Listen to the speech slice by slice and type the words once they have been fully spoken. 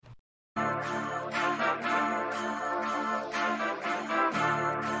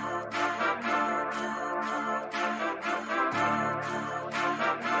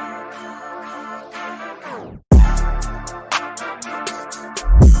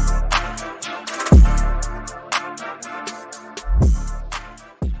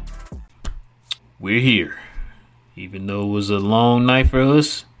We're here. Even though it was a long night for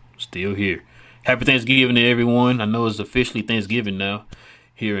us, still here. Happy Thanksgiving to everyone. I know it's officially Thanksgiving now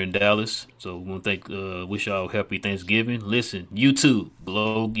here in Dallas. So we want to wish y'all happy Thanksgiving. Listen, YouTube,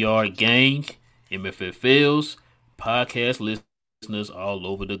 Glow Yard Gang, MFFLs, podcast listeners all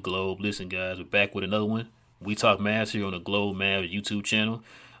over the globe. Listen, guys, we're back with another one. We talk Mavs here on the Glow Mavs YouTube channel.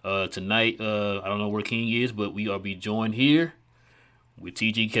 Tonight, I don't know where King is, but we are be joined here with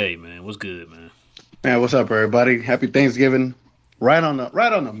TGK, man. What's good, man? Man, what's up, everybody? Happy Thanksgiving! Right on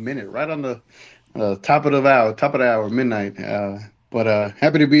the minute, right on the top of the hour, midnight. But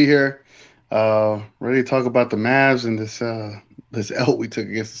happy to be here. Ready to talk about the Mavs and this L we took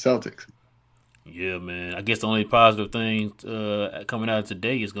against the Celtics. Yeah, man. I guess the only positive thing coming out of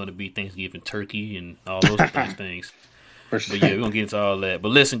today is going to be Thanksgiving turkey and all those nice things. For But yeah, sure. we're going to get into all that. But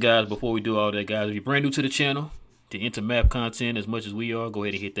listen, guys, before we do all that, guys, if you're brand new to the channel, to enter map content as much as we are, go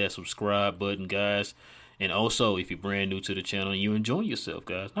ahead and hit that subscribe button, guys. And also, if you're brand new to the channel and you enjoy yourself,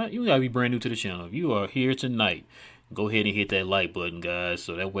 guys, you gotta be brand new to the channel. If you are here tonight, go ahead and hit that like button, guys.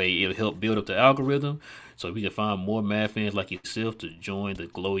 So that way it'll help build up the algorithm, so we can find more Mad fans like yourself to join the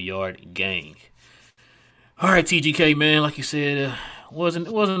Glow Yard gang. All right, TGK, man, like you said,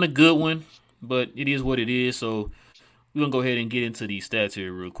 wasn't a good one, but it is what it is. So we're gonna go ahead and get into these stats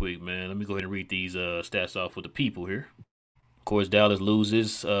here real quick, man. Let me go ahead and read these stats off for the people here. Of course, Dallas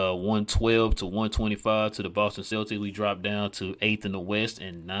loses 112 to 125 to the Boston Celtics. We drop down to 8th in the West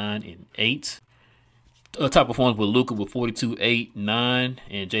and 9 and 8. Top performance with Luka with 42, 8, 9,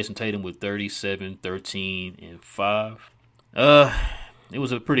 and Jason Tatum with 37, 13, and 5. It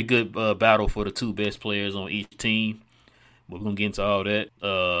was a pretty good battle for the two best players on each team. But we're gonna get into all that.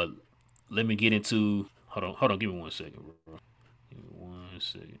 Let me get into. Hold on. Give me 1 second, bro. Give me 1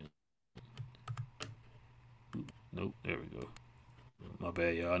 second. Nope, there we go. My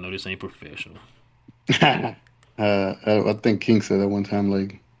bad, y'all. I know this ain't professional. I think King said that one time,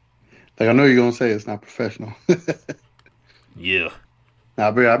 like I know you're gonna say it's not professional. Yeah.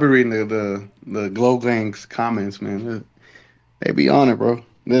 I'll be reading the Glow Gang's comments, man. They be on it, bro.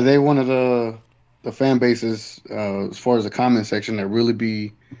 They one of the fan bases as far as the comment section that really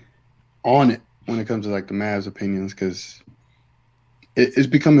be on it when it comes to like the Mavs opinions, because it's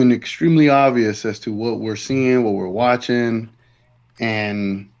becoming extremely obvious as to what we're seeing, what we're watching,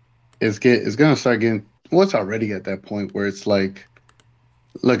 and it's gonna start getting. Well, it's already at that point where it's like,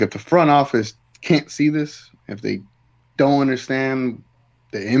 look, if the front office can't see this, if they don't understand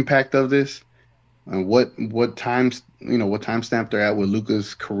the impact of this, and what timestamp they're at with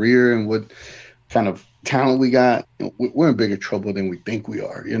Luka's career and what kind of talent we got, we're in bigger trouble than we think we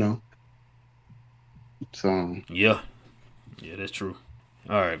are. So Yeah, that's true.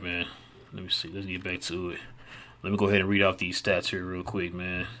 All right, man. Let me see. Let's get back to it. Let me go ahead and read off these stats here real quick,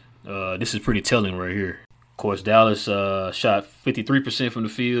 man. This is pretty telling right here. Of course, Dallas shot 53% from the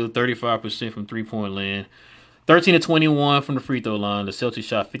field, 35% from three-point land, 13 to 21 from the free throw line. The Celtics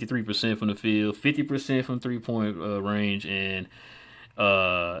shot 53% from the field, 50% from three-point range, and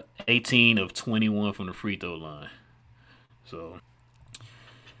 18 of 21 from the free throw line. So,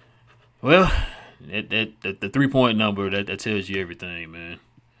 well, the 3-point number that tells you everything, man.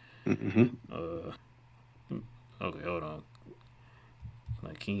 mm-hmm. Okay, hold on.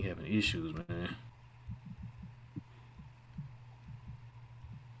 Like King having issues, man.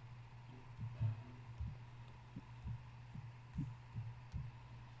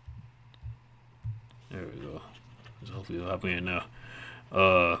 There we go. Just hopefully he'll hop in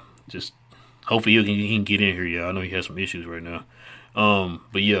now. Just hopefully he can get in here, yeah. I know he has some issues right now.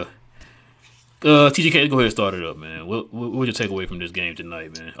 But yeah. TGK, go ahead and start it up, man. What's your takeaway from this game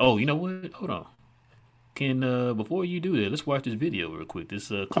tonight, man? Oh, you know what? Hold on. Can before you do that, let's watch this video real quick. This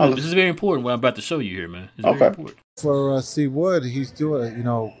clip. This is very important. What I'm about to show you here, man. It's very important. For C. Wood, he's doing.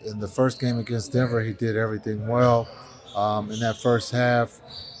 In the first game against Denver, he did everything well. In that first half,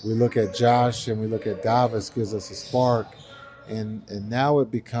 we look at Josh and we look at Davis, gives us a spark, and now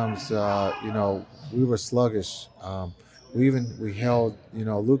it becomes. We were sluggish. We held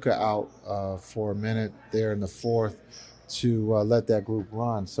Luka out for a minute there in the fourth to let that group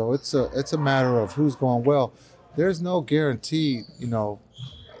run. So it's a matter of who's going well. There's no guarantee.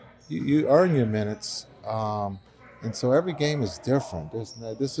 You earn your minutes, and so every game is different.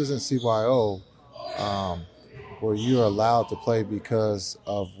 This isn't CYO where you're allowed to play because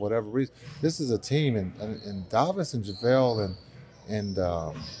of whatever reason. This is a team, and Davis and JaVale and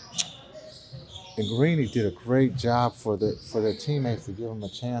Greeny did a great job for their teammates to give them a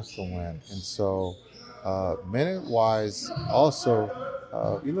chance to win. And so, minute-wise, also,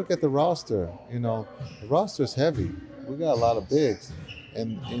 you look at the roster. The roster's heavy. We got a lot of bigs.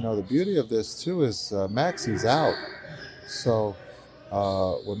 And the beauty of this too is Maxi's out. So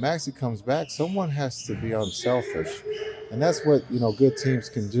when Maxi comes back, someone has to be unselfish, and that's what good teams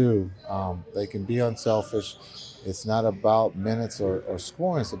can do. They can be unselfish. It's not about minutes or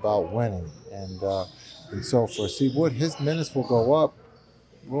scoring; it's about winning. And so for C Wood, his minutes will go up.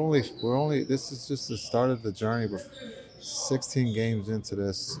 We're only this is just the start of the journey. We're 16 games into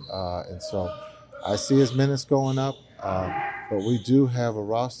this, and so I see his minutes going up. But we do have a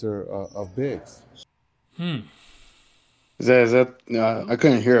roster of bigs. Hmm. Is that I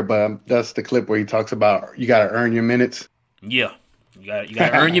couldn't hear it, but that's the clip where he talks about you got to earn your minutes. Yeah. You got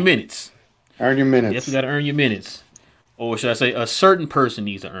to earn your minutes. Earn your minutes. Definitely got to earn your minutes. Or should I say, a certain person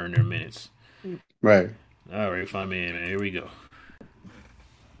needs to earn their minutes. Right. All right, fine, man. Here we go.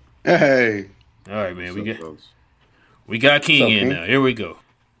 Hey. All right, man. We got King in now. Here we go.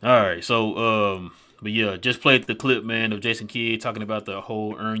 All right. So, but yeah, just played the clip, man, of Jason Kidd talking about the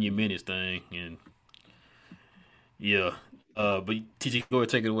whole earn your minutes thing, and yeah. But TJ, go ahead,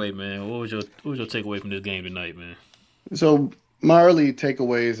 take it away, man. What was your takeaway from this game tonight, man? So my early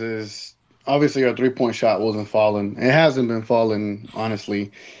takeaways is obviously our 3-point shot wasn't falling. It hasn't been falling,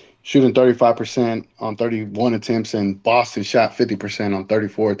 honestly. Shooting 35% on 31 attempts, and Boston shot 50% on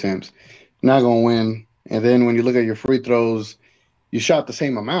 34 attempts. Not going to win. And then when you look at your free throws, you shot the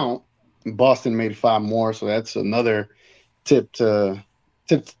same amount. Boston made 5 more, so that's another tip of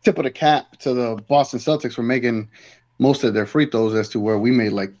the cap to the Boston Celtics for making most of their free throws as to where we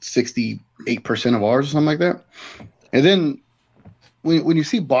made like 68% of ours or something like that. And then when you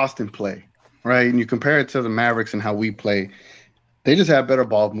see Boston play, right, and you compare it to the Mavericks and how we play, they just have better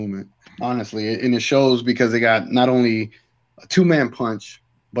ball movement, honestly. And it shows because they got not only a 2-man punch,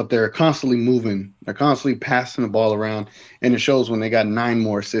 but they're constantly moving. They're constantly passing the ball around. And it shows when they got 9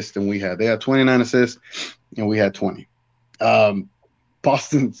 more assists than we had. They had 29 assists, and we had 20. All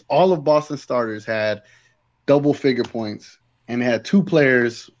of Boston's starters had double-figure points, and they had 2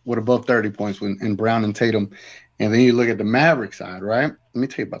 players with above 30 points in Brown and Tatum. And then you look at the Mavericks side, right? Let me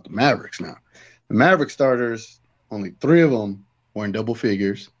tell you about the Mavericks now. The Mavericks starters, only 3 of them were in double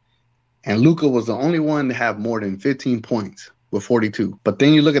figures, and Luka was the only one to have more than 15 points with 42. But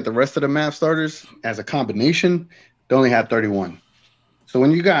then you look at the rest of the Mavs starters as a combination, they only had 31. So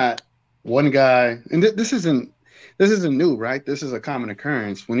when you got one guy, and this isn't new, right? This is a common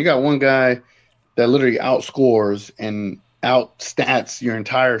occurrence. When you got one guy that literally outscores and outstats your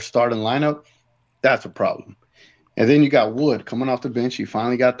entire starting lineup, that's a problem. And then you got Wood coming off the bench. He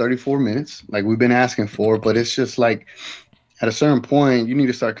finally got 34 minutes, like we've been asking for. But it's just like at a certain point, you need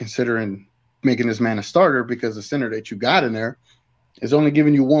to start considering making this man a starter because the center that you got in there is only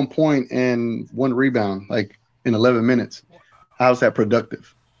giving you 1 point and 1 rebound, like in 11 minutes. How's that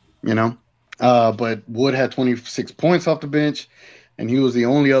productive? But Wood had 26 points off the bench, and he was the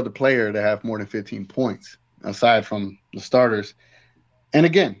only other player to have more than 15 points aside from the starters. And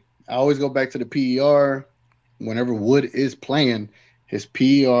again, I always go back to the PER. Whenever Wood is playing, his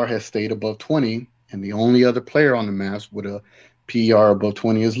PER has stayed above 20, and the only other player on the Mavs with a PER above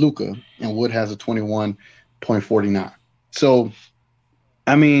 20 is Luka, and Wood has a 21.49. So,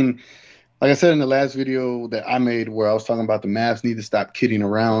 I mean, like I said in the last video that I made where I was talking about the Mavs need to stop kidding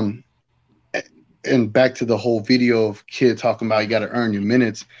around, and back to the whole video of Kid talking about you got to earn your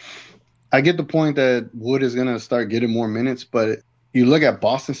minutes. I get the point that Wood is going to start getting more minutes, but you look at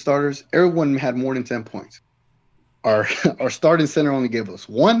Boston starters, everyone had more than 10 points. Our starting center only gave us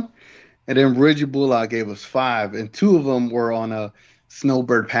 1, and then Reggie Bullock gave us 5, and 2 of them were on a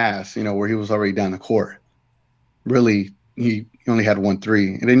snowbird pass, where he was already down the court. Really, he only had 1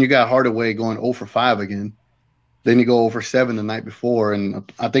 3. And then you got Hardaway going 0 for 5 again. Then you go 0 for 7 the night before,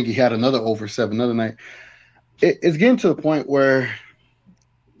 and I think he had another 0 for 7 another night. It's getting to the point where,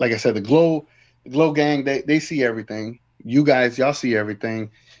 like I said, the Glow gang, they see everything. You guys, y'all see everything.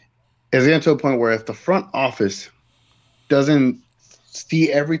 It's getting to a point where if the front office doesn't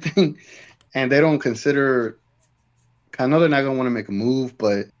see everything and they don't consider, I know they're not going to want to make a move,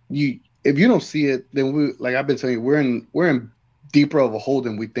 but if you don't see it, then like I've been telling you, we're in deeper of a hole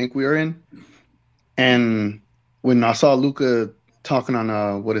than we think we are in. And when I saw Luka talking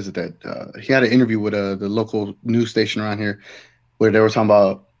on what is it that he had an interview with the local news station around here where they were talking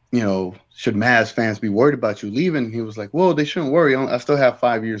about, should Mavs fans be worried about you leaving? He was like, well, they shouldn't worry. I still have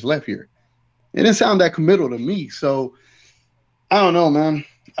 5 years left here. It didn't sound that committal to me. So I don't know, man.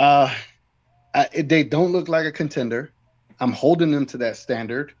 They don't look like a contender. I'm holding them to that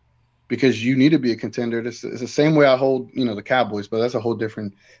standard because you need to be a contender. It's the same way I hold, the Cowboys, but that's a whole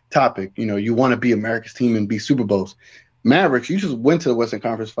different topic. You want to be America's team and be Super Bowls. Mavericks, you just went to the Western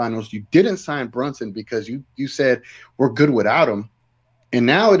Conference Finals. You didn't sign Brunson because you said we're good without him. And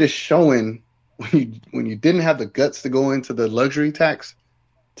now it is showing when you didn't have the guts to go into the luxury tax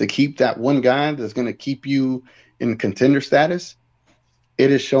to keep that one guy that's going to keep you in contender status.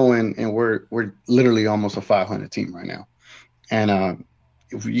 It is showing, and we're literally almost a 500 team right now. And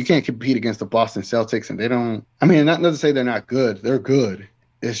if you can't compete against the Boston Celtics, and they don't. I mean, not to say they're not good. They're good.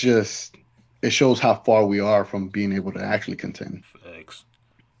 It's just it shows how far we are from being able to actually contend. Facts.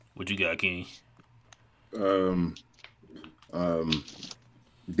 What you got, King? Um, um,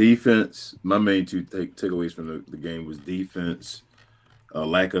 Defense. My main two takeaways from the game was defense,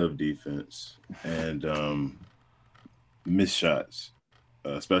 lack of defense, and missed shots,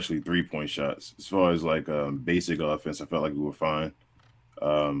 especially 3-point shots. As far as like basic offense, I felt like we were fine.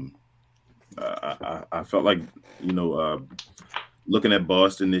 Um, I felt like looking at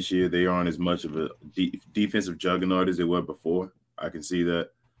Boston this year, they aren't as much of a defensive juggernaut as they were before. I can see that.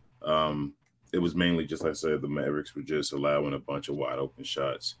 It was mainly, just like I said, the Mavericks were just allowing a bunch of wide open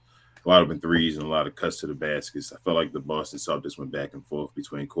shots, wide open threes, and a lot of cuts to the baskets. I felt like the Boston Celtics went back and forth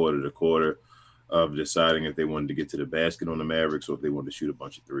between quarter to quarter of deciding if they wanted to get to the basket on the Mavericks or if they wanted to shoot a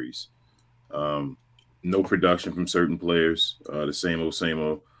bunch of threes. No production from certain players. The same old, same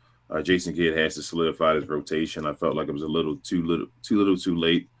old. Jason Kidd has to solidify his rotation. I felt like it was a little too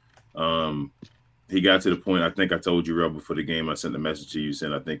late. He got to the point, I think I told you right before the game, I sent a message to you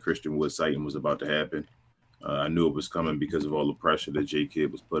saying I think Christian Wood sighting was about to happen. I knew it was coming because of all the pressure that J. Kidd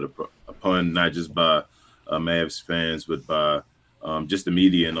was put upon, not just by Mavs fans, but by just the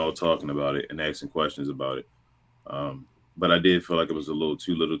media and all talking about it and asking questions about it. But I did feel like it was a little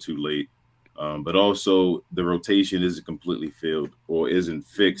too late. But also the rotation isn't completely filled or isn't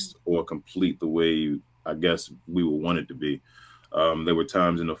fixed or complete the way I guess we would want it to be. There were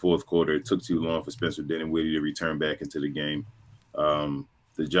times in the fourth quarter it took too long for Spencer Dinwiddie to return back into the game.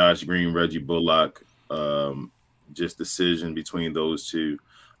 The Josh Green, Reggie Bullock, just decision between those two.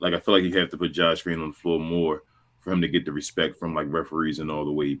 Like I feel like you have to put Josh Green on the floor more for him to get the respect from like referees and all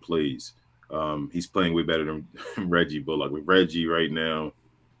the way he plays. He's playing way better than Reggie Bullock. With Reggie right now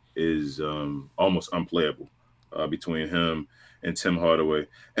is almost unplayable between him and Tim Hardaway.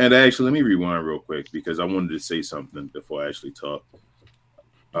 And actually, let me rewind real quick because I wanted to say something before I actually talk.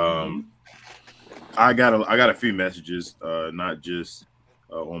 I got a few messages, not just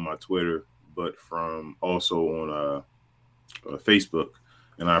on my Twitter, but from also on Facebook.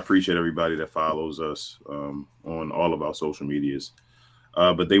 And I appreciate everybody that follows us on all of our social medias.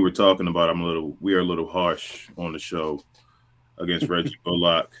 But they were talking about we are a little harsh on the show against Reggie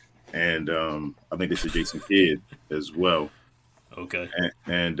Bullock, and I think they said Jason Kidd as well. Okay.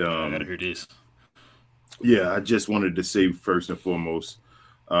 And I gotta hear this. Yeah, I just wanted to say first and foremost,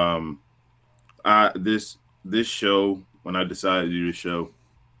 this show, when I decided to do the show,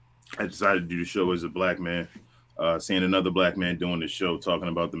 I decided to do the show as a black man, seeing another black man doing the show, talking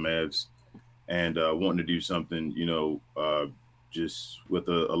about the Mavs, and wanting to do something, just with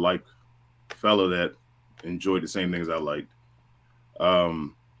a like fellow that enjoyed the same things I liked.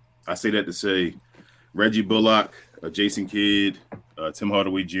 I say that to say Reggie Bullock, Jason Kidd, Tim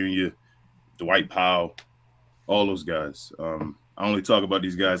Hardaway Jr., Dwight Powell, all those guys. I only talk about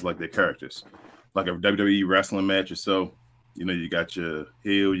these guys like they're characters. Like a WWE wrestling match or so, you got your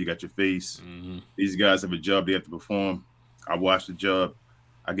heel, you got your face. Mm-hmm. These guys have a job they have to perform. I watch the job.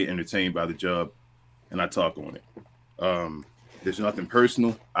 I get entertained by the job, and I talk on it. There's nothing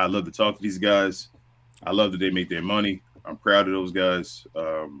personal. I love to talk to these guys. I love that they make their money. I'm proud of those guys.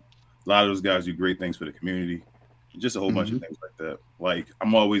 A lot of those guys do great things for the community. Just a whole bunch of things like that. Like,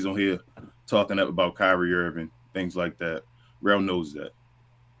 I'm always on here talking up about Kyrie Irving, things like that. Rel knows that.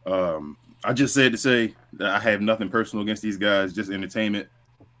 I just said to say that I have nothing personal against these guys, just entertainment.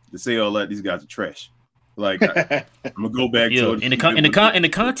 To say all that, these guys are trash. Like, I'm gonna go back to in the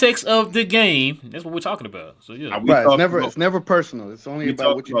context of the game. That's what we're talking about. So yeah, right. It's never personal. It's only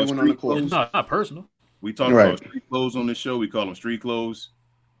about what you're doing on the court. It's not personal. We talk about street clothes on this show. We call them street clothes.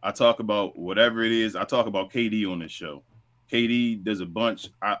 I talk about whatever it is. I talk about KD on this show. KD does a bunch.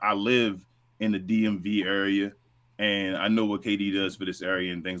 I live in the DMV area, and I know what KD does for this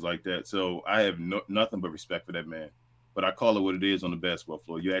area and things like that. So I have nothing but respect for that man. But I call it what it is on the basketball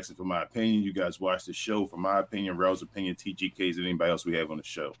floor. You asking for my opinion. You guys watch the show for my opinion, Rel's opinion, TGK's, and anybody else we have on the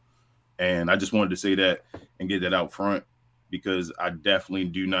show. And I just wanted to say that and get that out front because I definitely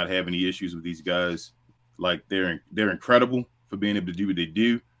do not have any issues with these guys. Like, they're incredible for being able to do what they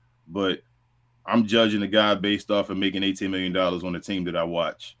do. But I'm judging a guy based off of making $18 million on a team that I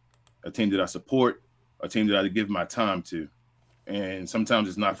watch, a team that I support, a team that I give my time to. And sometimes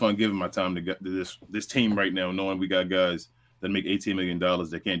it's not fun giving my time to this team right now, knowing we got guys that make $18 million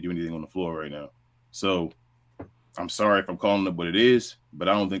that can't do anything on the floor right now. So I'm sorry if I'm calling it what it is, but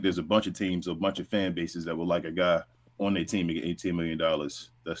I don't think there's a bunch of teams, a bunch of fan bases that would like a guy on their team making $18 million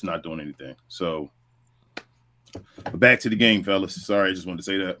that's not doing anything. So back to the game, fellas. Sorry, I just wanted to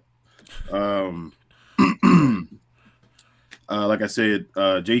say that. Like I said,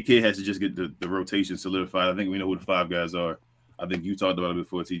 JK has to just get the rotation solidified. I think we know who the 5 guys are. I think you talked about it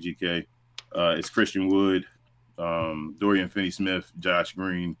before, TGK. It's Christian Wood, Dorian Finney-Smith, Josh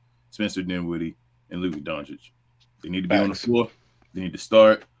Green, Spencer Dinwiddie, and Luka Doncic. They need to be on the floor. They need to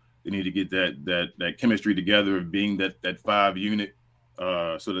start. They need to get that chemistry together of being that 5 unit,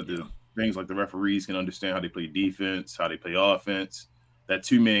 so that the things like the referees can understand how they play defense, how they play offense. That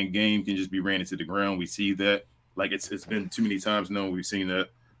 2-man game can just be ran into the ground. We see that. Like it's been too many times now we've seen that.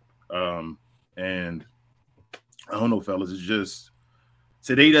 And I don't know, fellas. It's just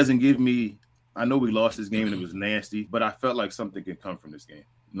today doesn't give me. I know we lost this game and it was nasty, but I felt like something can come from this game.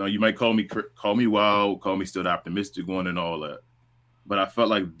 No, you might call me wild, call me still optimistic one and all that. But I felt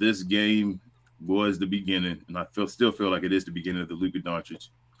like this game was the beginning, and I still feel like it is the beginning of the Luka Doncic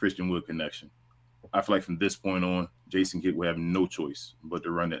Christian Wood connection. I feel like from this point on, Jason Kidd will have no choice but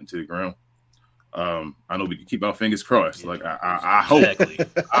to run that into the ground. I know we can keep our fingers crossed. Like I hope,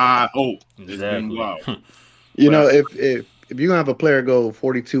 I hope. It's been wild. You know, if you're gonna have a player go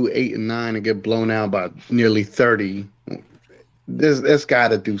 42, 8, and 9 and get blown out by nearly 30, that's got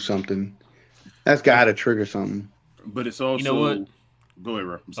to do something. That's got to trigger something. But it's also, you know what? Go ahead,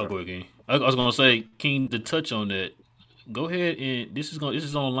 bro. Go ahead, King. I was gonna say, King, to touch on that. Go ahead and this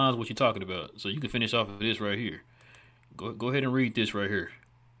is on lines what you're talking about, so you can finish off of this right here. Go ahead and read this right here.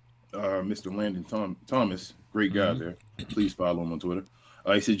 Mr. Landon Thomas, great guy there. Please follow him on Twitter.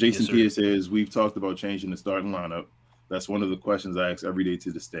 He said, Jason Kidd says, we've talked about changing the starting lineup. That's one of the questions I ask every day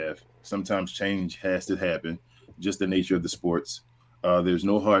to the staff. Sometimes change has to happen, just the nature of the sports. There's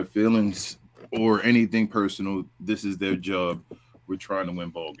no hard feelings or anything personal. This is their job. We're trying to win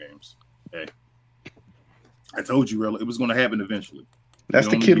ball games. Hey, I told you, it was going to happen eventually. That's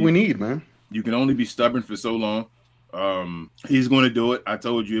the kid we need, man. You can only be stubborn for so long. He's going to do it. I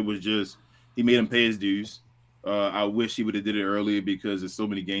told you it was just he made him pay his dues. I wish he would have did it earlier because there's so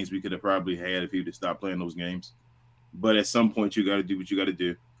many games we could have probably had if he would have stopped playing those games. But at some point, you got to do what you got to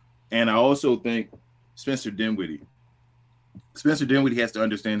do. And I also think Spencer Dinwiddie has to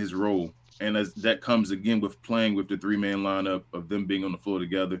understand his role. And as that comes again with playing with the 3-man lineup of them being on the floor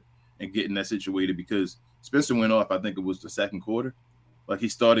together and getting that situated, because Spencer went off, I think it was the second quarter. Like he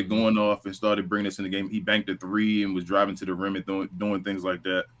started going off and started bringing us in the game. He banked a 3 and was driving to the rim and doing things like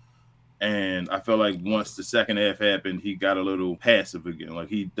that. And I felt like once the second half happened, he got a little passive again. Like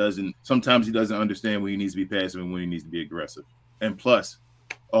sometimes he doesn't understand when he needs to be passive and when he needs to be aggressive. And plus,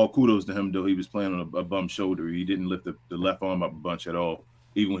 all kudos to him, though, he was playing on a bum shoulder. He didn't lift the left arm up a bunch at all.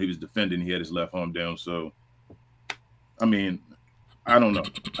 Even when he was defending, he had his left arm down. So, I mean, I don't know.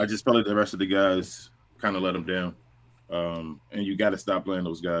 I just felt like the rest of the guys kind of let him down. And you got to stop playing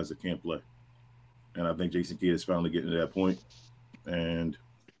those guys that can't play. And I think Jason Kidd is finally getting to that point. And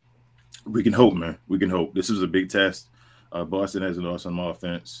we can hope, man. We can hope. This was a big test. Boston has an awesome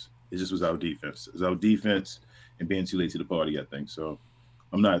offense. It just was our defense. It was our defense and being too late to the party, I think. So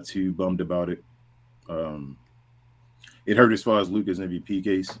I'm not too bummed about it. It hurt as far as Luka's MVP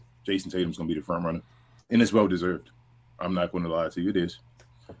case. Jason Tatum's going to be the front runner. And it's well-deserved. I'm not going to lie to you. It is.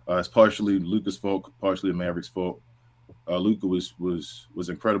 It's partially Luka's fault, partially the Mavericks' fault. Luka was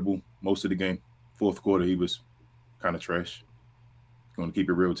incredible most of the game. Fourth quarter, he was kind of trash. Going to keep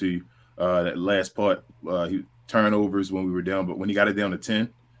it real to you. That last part, he turnovers when we were down, but when he got it down to 10,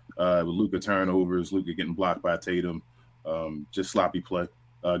 Luka turnovers, Luka getting blocked by Tatum, just sloppy play,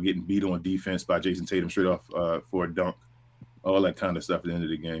 getting beat on defense by Jason Tatum straight off for a dunk, all that kind of stuff at the end of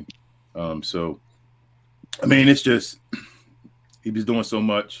the game. So, I mean, it's just he was doing so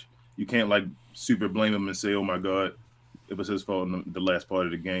much. You can't like super blame him and say, "Oh my God, it was his fault in the last part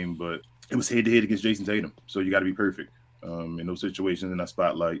of the game." But it was head to head against Jason Tatum, so you got to be perfect in those situations in that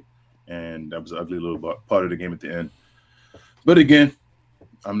spotlight. And that was an ugly little part of the game at the end. But again,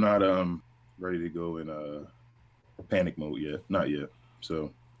 I'm not ready to go in panic mode yet. Not yet.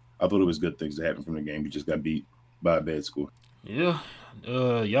 So I thought it was good things to happen from the game. We just got beat by a bad score. Yeah.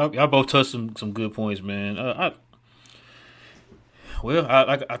 Y'all both touched some good points, man. I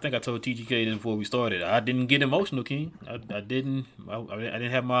think I told TGK this before we started. I didn't get emotional, King. I didn't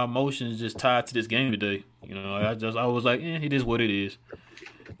have my emotions just tied to this game today. You know, I was like, it is what it is.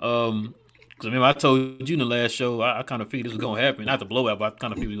 Because I mean, I told you in the last show, I kind of figured this was gonna happen. Not the blowout, but I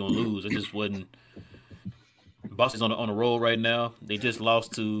kind of figured we were gonna lose. It just wasn't. Boston's on the roll right now. They just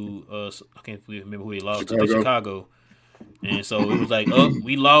lost to I can't remember who they lost to Chicago, and so it was like,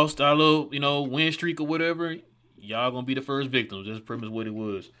 we lost our little win streak or whatever. y'all gonna be the first victims. That's pretty much what it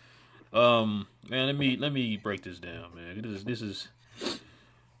was. Man, let me break this down, man. This is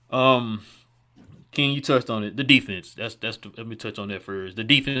King, you touched on it. The defense. Let me touch on that first. The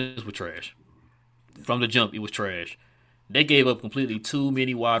defense was trash. From the jump, it was trash. They gave up completely too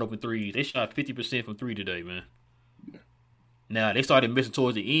many wide open threes. They shot 50% from three today, man. Now they started missing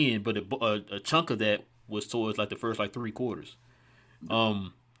towards the end, but a chunk of that was towards like the first like 3 quarters. I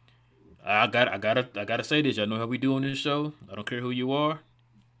gotta say this. Y'all know how we do on this show. I don't care who you are.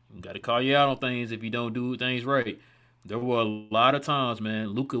 Got to call you out on things if you don't do things right. There were a lot of times, man,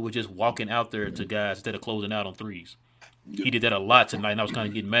 Luka was just walking out there to guys instead of closing out on threes. He did that a lot tonight, and I was kind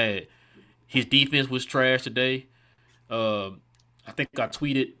of getting mad. His defense was trash today. I think I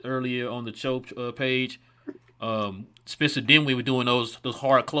tweeted earlier on the show page. Spencer Dinwiddie was doing those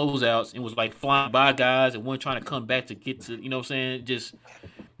hard closeouts and was like flying by guys and wasn't trying to come back to get to, you know what I'm saying? Just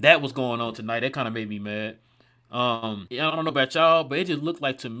that was going on tonight. That kind of made me mad. I don't know about y'all, but it just looked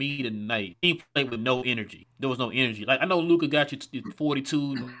like to me tonight he played with no energy. There was no energy. Like I know Luka got you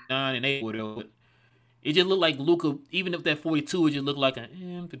 42, 9, and 8, whatever. But it just looked like Luka. Even if that 42, it just looked like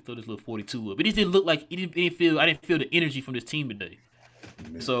I'm gonna throw this little 42 up. But it didn't look like it didn't feel. I didn't feel the energy from this team today.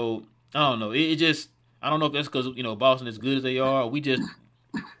 So I don't know. It just I don't know if that's because Boston as good as they are. We just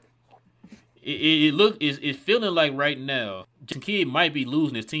it's feeling like right now Jason Kidd might be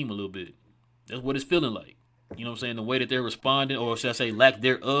losing his team a little bit. That's what it's feeling like. You know what I'm saying? The way that they're responding, or should I say lack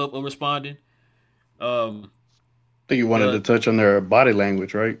thereof of responding. I think you wanted to touch on their body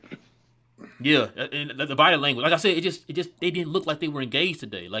language, right? Yeah, and the body language. Like I said, it just they didn't look like they were engaged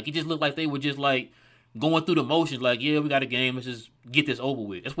today. Like it just looked like they were just like going through the motions. Like, yeah, we got a game. Let's just get this over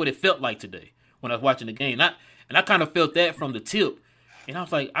with. That's what it felt like today when I was watching the game. And I kind of felt that from the tip. And I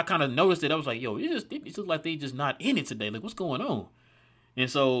was like, I kind of noticed it. I was like, yo, it looks like they just not in it today. Like, what's going on? And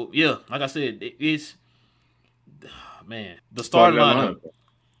so, yeah, like I said, it's. Man, the starting lineup.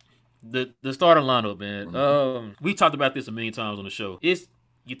 The starting lineup, man. We talked about this a million times on the show. It's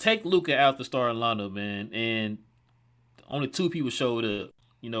you take Luka out the starting lineup, man, and only 2 people showed up.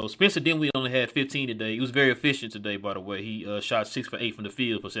 Spencer Dinwiddie only had 15 today. He was very efficient today, by the way. He shot 6 for 8 from the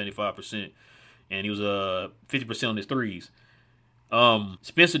field for 75%, and he was 50% on his threes.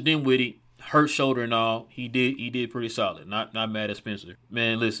 Spencer Dinwiddie, hurt shoulder and all, he did pretty solid. Not mad at Spencer.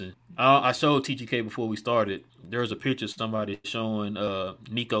 Man, listen, I showed TGK before we started. There was a picture of somebody showing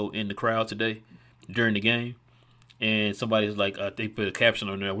Nico in the crowd today during the game, and somebody's like, they put a caption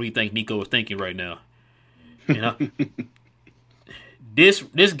on there. What do you think Nico is thinking right now? And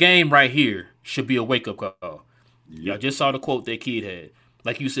this game right here should be a wake up call. Y'all just saw the quote that kid had.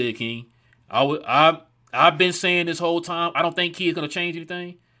 Like you said, King, I've been saying this whole time, I don't think Kid's gonna change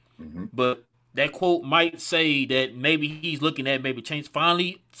anything. But that quote might say that maybe he's looking at maybe change,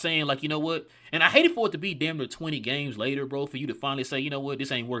 finally saying like, you know what? And I hated for it to be damn near 20 games later, bro, for you to finally say, you know what,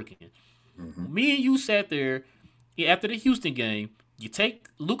 this ain't working. Me and you sat there after the Houston game. You take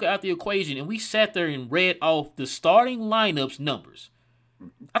Luka out the equation, and we sat there and read off the starting lineup's numbers.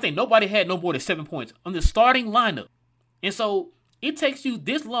 I think nobody had no more than 7 points on the starting lineup. And so it takes you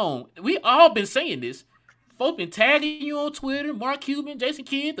this long. We all been saying this. Folks been tagging you on Twitter, Mark Cuban, Jason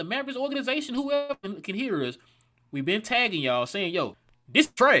Kidd, the Mavericks organization, whoever can hear us. We've been tagging y'all saying, yo, this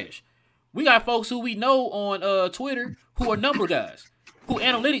is trash. We got folks who we know on Twitter who are number guys, who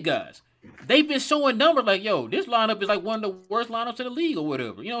analytic guys. They've been showing numbers like, yo, this lineup is like one of the worst lineups in the league or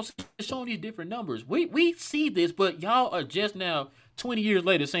whatever. Showing these different numbers. We see this, but y'all are just now 20 years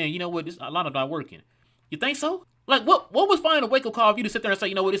later saying, you know what, this lineup not working. You think so? Like, what was finally a wake-up call for you to sit there and say,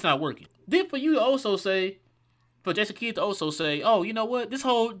 you know what, it's not working? Then for you to also say, for Jason Kidd to also say, oh, you know what,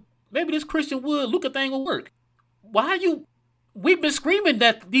 maybe this Christian Wood Luka thing will work. We've been screaming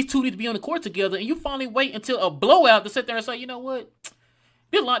that these two need to be on the court together, and you finally wait until a blowout to sit there and say, you know what,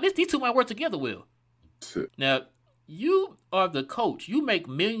 these two might work together well. Now, you are the coach. You make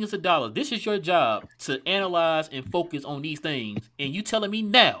millions of dollars. This is your job to analyze and focus on these things, and you telling me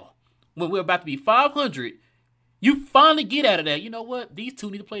now, when we're about to be 500, you finally get out of that. You know what, these two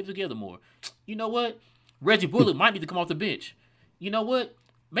need to play together more. You know what, Reggie Bullock might need to come off the bench. You know what?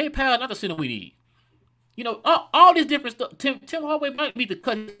 Maybe Powell not the center we need. All this different stuff. Tim Hardaway might need to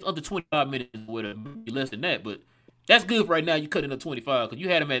cut his under 25 minutes or whatever, less than that. But that's good right now. You cut it under 25 because you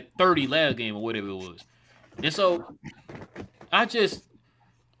had him at 30 last game or whatever it was. And so,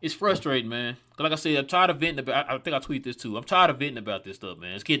 it's frustrating, man. Because like I said, I'm tired of venting about. I think I tweeted this too. I'm tired of venting about this stuff,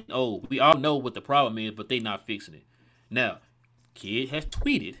 man. It's getting old. We all know what the problem is, but they not fixing it. Now, Kid has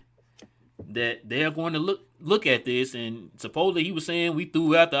tweeted that they're going to look at this, and supposedly he was saying we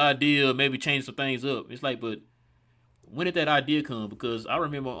threw out the idea of maybe changing some things up. It's like, but when did that idea come? Because I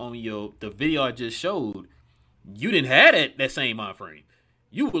remember on the video I just showed, You didn't have that same mind frame.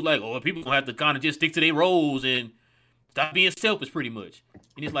 You was like, oh, people gonna have to kind of just stick to their roles and stop being selfish, pretty much.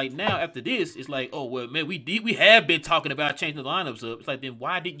 And it's like now after this, it's like, oh well, man, we have been talking about changing the lineups up. It's like, then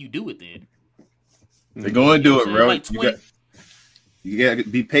why didn't you do it then? They're going to do it, bro. Like you got to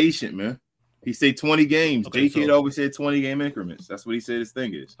be patient, man. He said 20 games. Okay, J-Kid always said 20-game increments. That's what he said his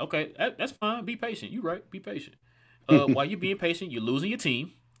thing is. Okay, that's fine. Be patient. You're right. Be patient. While you're being patient, you're losing your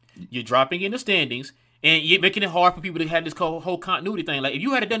team. You're dropping in the standings. And you're making it hard for people to have this whole continuity thing. Like, if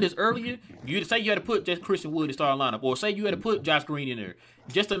you had done this earlier, you'd say you had to put just Christian Wood in the starting lineup, or say you had to put Josh Green in there.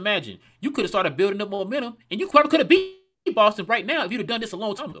 Just imagine. You could have started building up momentum, and you probably could have beat Boston right now if you'd have done this a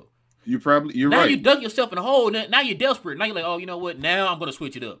long time ago. You're now right. You dug yourself in a hole. Now you're desperate. Now you're like, oh, you know what? Now I'm going to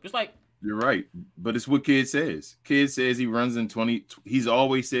switch it up. It's like. You're right. But it's what Kid says. Kid says he runs in 20. He's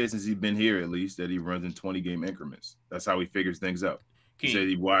always said since he's been here, at least, that he runs in 20-game increments. That's how he figures things out. He said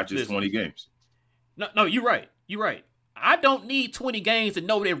he watches 20 games. No, you're right. You're right. I don't need 20 games to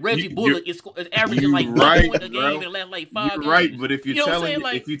know that Reggie Bullock is averaging like 1 point a game in the last like 5 games. Right, but if you're telling your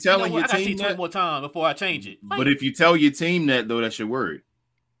I gotta see 20 more times before I change it. But if you tell your team that, though, that's your word.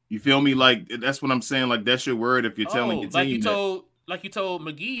 You feel me? Like, that's what I'm saying. Like, that's your word if you're telling your team like you told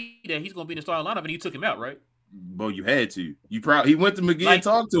McGee that he's gonna be in the starting lineup and you took him out, right? Well, you had to. He went to McGee and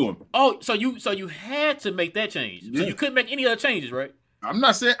talked to him. Oh, so you had to make that change. Yeah. So you couldn't make any other changes, right? I'm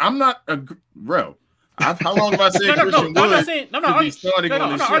not saying bro. How long have I said Christian Wood? I'm not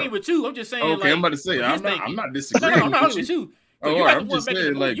arguing with you. I'm just saying. Okay, I'm about to say I'm not disagreeing. I'm not arguing with you. I'm just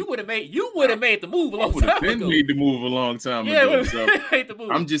saying, like, you would have made the move a long time ago. I would have been made the move a long time ago. So made the move.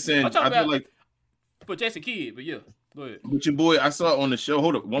 I'm just saying. I feel like for Jason Kidd, but yeah. Go ahead. But your boy, I saw on the show.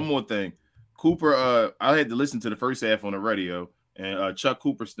 Hold up, one more thing. Cooper, I had to listen to the first half on the radio, and Chuck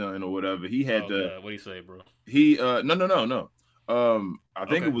Cooperstein or whatever. He had what do you say, bro? He no. I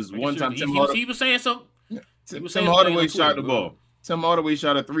think it was one time. He was saying something. Tim Hardaway shot the ball. Tim Hardaway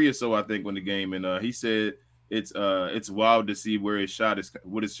shot a 3 or so, I think, when the game, and he said it's wild to see what his shot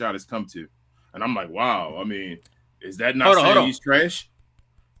has come to, and I'm like, wow. I mean, is that not saying he's trash?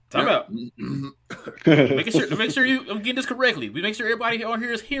 Time out. Make sure I'm getting this correctly. We make sure everybody on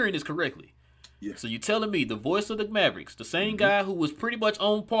here is hearing this correctly. Yeah. So you're telling me the voice of the Mavericks, the same guy who was pretty much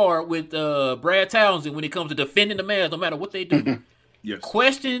on par with Brad Townsend when it comes to defending the Mavs, no matter what they do. Yes.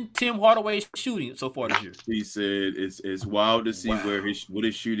 Question Tim Hardaway's shooting so far this year. He said it's wild to see what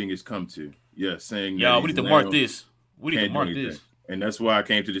his shooting has come to. Yeah, saying we need to mark this. We need to mark this. And that's why I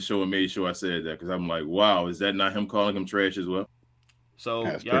came to the show and made sure I said that, because I'm like, wow, is that not him calling him trash as well? So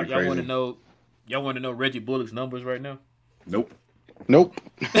y'all want to know? Y'all want to know Reggie Bullock's numbers right now? Nope.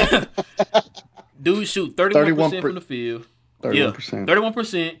 Dude shoot 31% from the field. 31%.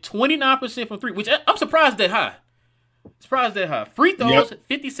 31%. 29% from 3, which I'm surprised that high. Free throws,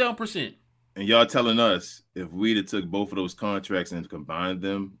 57%. And y'all telling us if we'd have took both of those contracts and combined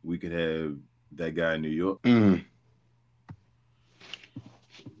them, we could have that guy in New York? Mm.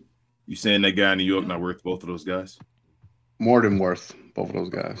 You saying that guy in New York not worth both of those guys? More than worth both of those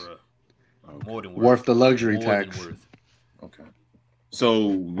guys. More than worth the luxury tax. Okay. So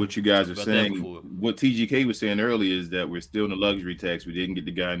what you guys are saying, what TGK was saying earlier is that we're still in the luxury tax. We didn't get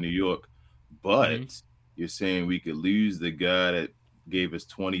the guy in New York, but you're saying we could lose the guy that gave us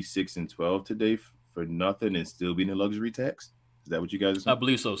 26 and 12 today for nothing and still be in the luxury tax? Is that what you guys are saying? I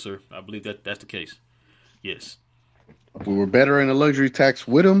believe so, sir. I believe that's the case. Yes. We were better in the luxury tax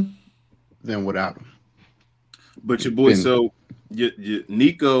with him than without him. But your boy, so your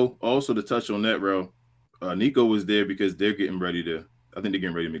Nico, also to touch on that, bro, Nico was there because they're getting ready to, I think they're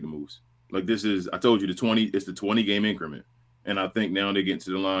getting ready to make the moves. Like this is, I told you, it's the 20-game increment. And I think now they're getting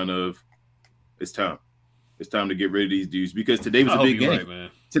to the line of, it's time. It's time to get rid of these dudes because today was a big game. Right, man.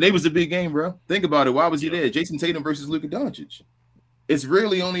 Today was a big game, bro. Think about it. Why was he there? Jason Tatum versus Luka Doncic. It's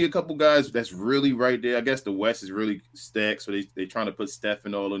really only a couple guys that's really right there. I guess the West is really stacked, so they're trying to put Steph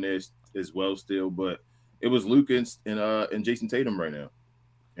and all in there as well still. But it was Luka and Jason Tatum right now.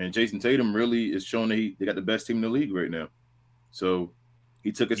 And Jason Tatum really is showing that they got the best team in the league right now. So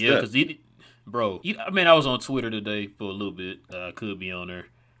he took a step. Yeah, because I was on Twitter today for a little bit. I could be on there.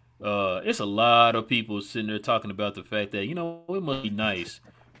 It's a lot of people sitting there talking about the fact that, it must be nice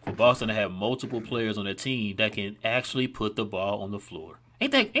for Boston to have multiple players on their team that can actually put the ball on the floor.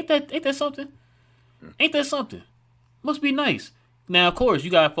 Ain't that something? Yeah. Ain't that something? Must be nice. Now, of course, you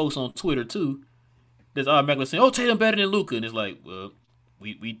got folks on Twitter too that's automatically saying, "Oh, Tatum better than Luka," and it's like, well,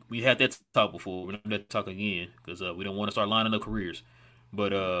 we had that talk before. We're not going to talk again because we don't want to start lining up careers.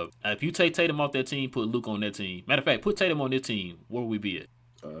 But if you take Tatum off that team, put Luka on that team. Matter of fact, put Tatum on this team. Where would we be at?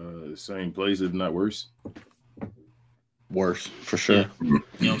 Same place, if not worse. worse for sure. Yeah. You know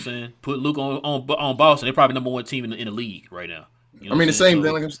what I'm saying? Put Luke on Boston. They're probably number one team in the league right now. You know I mean, the same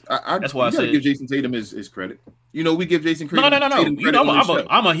thing. That's why you got to give Jason Tatum his credit. You know, we give Jason Tatum No. credit. You know,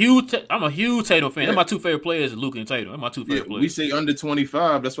 I'm a huge Tatum fan. Yeah. They're my two favorite players, Luke and Tatum. They're my two favorite players. We say under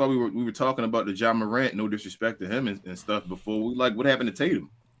 25. That's why we were talking about the Ja Morant. No disrespect to him and stuff before. We like what happened to Tatum.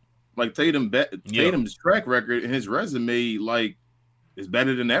 Like Tatum's track record and his resume is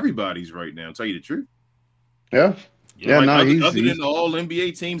better than everybody's right now. I'll tell you the truth. Yeah. Like, other than the all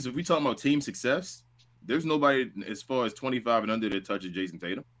NBA teams, if we talking about team success, there's nobody as far as 25 and under that touches Jason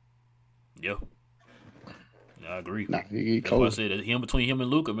Tatum. Yeah. I agree. Nah, That's why I said that between him and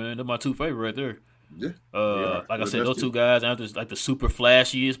Luka, man, they're my two favorite right there. Yeah. Like I said, those two guys aren't just like the super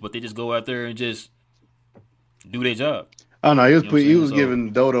flashiest, but they just go out there and just do their job. Oh no, he was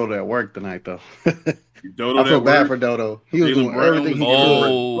giving Dodo that work tonight though. I feel bad for Dodo. He was doing everything he could.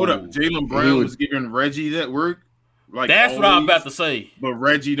 Hold up, Jaylen Brown was giving Reggie that work. That's what I'm about to say. But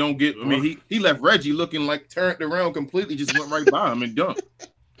Reggie don't get. I mean, he left Reggie looking like turned around completely. Just went right by him and dunked.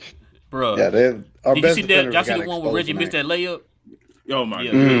 Bro, yeah, did you see that? Y'all see the one where Reggie missed that layup? Oh my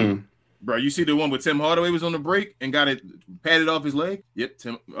god, bro! You see the one where Tim Hardaway was on the break and got it patted off his leg? Yep,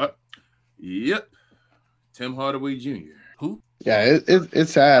 Tim Hardaway Jr. Who? Yeah,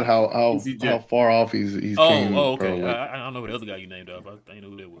 it's sad how far off he's came. Oh, okay. I don't know what the other guy you named up. I didn't know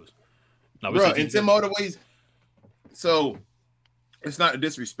who that was. No, bro, and Tim Hardaway's. So it's not a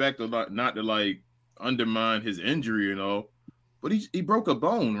disrespect or not to undermine his injury and all, but he broke a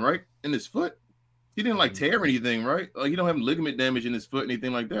bone right in his foot. He didn't tear anything, right? He don't have ligament damage in his foot,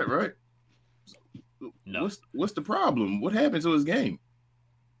 anything like that, right? No. What's the problem? What happened to his game?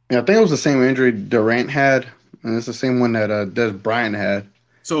 Yeah, I think it was the same injury Durant had, and it's the same one that Des Bryant had.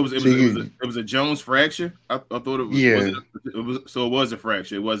 So it was a Jones fracture. I thought it was. Yeah. So it was a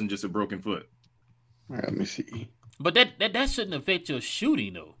fracture. It wasn't just a broken foot. All right, let me see. But that shouldn't affect your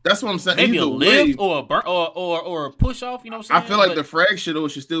shooting though. That's what I'm saying. Maybe a lift or a push off. You know what I'm saying? I feel like the fracture though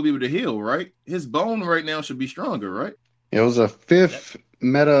should still be able to heal, right? His bone right now should be stronger, right? It was a fifth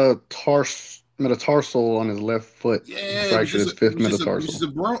metatarsal on his left foot. Yeah, fractured his fifth metatarsal.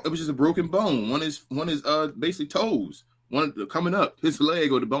 It was just a broken bone. One is basically toes. One coming up, his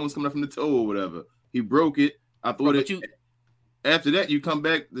leg or the bone's coming up from the toe or whatever. He broke it. I thought after that you come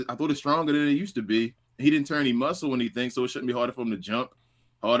back. I thought it's stronger than it used to be. He didn't turn any muscle or anything, so it shouldn't be harder for him to jump,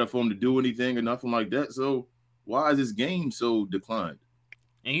 harder for him to do anything or nothing like that. So why is his game so declined?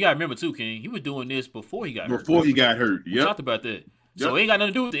 And you gotta remember too, King, he was doing this before he got hurt. Before he got hurt, We talked about that. Yep. So it ain't got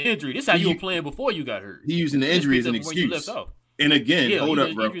nothing to do with the injury. This is how you were playing before you got hurt. He using the injury as an excuse. And again, hold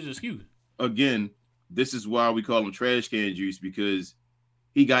up, bro. Again, this is why we call him trash can juice, because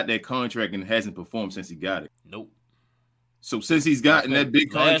he got that contract and hasn't performed since he got it. Nope. So since he's gotten that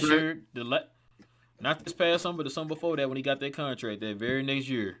big contract, not this past summer, but the summer before that, when he got that contract, that very next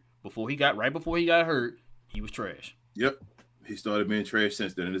year, before he got hurt, he was trash. Yep. He started being trash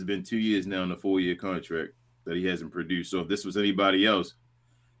since then, and it's been 2 years now in a 4-year contract that he hasn't produced. So if this was anybody else,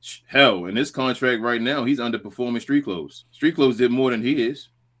 hell, in this contract right now, he's underperforming Street Clothes. Street Clothes did more than he is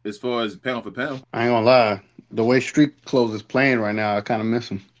as far as pound for pound. I ain't gonna lie, the way Street Clothes is playing right now, I kind of miss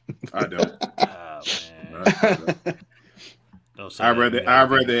him. I don't. Oh, man. I'd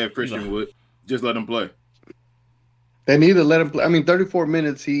rather have Christian Wood. Just let him play. They need to let him play. I mean, 34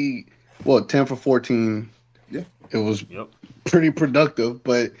 minutes, 10 for 14. Yeah. It was pretty productive,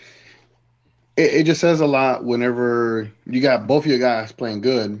 but it just says a lot whenever you got both of your guys playing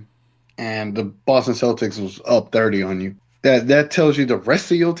good and the Boston Celtics was up 30 on you. That tells you the rest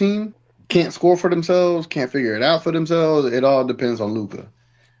of your team can't score for themselves, can't figure it out for themselves. It all depends on Luka.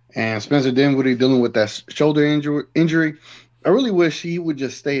 And Spencer Dinwiddie dealing with that shoulder injury. I really wish he would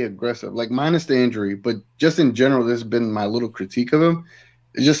just stay aggressive, minus the injury, but just in general, this has been my little critique of him.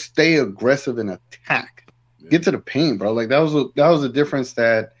 Just stay aggressive and attack. Get to the paint, bro. That was the difference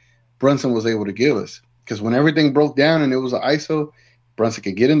that Brunson was able to give us. Because when everything broke down and it was an ISO, Brunson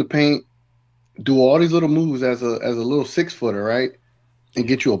could get in the paint, do all these little moves as a little 6-footer, right? And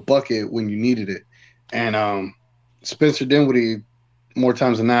get you a bucket when you needed it. And Spencer Dinwiddie, more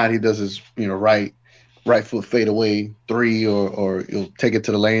times than not, he does his right foot fade away 3, or he'll take it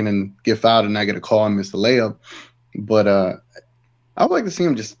to the lane and get fouled and not get a call and miss the layup. But I would like to see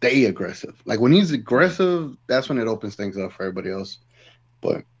him just stay aggressive. When he's aggressive, that's when it opens things up for everybody else.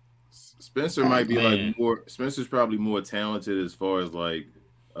 But Spencer might be Spencer's probably more talented as far as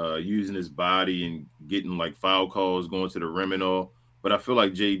using his body and getting foul calls, going to the rim and all. But I feel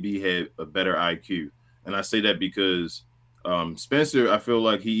like JB had a better IQ, and I say that because Spencer, I feel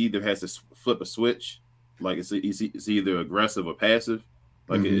like he either has to flip a switch. It's either aggressive or passive.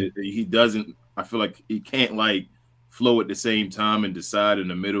 He doesn't. I feel like he can't flow at the same time and decide in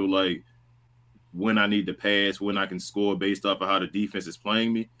the middle, like when I need to pass, when I can score based off of how the defense is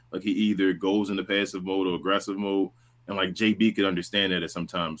playing me. Like he either goes into passive mode or aggressive mode. And like JB could understand that at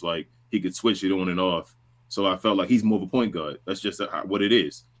sometimes, like he could switch it on and off. So I felt like he's more of a point guard. That's just what it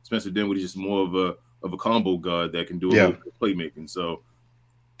is. Spencer Dinwiddie is just more of a combo guard that can do a little bit of playmaking. So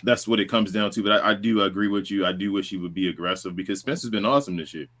that's what it comes down to. But I do agree with you. I do wish he would be aggressive because Spencer's been awesome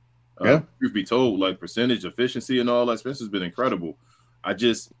this year. Truth be told, like percentage, efficiency, and all that, Spencer's been incredible. They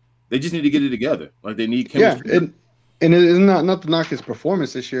just need to get it together. Like they need chemistry. Yeah, and it's not to knock his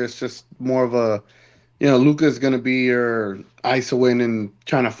performance this year. It's just more of a, Luka's going to be your ISO-ing and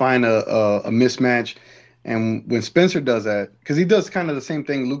trying to find a mismatch. And when Spencer does that, because he does kind of the same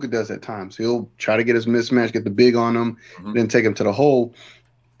thing Luka does at times, he'll try to get his mismatch, get the big on him, then take him to the hole.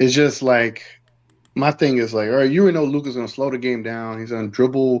 It's just like, my thing is like, all right, you know Luka's going to slow the game down. He's going to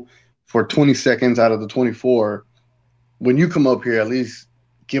dribble for 20 seconds out of the 24. When you come up here, at least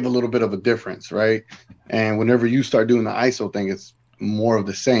give a little bit of a difference, right? And whenever you start doing the ISO thing, it's more of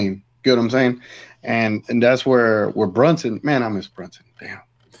the same. Get what I'm saying? And that's where Brunson, man, I miss Brunson. Damn,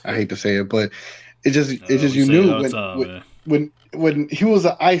 I hate to say it, but it just you knew when he was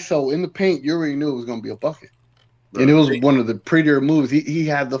an ISO in the paint, you already knew it was going to be a bucket. Bro, and it was one of the prettier moves. He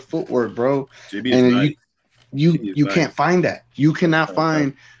had the footwork, bro. And you can't find that. You cannot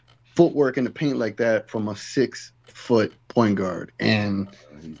find footwork in the paint like that from a 6-foot point guard. And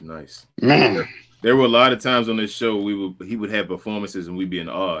he's nice, man. There were a lot of times on this show he would have performances and we'd be in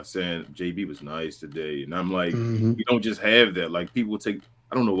awe saying JB was nice today. And I'm like, you don't just have that. Like people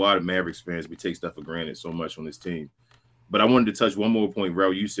I don't know why the Mavericks fans take stuff for granted so much on this team. But I wanted to touch one more point,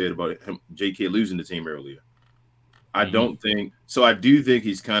 Raul, you said about JK losing the team earlier. I do think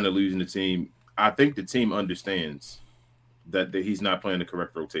he's kind of losing the team. I think the team understands that he's not playing the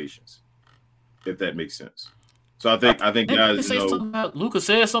correct rotations, if that makes sense. So I think guys know. Luka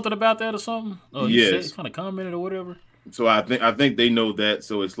said something about that or something. Oh, he kind of commented or whatever. So I think they know that.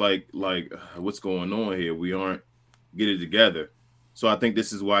 So it's like what's going on here? We aren't getting it together. So I think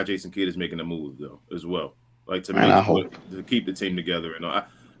this is why Jason Kidd is making a move though as well, like to keep the team together. And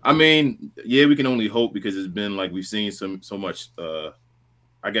I mean, yeah, we can only hope because it's been like we've seen so much,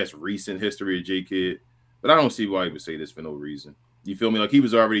 I guess, recent history of J Kidd, but I don't see why he would say this for no reason. You feel me? Like he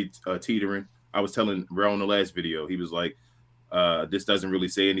was already teetering. I was telling Raul in the last video, he was like, this doesn't really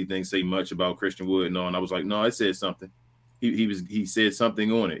say much about Christian Wood and all. And I was like, no, it said something. He said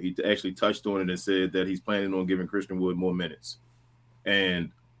something on it. He actually touched on it and said that he's planning on giving Christian Wood more minutes.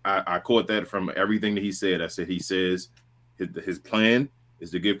 And I caught that from everything that he said. I said he says his plan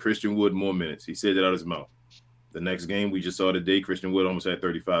is to give Christian Wood more minutes. He said that out of his mouth. The next game we just saw today, Christian Wood almost had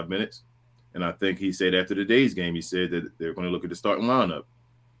 35 minutes. And I think he said after today's game, he said that they're going to look at the starting lineup.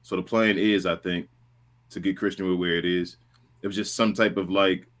 So the plan is, I think, to get Christian Wood where it is. It was just some type of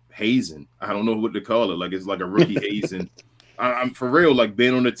like hazing. I don't know what to call it. Like it's like a rookie hazing. I'm for real, like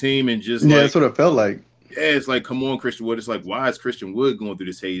being on the team and just that's what it felt like. Yeah, it's like, come on, Christian Wood. It's like, why is Christian Wood going through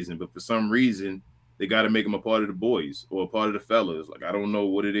this hazing? But for some reason, they got to make him a part of the boys or a part of the fellas. Like, I don't know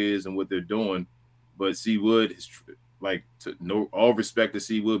what it is and what they're doing, but C. Wood is like, all respect to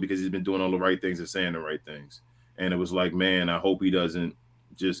C. Wood because he's been doing all the right things and saying the right things. And it was like, man, I hope he doesn't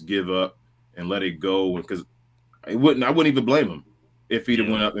just give up and let it go. Because I wouldn't even blame him if he'd have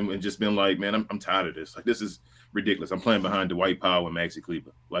went up and just been like, man, I'm tired of this. Like, this is ridiculous. I'm playing behind Dwight Powell and Maxi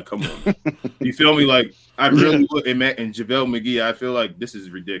Kleber. Like, come on. You feel me? Like, I really would. And JaVale McGee, I feel like this is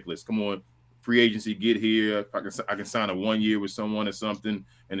ridiculous. Come on. Free agency, get here. I can sign a 1 year with someone or something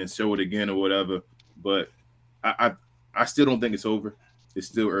and then show it again or whatever. But I still don't think it's over. It's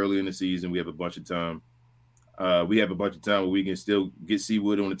still early in the season. We have a bunch of time. We have a bunch of time where we can still get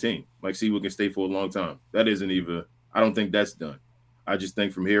Seawood on the team. Like, Seawood can stay for a long time. That isn't even – I don't think that's done. I just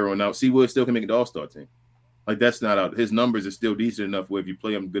think from here on out, Seawood still can make the All-Star team. Like, that's not out. His numbers are still decent enough where if you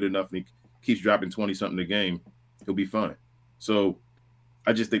play him good enough and he keeps dropping 20-something a game, he'll be fine. So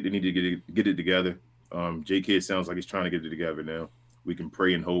I just think they need to get it together. JK sounds like he's trying to get it together now. We can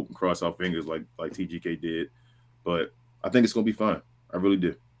pray and hope and cross our fingers like TGK did. But I think it's going to be fine. I really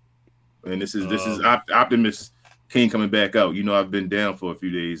do. And this is optimist King coming back out. You know, I've been down for a few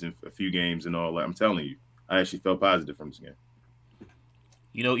days and a few games and all that. I'm telling you, I actually felt positive from this game.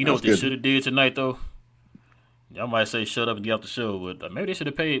 You know what they should have did tonight, though? Y'all might say shut up and get off the show, but maybe they should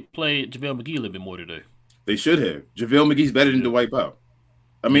have played JaVale McGee a little bit more today. They should have. JaVale McGee's better than Dwight Powell.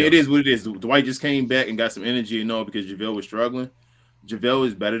 I mean, it is what it is. Dwight just came back and got some energy and all because JaVale was struggling. JaVale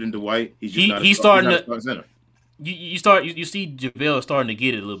is better than Dwight. He's just he's starting to center. You see JaVale starting to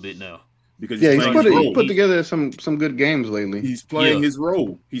get it a little bit now. Because he's put together some good games lately. He's playing his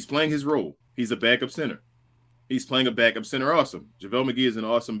role. He's playing his role. He's a backup center. He's playing a backup center. Awesome. JaVale McGee is an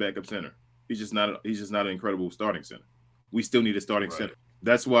awesome backup center. He's just not an incredible starting center. We still need a starting center.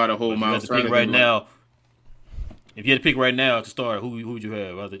 That's why the whole Miles Turner thing. If you had to pick right now to start, who would you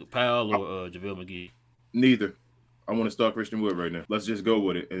have? Either Powell or JaVale McGee? Neither. I want to start Christian Wood right now. Let's just go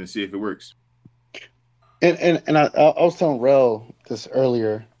with it and see if it works. And I was telling Rel this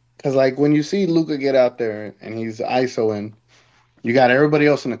earlier because like when you see Luka get out there and he's ISOing, you got everybody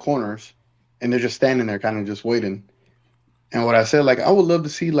else in the corners and they're just standing there kind of just waiting. And what I said, like I would love to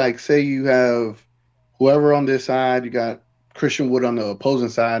see like say you have whoever on this side, you got Christian Wood on the opposing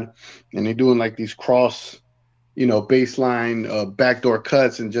side, and they're doing like these cross, baseline backdoor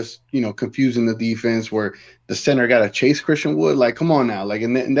cuts and just confusing the defense where the center got to chase Christian Wood. Like, come on now, like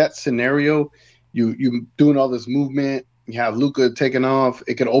in that scenario. You doing all this movement, you have Luka taking off.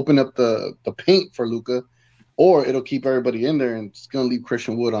 It could open up the paint for Luka, or it'll keep everybody in there and it's gonna leave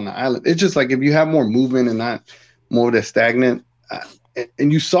Christian Wood on the island. It's just like if you have more movement and not more of the stagnant,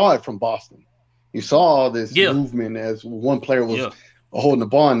 and you saw it from Boston. You saw all this movement as one player was holding the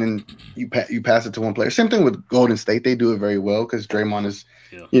ball, and then you pass it to one player. Same thing with Golden State; they do it very well because Draymond is,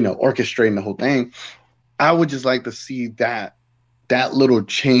 orchestrating the whole thing. I would just like to see that little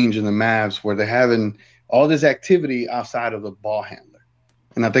change in the Mavs where they're having all this activity outside of the ball handler.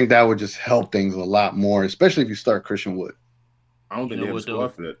 And I think that would just help things a lot more, especially if you start Christian Wood. I don't think they have a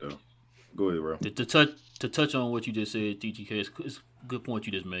squad for that, though. Go ahead, bro. To touch on what you just said, DGK, it's a good point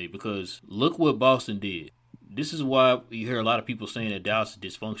you just made because look what Boston did. This is why you hear a lot of people saying that Dallas is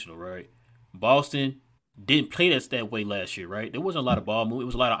dysfunctional, right? Boston didn't play that way last year, right? There wasn't a lot of ball movement. It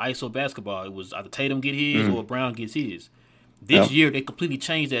was a lot of ISO basketball. It was either Tatum get his or Brown gets his. This year, they completely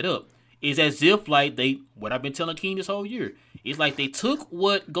changed that up. It's as if, like, what I've been telling King this whole year, it's like they took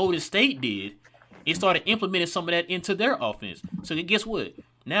what Golden State did and started implementing some of that into their offense. So guess what?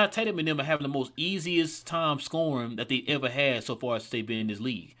 Now Tatum and them are having the most easiest time scoring that they ever had so far since they've been in this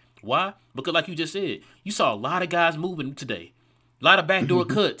league. Why? Because like you just said, you saw a lot of guys moving today. A lot of backdoor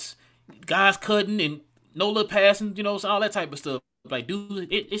cuts. Guys cutting and no look passing, so all that type of stuff. Like,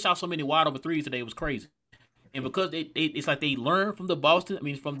 dude, it shot so many wide open threes today, it was crazy. And because it's like they learned from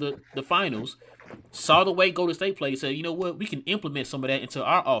from the finals, saw the way Golden State played, said, you know what, we can implement some of that into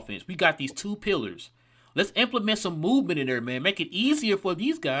our offense. We got these two pillars. Let's implement some movement in there, man. Make it easier for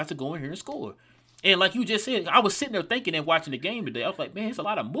these guys to go in here and score. And like you just said, I was sitting there thinking and watching the game today. I was like, man, there's a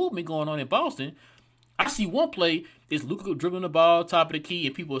lot of movement going on in Boston. I see one play, it's Luka dribbling the ball, top of the key,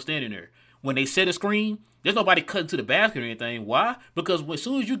 and people are standing there. When they set a screen, there's nobody cutting to the basket or anything. Why? Because as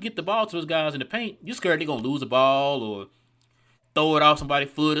soon as you get the ball to those guys in the paint, you're scared they're going to lose the ball or throw it off somebody's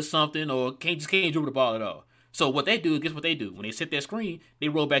foot or something or can't dribble the ball at all. So what they do, guess what they do? When they set that screen, they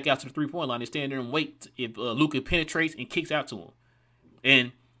roll back out to the three-point line. They stand there and wait if Luka penetrates and kicks out to him.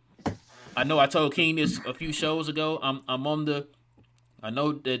 And I know I told King this a few shows ago. I know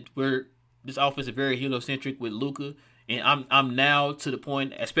that this offense is very heliocentric with Luka. And I'm now to the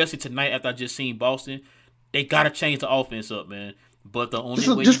point, especially tonight after I just seen Boston, they gotta change the offense up, man. But the only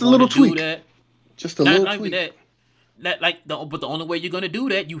way you're going to do that, just a little tweak. But the only way you're gonna do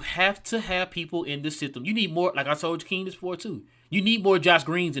that, you have to have people in the system. You need more, like I told King this before too. You need more Josh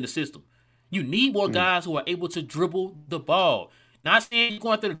Greens in the system. You need more guys who are able to dribble the ball. Not saying you're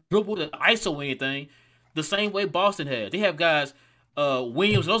going to dribble the ISO or anything. The same way Boston has. They have guys.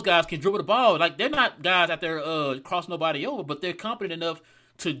 Williams, those guys can dribble the ball. Like, they're not guys out there crossing nobody over, but they're competent enough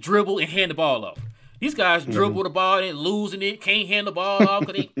to dribble and hand the ball off. These guys dribble the ball and losing it, can't hand the ball off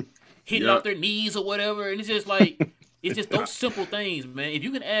because they hitting off their knees or whatever. And it's just like, it's just those simple things, man. If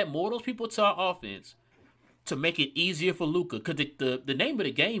you can add more of those people to our offense to make it easier for Luka, because the name of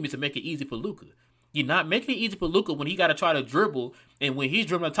the game is to make it easy for Luka. You're not making it easy for Luka when he got to try to dribble, and when he's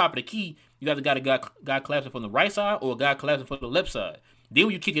dribbling on top of the key, you got a guy collapsing from the right side or a guy collapsing from the left side. Then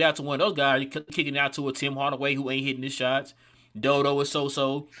when you kick it out to one of those guys, you're kicking it out to a Tim Hardaway who ain't hitting his shots, Dodo is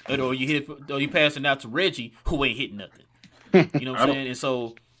so, or you passing out to Reggie who ain't hitting nothing. You know what I'm saying? And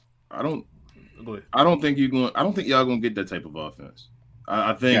so I don't go ahead. I don't think y'all gonna get that type of offense.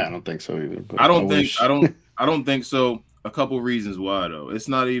 I think I don't think so either. I don't think so. A couple reasons why though. It's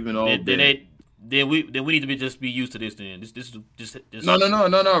not even all. Then we need to just be used to this. Then this is just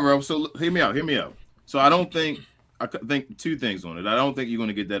no, bro. So hear me out. So I think two things on it. I don't think you're going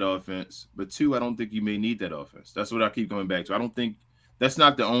to get that offense, but two, I don't think you may need that offense. That's what I keep coming back to. I don't think that's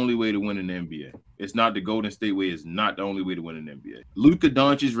not the only way to win in the NBA. It's not the Golden State way. It's not the only way to win in the NBA. Luka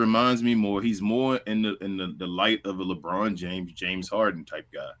Doncic reminds me more. He's more in the light of a LeBron James Harden type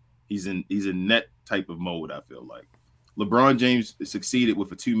guy. He's in that type of mode. I feel like LeBron James succeeded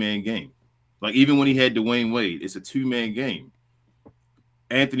with a 2-man game. Like, even when he had Dwayne Wade, it's a 2-man game.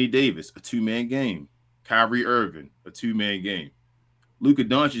 Anthony Davis, a 2-man game. Kyrie Irving, a two-man game. Luka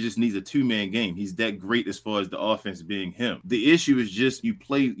Doncic just needs a two-man game. He's that great as far as the offense being him. The issue is just you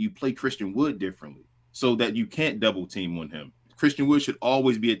play Christian Wood differently so that you can't double team on him. Christian Wood should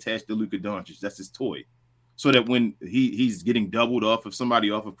always be attached to Luka Doncic. That's his toy. So that when he's getting doubled off of somebody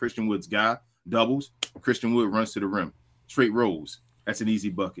off of Christian Wood's guy, doubles, Christian Wood runs to the rim. Straight rolls. That's an easy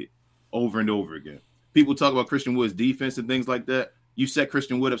bucket. Over and over again. People talk about Christian Wood's defense and things like that. You set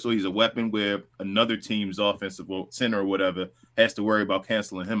Christian Wood up so he's a weapon where another team's offensive center or whatever has to worry about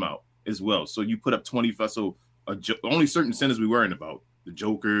canceling him out as well. So you put up 25. So only certain centers we worrying about. The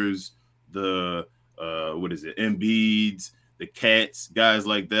Jokers, the Embiids, the Cats, guys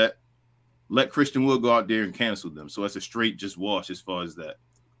like that. Let Christian Wood go out there and cancel them. So that's a straight just wash as far as that.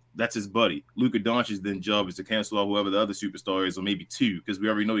 That's his buddy. Luka Doncic's then job is to cancel out whoever the other superstar is, or maybe two, because we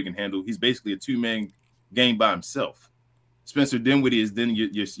already know he can handle. He's basically a two-man game by himself. Spencer Dinwiddie is then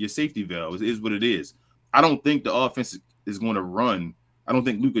your safety valve. It is what it is. I don't think the offense is going to run. I don't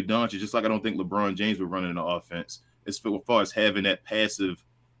think Luka Doncic, just like I don't think LeBron James will run in the offense, as far as having that passive,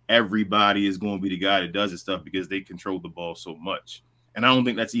 everybody is going to be the guy that does this stuff because they control the ball so much. And I don't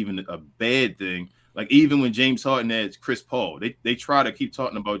think that's even a bad thing. Like, even when James Harden had Chris Paul, they try to keep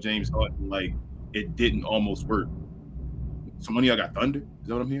talking about James Harden like it didn't almost work. Somebody y'all got thunder? Is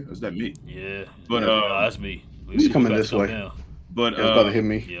that what I'm hearing? Or is that me? Yeah. But no, that's me. He's coming this way. Down. But it's about to hit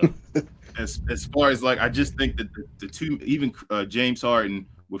me. Yeah. as far as like, I just think that the two, even James Harden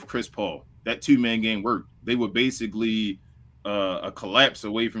with Chris Paul, that two-man game worked. They were basically a collapse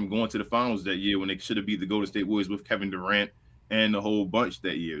away from going to the finals that year when they should have beat the Golden State Warriors with Kevin Durant and the whole bunch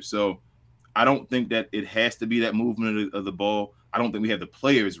that year. So I don't think that it has to be that movement of the ball. I don't think we have the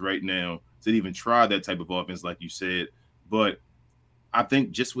players right now to even try that type of offense, like you said. But I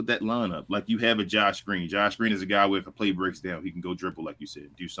think just with that lineup, like you have a Josh Green. Josh Green is a guy where if a play breaks down, he can go dribble, like you said,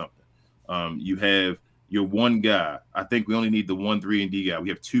 do something. You have your one guy. I think we only need the 1 3-and-D guy. We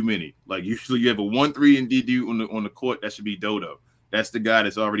have too many. Like usually you have a 1 3-and-D dude on the court. That should be Dodo. That's the guy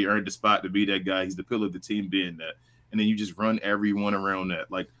that's already earned the spot to be that guy. He's the pillar of the team being that. And then you just run everyone around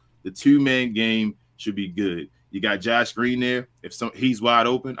that. Like the two-man game should be good. You got Josh Green there. If he's wide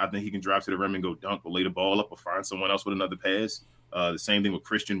open, I think he can drive to the rim and go dunk or lay the ball up or find someone else with another pass. The same thing with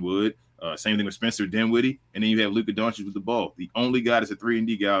Christian Wood. Same thing with Spencer Dinwiddie. And then you have Luka Doncic with the ball. The only guy that's a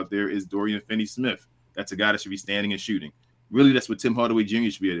 3-and-D guy out there is Dorian Finney-Smith. That's a guy that should be standing and shooting. Really, that's what Tim Hardaway Jr.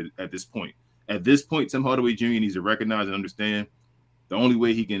 should be at this point. At this point, Tim Hardaway Jr. needs to recognize and understand the only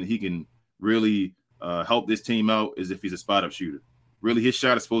way he can really help this team out is if he's a spot-up shooter. Really, his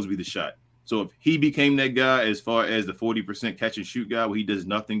shot is supposed to be the shot. So if he became that guy as far as the 40% catch and shoot guy where he does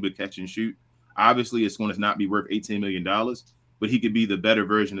nothing but catch and shoot, obviously it's going to not be worth $18 million, but he could be the better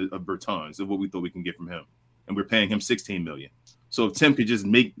version of Bertans of what we thought we can get from him. And we're paying him $16 million. So if Tim could just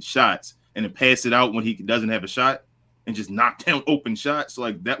make shots and then pass it out when he doesn't have a shot and just knock down open shots,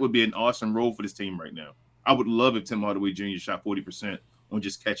 like that would be an awesome role for this team right now. I would love if Tim Hardaway Jr. shot 40% on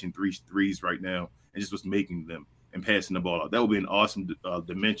just catching threes right now and just was making them and passing the ball out. That would be an awesome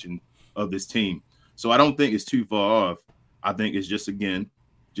dimension of this team. So I don't think it's too far off. I think it's just, again,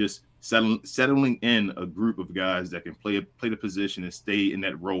 just settling in a group of guys that can play the position and stay in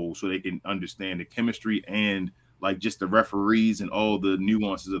that role so they can understand the chemistry and like just the referees and all the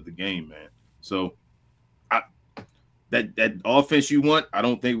nuances of the game, man. So that offense you want, I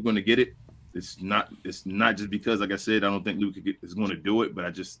don't think we're going to get it. It's not just because, like I said, I don't think Luka is going to do it, but I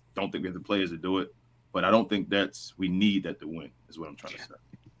just don't think we have the players to do it. But I don't think we need that to win, is what I'm trying to say.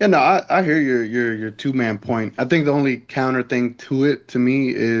 Yeah, no, I hear your two-man point. I think the only counter thing to it, to me,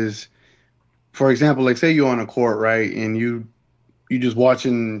 is, for example, like say you're on a court, right, and you just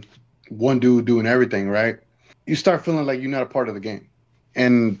watching one dude doing everything, right? You start feeling like you're not a part of the game.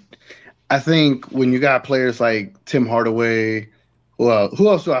 And I think when you got players like Tim Hardaway, well, who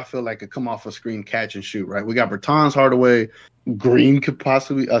else do I feel like could come off a screen, catch and shoot, right? We got Bertans, Hardaway, Green could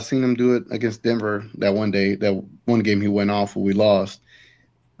possibly. I've seen him do it against Denver that one day, that one game he went off where we lost.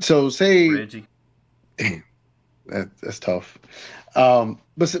 So say, Reggie. Damn, that's tough.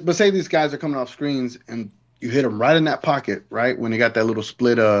 But say these guys are coming off screens and you hit them right in that pocket, right when they got that little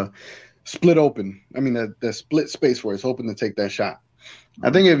split open. I mean, the split space where it's open to take that shot.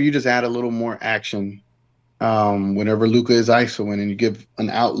 I think if you just add a little more action, whenever Luka is isoing and you give an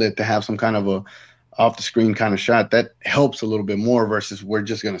outlet to have some kind of a off the screen kind of shot, that helps a little bit more versus we're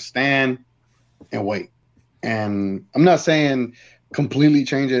just going to stand and wait. And I'm not saying completely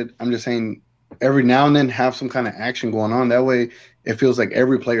change it. I'm just saying every now and then have some kind of action going on. That way it feels like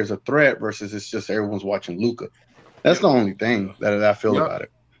every player is a threat versus it's just everyone's watching Luka. That's the only thing that I feel about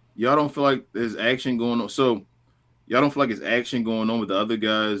it. Y'all don't feel like there's action going on. So Y'all don't feel like it's action going on with the other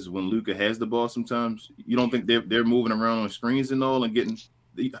guys when Luka has the ball sometimes? You don't think they're moving around on screens and all and getting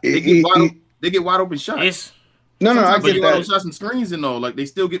they get wide open shots. It's No, I Sometimes they get get wide open that. shots and screens and all. Like they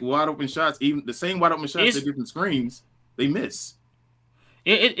still get wide open shots, even the same wide open shots they get from screens, they miss.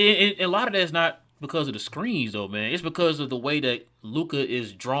 a lot of that is not because of the screens though, man. It's because of the way that Luka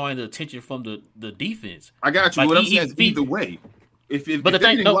is drawing the attention from the defense. I got you. Like What I'm saying is either way. If but they're the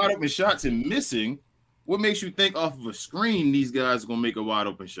thing, getting no, wide open shots and missing, what makes you think off of a screen these guys are gonna make a wide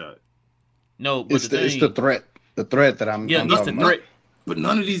open shot? no, but It's the threat. The threat that I'm it's talking the about. threat. But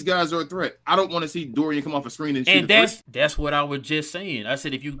none of these guys are a threat. I don't want to see Dorian come off a screen and shoot a three. That's what I was just saying. I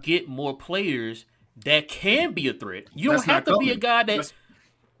said if you get more players that can be a threat, you That's don't have not to be a coming. guy that.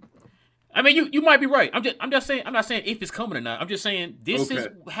 I mean, you might be right. I'm just saying. I'm not saying if it's coming or not. I'm just saying this is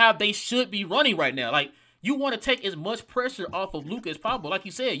how they should be running right now. Like you want to take as much pressure off of Luka as possible. Like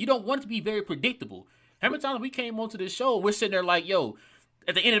you said, you don't want it to be very predictable. How many times we came onto this show, we're sitting there like, yo,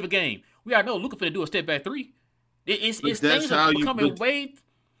 at the end of the game, we already know Luka finna do a step back three. It's things are becoming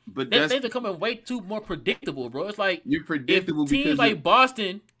things are becoming way too more predictable, bro. It's like you're predictable if teams because like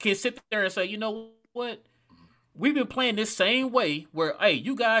Boston can sit there and say, you know what? We've been playing this same way where, hey,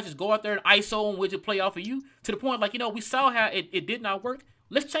 you guys just go out there and ISO and we'll just play off of you to the point like, we saw how it did not work.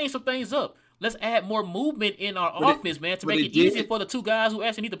 Let's change some things up. Let's add more movement in our offense, man, to make it easier for the two guys who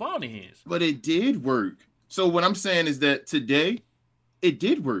actually need the ball in their hands. But it did work. So what I'm saying is that today, it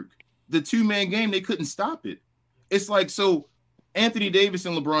did work. The two-man game, they couldn't stop it. It's like, so Anthony Davis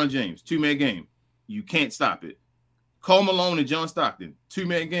and LeBron James, two-man game. You can't stop it. Karl Malone and John Stockton,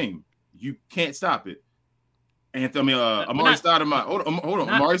 two-man game. You can't stop it. Amari Stoudemire. Hold on.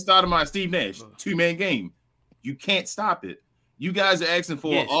 Amari Stoudemire, Steve Nash, two-man game. You can't stop it. You guys are asking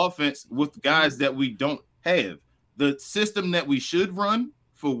for an offense with guys that we don't have. The system that we should run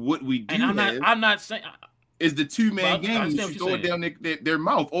for what we do I'm not saying is the two-man game. You should throw it down their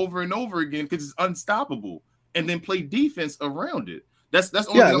mouth over and over again because it's unstoppable, and then play defense around it. That's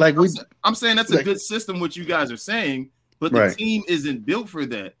I'm saying that's a good system. What you guys are saying, but the team isn't built for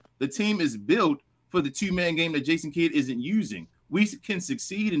that. The team is built for the two-man game that Jason Kidd isn't using. We can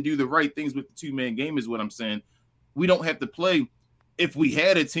succeed and do the right things with the two-man game is what I'm saying. We don't have to play. If we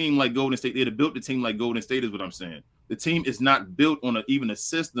had a team like Golden State, they'd have built the team like Golden State is what I'm saying. The team is not built on even a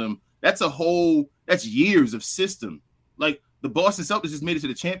system. That's years of system. Like the Boston Celtics just made it to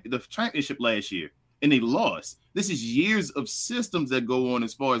the championship last year and they lost. This is years of systems that go on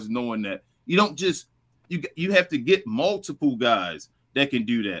as far as knowing that you don't just, you have to get multiple guys that can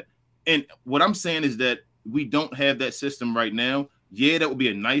do that. And what I'm saying is that we don't have that system right now. Yeah, that would be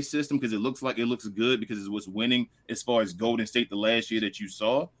a nice system because it looks good because it's what's winning as far as Golden State the last year that you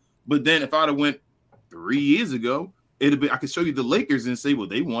saw. But then if I'd have went 3 years ago, I could show you the Lakers and say, well,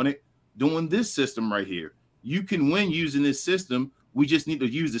 they won it doing this system right here. You can win using this system. We just need to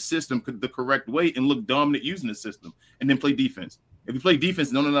use the system the correct way and look dominant using the system and then play defense. If you play defense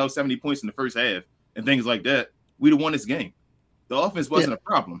and don't allow 70 points in the first half and things like that, we'd have won this game. The offense wasn't a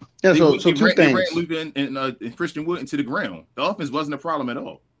problem. Yeah, so two things. They ran Luka and Christian Wood into the ground. The offense wasn't a problem at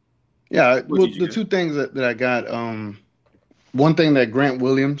all. Yeah, well, the two things that I got, one thing that Grant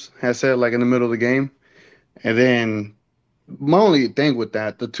Williams has said, like in the middle of the game, and then my only thing with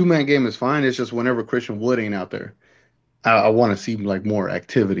that, the two-man game is fine. It's just whenever Christian Wood ain't out there, I want to see like more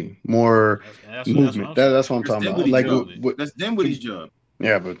activity, more movement. That's what I'm talking about. Like that's Dinwiddie's job.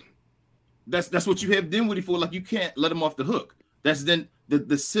 Yeah, but that's what you have Dinwiddie for. Like you can't let him off the hook. That's then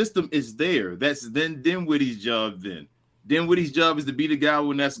the system is there. That's then Dinwiddie's job. Then Dinwiddie's job is to be the guy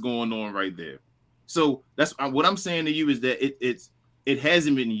when that's going on right there. So that's what I'm saying to you is that it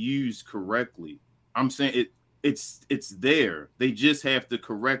hasn't been used correctly. I'm saying it's there. They just have to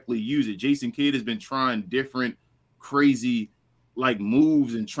correctly use it. Jason Kidd has been trying different crazy like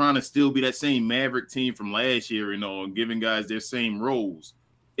moves and trying to still be that same Maverick team from last year and giving guys their same roles.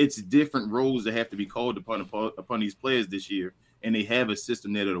 It's different roles that have to be called upon these players this year. And they have a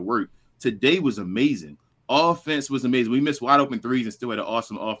system there that'll work. Today was amazing. Offense was amazing. We missed wide open threes and still had an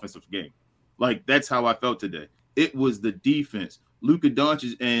awesome offensive game. Like, that's how I felt today. It was the defense. Luka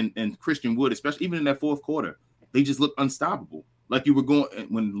Doncic and Christian Wood, especially even in that fourth quarter, they just looked unstoppable. Like you were going –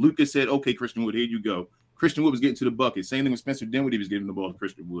 when Luka said, okay, Christian Wood, here you go. Christian Wood was getting to the bucket. Same thing with Spencer Dinwiddie was giving the ball to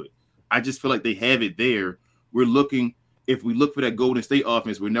Christian Wood. I just feel like they have it there. We're looking – if we look for that Golden State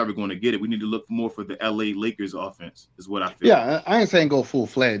offense, we're never going to get it. We need to look more for the LA Lakers offense is what I feel. Yeah, I ain't saying go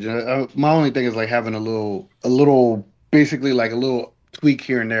full-fledged. My only thing is like having a little, basically like a little tweak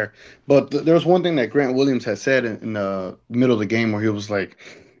here and there. But there was one thing that Grant Williams had said in the middle of the game where he was like,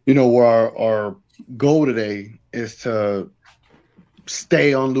 where our goal today is to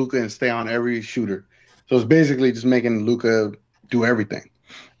stay on Luka and stay on every shooter. So it's basically just making Luka do everything.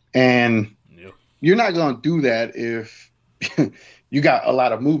 And you're not going to do that if you got a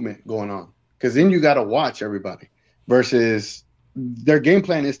lot of movement going on, because then you got to watch everybody versus their game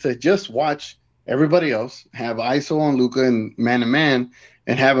plan is to just watch everybody else, have ISO on Luka and man,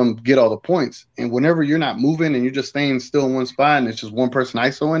 and have them get all the points. And whenever you're not moving and you're just staying still in one spot and it's just one person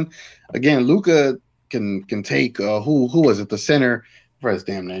ISOing, again, Luka can take who was it, the center, for his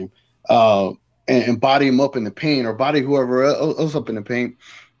damn name, and body him up in the paint or body whoever else up in the paint.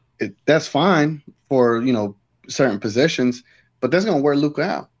 That's fine for, certain possessions, but that's going to wear Luka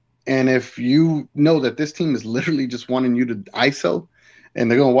out. And if you know that this team is literally just wanting you to ISO and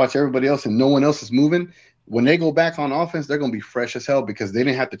they're going to watch everybody else and no one else is moving, when they go back on offense, they're going to be fresh as hell because they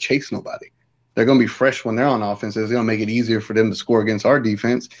didn't have to chase nobody. They're going to be fresh when they're on offense. It's going to make it easier for them to score against our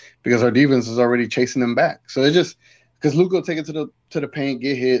defense because our defense is already chasing them back. So it's just because Luka will take it to the paint,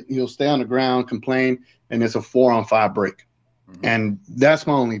 get hit, he'll stay on the ground, complain, and it's a 4-on-5 break. And that's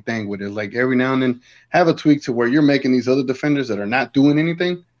my only thing with it. Like every now and then, have a tweak to where you're making these other defenders that are not doing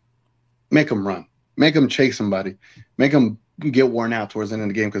anything, make them run, make them chase somebody, make them get worn out towards the end of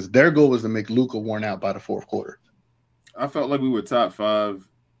the game because their goal was to make Luka worn out by the fourth quarter. I felt like we were top 5.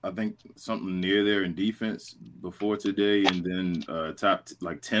 I think something near there in defense before today, and then top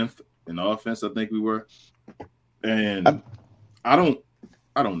 10th in offense. I think we were, and I don't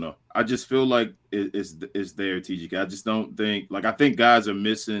know. I just feel like it's there, TG. I just don't think I think guys are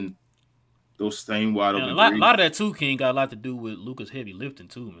missing those same wide open. A lot of that too, King, got a lot to do with Luka's heavy lifting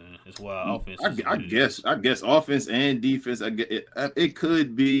too, man. That's why offense. I guess offense and defense. It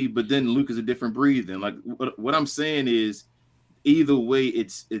could be, but then Luka's a different breed. Then, what I'm saying is, either way,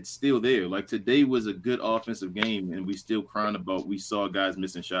 it's still there. Like today was a good offensive game, and we still crying about we saw guys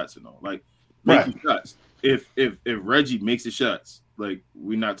missing shots and all. Making shots. If Reggie makes the shots,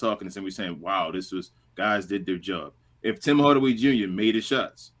 we're not talking this and we're saying, wow, this was guys did their job. If Tim Hardaway Jr. made his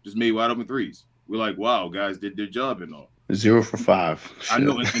shots, just made wide open threes, we're like, wow, guys did their job and all. 0 for 5. I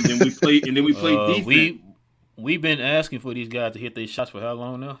know, and then we play defense. We've been asking for these guys to hit their shots for how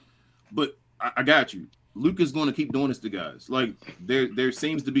long now? But I got you. Luka's going to keep doing this to guys. There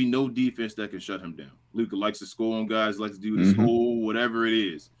seems to be no defense that can shut him down. Luka likes to score on guys, likes to do this whole whatever it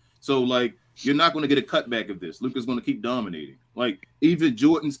is. So you're not going to get a cutback of this. Luka's going to keep dominating. Even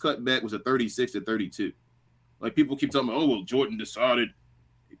Jordan's cutback was a 36-32. People keep talking about, oh, well, Jordan decided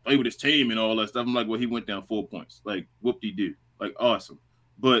he played with his team and all that stuff. I'm like, well, he went down 4 points. Whoop-de-doo. Awesome.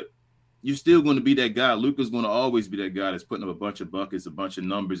 But you're still going to be that guy. Luka's going to always be that guy that's putting up a bunch of buckets, a bunch of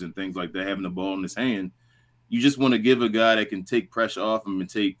numbers and things like that, having the ball in his hand. You just want to give a guy that can take pressure off him and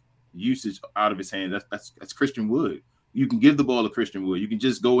take usage out of his hand. That's Christian Wood. You can give the ball to Christian Wood. You can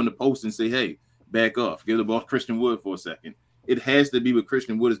just go in the post and say, hey, back off. Give the ball to Christian Wood for a second. It has to be with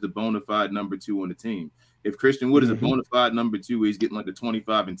Christian Wood as the bona fide number 2 on the team. If Christian Wood is a bona fide number 2 where he's getting the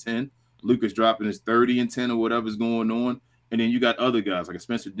 25 and 10, Luka's dropping his 30 and 10 or whatever's going on, and then you got other guys like a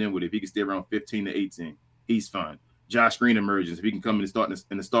Spencer Dinwiddie. If he can stay around 15 to 18, he's fine. Josh Green emerges. If he can come in and start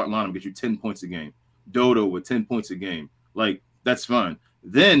in the start lineup, get you 10 points a game. Dodo with 10 points a game. That's fine.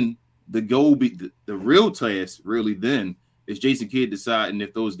 Then the goal the real task really then is Jason Kidd deciding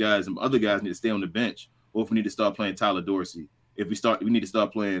if those guys and other guys need to stay on the bench or if we need to start playing Tyler Dorsey. We need to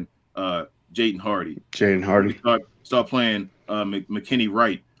start playing Jaden Hardy. Start playing McKinney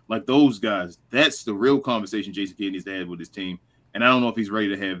Wright. Those guys. That's the real conversation Jason Kidd needs to have with his team. And I don't know if he's ready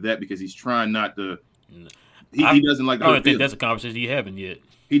to have that because he's trying not to. He doesn't like. I don't think that's a conversation you haven't yet.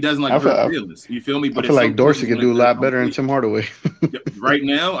 He doesn't like hurt feelings. You feel me? But I feel like Dorsey could do a lot better than Tim Hardaway. Right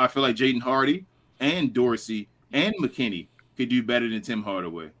now, I feel like Jaden Hardy and Dorsey and McKinney could do better than Tim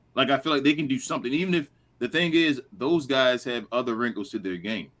Hardaway. I feel like they can do something, even if the thing is those guys have other wrinkles to their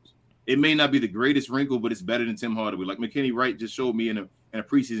games. It may not be the greatest wrinkle, but it's better than Tim Hardaway. McKinney Wright just showed me in a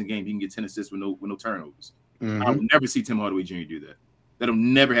preseason game he can get 10 assists with no turnovers. I will never see Tim Hardaway Jr. do that. That'll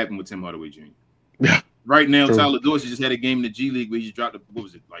never happen with Tim Hardaway Jr. Yeah. Right now, true. Tyler Dorsey just had a game in the G League where he just dropped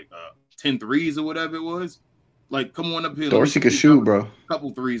 10 threes or whatever it was. Come on up here. Dorsey can shoot, bro. A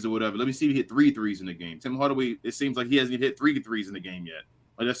couple threes or whatever. Let me see if he hit 3 threes in the game. Tim Hardaway, it seems like he hasn't hit 3 threes in the game yet.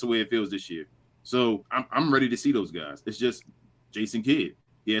 That's the way it feels this year. So I'm ready to see those guys. It's just Jason Kidd.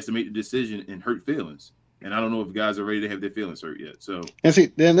 He has to make the decision and hurt feelings. And I don't know if guys are ready to have their feelings hurt yet. So and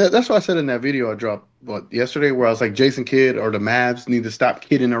see, then that's what I said in that video I dropped yesterday, where I was like, Jason Kidd or the Mavs need to stop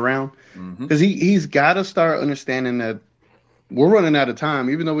kidding around because he's got to start understanding that we're running out of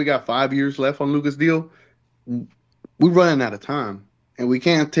time. Even though we got 5 years left on Luka's deal, we're running out of time, and we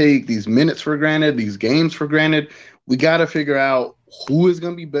can't take these minutes for granted, these games for granted. We got to figure out who is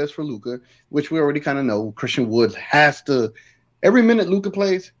going to be best for Luka, which we already kind of know. Christian Wood has to Every minute Luka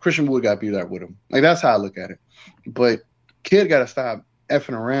plays, Christian Wood got to be there with him. Like that's how I look at it. But kid got to stop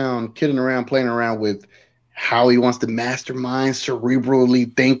effing around, kidding around, playing around with how he wants to mastermind, cerebrally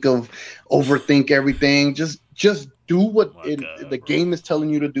overthink everything. Just do what the game is telling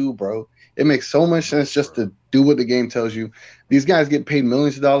you to do, bro. It makes so much sense just to do what the game tells you. These guys get paid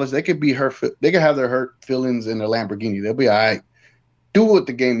millions of dollars. They could be hurt. They could have their hurt feelings in their Lamborghini. They'll be all right. Do what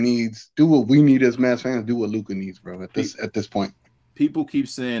the game needs. Do what we need as Mavs fans. Do what Luka needs, bro. At this point, people keep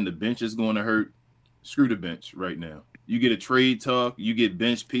saying the bench is going to hurt. Screw the bench right now. You get a trade talk. You get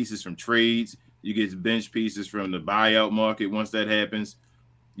bench pieces from trades. You get bench pieces from the buyout market. Once that happens,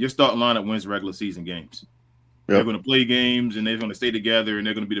 your starting lineup wins regular season games. Yep. They're going to play games, and they're going to stay together, and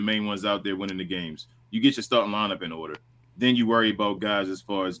they're going to be the main ones out there winning the games. You get your starting lineup in order. Then you worry about guys as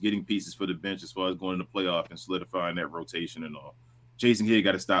far as getting pieces for the bench, as far as going to the playoff and solidifying that rotation and all. Jason Kidd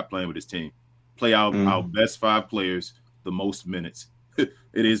got to stop playing with his team. Play our best 5 players the most minutes. It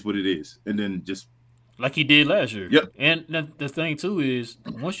is what it is. And then just like he did last year. Yep. And the thing too is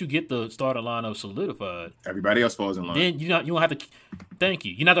once you get the starting lineup solidified, everybody else falls in line. Then you don't have to. Thank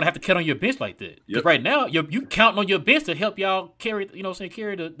you. You're not gonna have to count on your bench like that. Because right now you counting on your bench to help y'all carry.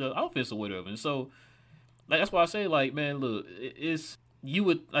 Carry the offense or whatever. And so, like that's why I say, like, man, look, it's you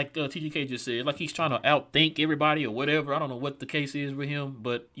would like TGK just said, like he's trying to outthink everybody or whatever. I don't know what the case is with him,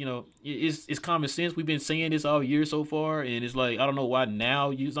 but it's common sense. We've been saying this all year so far, and it's like I don't know why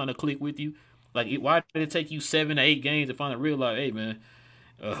now he's on a click with you. Like, why did it take you 7 to 8 games to finally realize, hey, man,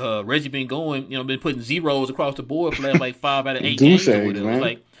 Reggie been going, been putting zeros across the board for like 5 out of 8 games or whatever. It's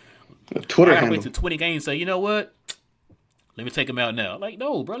like, Twitter I wait to 20 games and say, you know what? Let me take him out now. Like,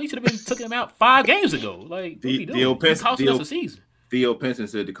 no, bro, you should have been took him out 5 games ago. Like, what are you doing? It's costing us a season. Theo Pinson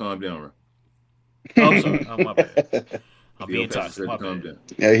said to calm down, bro. Oh, I'm sorry. Oh, my bad. I'm being toxic. My bad.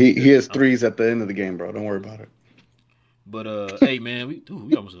 Yeah, he has threes at the end of the game, bro. Don't worry about it. But hey, man, we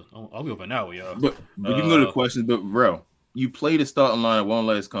almost I'll be over an hour, y'all. But you can go to the questions. But bro, you play the starting lineup. One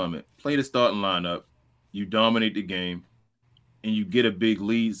last comment: play the starting lineup. You dominate the game, and you get a big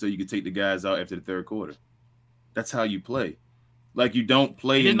lead, so you can take the guys out after the third quarter. That's how you play. Like you don't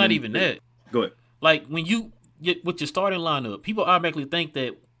play. It's not even that. Go ahead. Like when you get with your starting lineup, people automatically think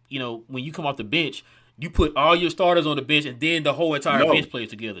that when you come off the bench, you put all your starters on the bench, and then the whole entire bench plays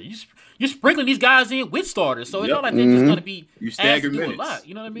together. You're sprinkling these guys in with starters, so it's not like they're just going to be you stagger minutes. A lot.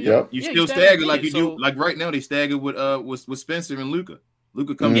 You know what I mean? Yep. You still stagger like you do. Like right now, they stagger with Spencer and Luka.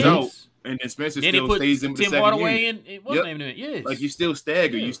 Luka comes out, and then Spencer still stays in with Tim the Hardaway and what's name it? Yes. Like you still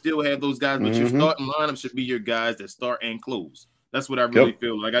stagger. You still have those guys, but your starting lineup should be your guys that start and close. That's what I really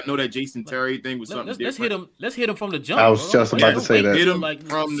feel like. I know that Jason Terry thing was something different. Let's hit him from the jump. I was just about to say that. Hit him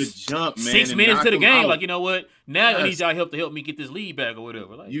from the jump, man. 6 minutes to the game. Like, you know what? Now I need y'all help to help me get this lead back or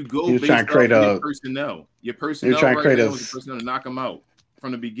whatever. Like, you go based off your personnel. Your personnel right now is the personnel to knock him out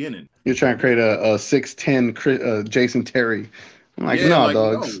from the beginning. You're trying to create a 6'10" Jason Terry. I'm like, no,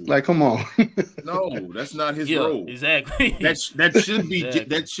 dogs. No. Like, come on. No, that's not his role. Exactly.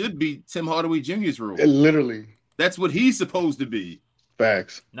 That should be Tim Hardaway Jr.'s role. Literally. That's what he's supposed to be.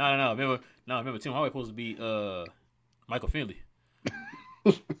 Facts. No. Remember, Tim Hardaway supposed to be Michael Finley.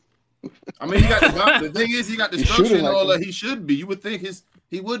 I mean, the thing is, he got the structure and all that he should be. You would think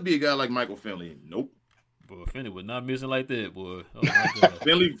he would be a guy like Michael Finley. Nope. Boy, Finley was not missing like that, boy. Oh my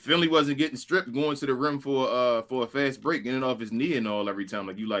God. Finley wasn't getting stripped, going to the rim for a fast break, getting off his knee and all every time,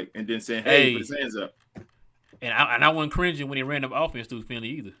 and then saying, "Hey, put his hands up." And I wasn't cringing when he ran up offense through Finley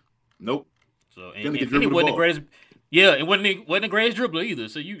either. Nope. So and Finley wasn't the greatest. Yeah, it wasn't the greatest dribbler either.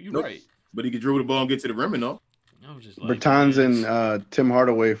 So you're right. But he could dribble the ball and get to the rim and all. I was just like, Bertans and Tim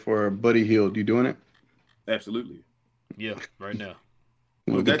Hardaway for Buddy Hield. You doing it? Absolutely. Yeah, right now.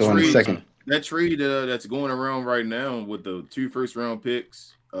 We'll get on in a second. That trade that's going around right now with the 2 first-round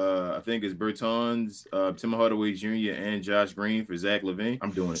picks, I think it's Bertans, Tim Hardaway Jr. and Josh Green for Zach LaVine.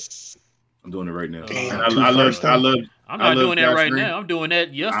 I'm doing it. I'm doing it right now. Damn, I'm not doing that right now. I'm doing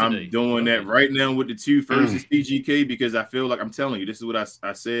that yesterday. I'm doing that right now with the 2 firsts TGK because I feel like I'm telling you, this is what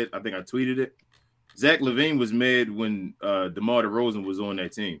I said. I think I tweeted it. Zach LaVine was mad when DeMar DeRozan was on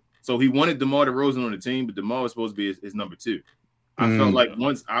that team. So he wanted DeMar DeRozan on the team, but DeMar was supposed to be his number 2. I felt like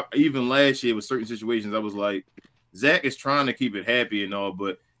even last year with certain situations, I was like, Zach is trying to keep it happy and all,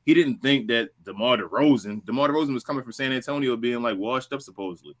 but he didn't think that DeMar DeRozan was coming from San Antonio being like washed up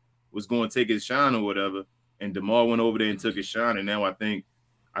supposedly, was going to take his shine or whatever. And DeMar went over there and took his shine. And now I think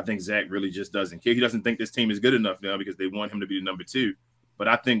Zach really just doesn't care. He doesn't think this team is good enough now because they want him to be the number 2. But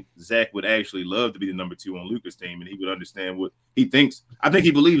I think Zach would actually love to be the number 2 on Luka's team, and he would understand what he thinks. I think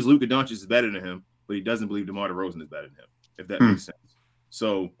he believes Luka Doncic is better than him, but he doesn't believe DeMar DeRozan is better than him, if that makes sense.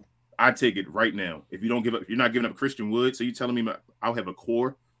 So I take it right now. If you don't give up, you're not giving up Christian Wood. So you telling me I'll have a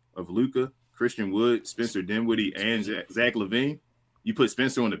core of Luka, Christian Wood, Spencer Dinwiddie, and Zach LaVine. You put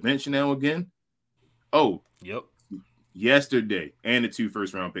Spencer on the bench now again. Oh, yep. Yesterday, and the 2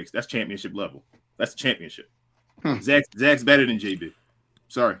 first-round picks. That's championship level. That's championship. Zach's better than JB.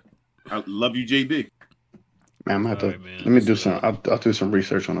 Sorry, I love you, JB. Man, I'm gonna have to let me do some. I'll do some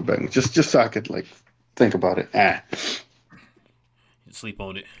research on the betting, just so I could like think about it. Sleep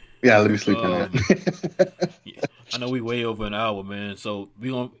on it. Yeah, let me sleep on that. Yeah. I know we way over an hour, man. So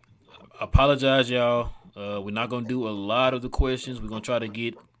we gonna apologize, y'all. We're not gonna do a lot of the questions. We're gonna try to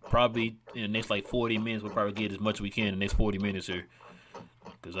get probably in the next like 40 minutes. We'll probably get as much as we can in the next 40 minutes here.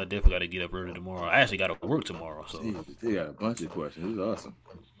 Because I definitely got to get up early tomorrow. I actually got to work tomorrow. So they got a bunch of questions. It's awesome.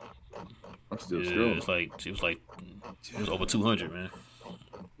 I'm still scrolling. It was over 200, man.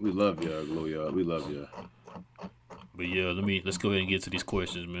 We love y'all, Glow y'all. We love y'all. But yeah, let's go ahead and get to these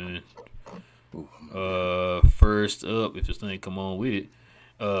questions, man. First up, if this thing come on with it.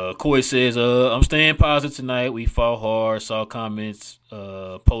 Coy says, I'm staying positive tonight. We fought hard, saw comments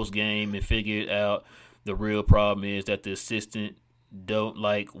post game, and figured out the real problem is that the assistant don't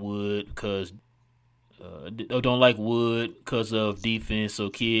like Wood because of defense. So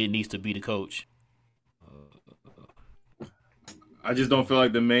Kid needs to be the coach. I just don't feel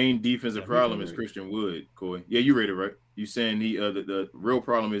like the main defensive problem is Christian Wood, Coy. Yeah, you read it right. You saying the real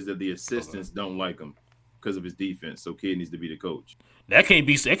problem is that the assistants don't like him because of his defense. So Kid needs to be the coach. That can't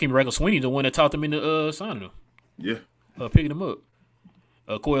be Michael Sweeney, the one that talked him into signing him. Yeah, picking him up.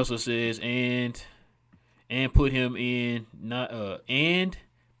 Coy also says and put him in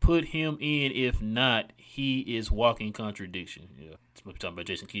if not, he is walking contradiction. Yeah, we're talking about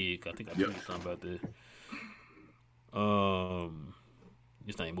Jason Kidd. I think I was talking about that.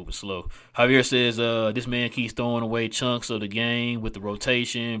 This thing moving slow. Javier says, this man keeps throwing away chunks of the game with the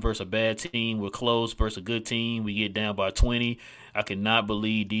rotation versus a bad team. We're close versus a good team. We get down by 20. I cannot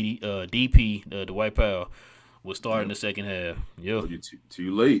believe DP, the White Power, will start in the second half. Yo, you're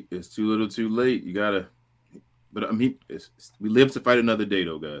too late. It's too little, too late. You gotta. But I mean, we live to fight another day,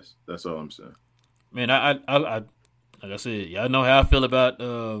 though, guys. That's all I'm saying. Man, I like I said, y'all know how I feel about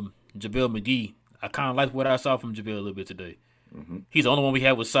JaVale McGee. I kind of like what I saw from JaVale a little bit today. Mm-hmm. He's the only one we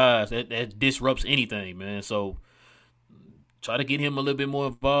have with size that disrupts anything, man. So try to get him a little bit more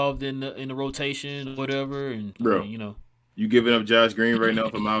involved in the rotation or whatever. And bro, you giving up Josh Green right now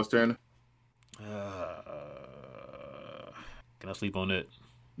for Miles Turner? Can I sleep on that?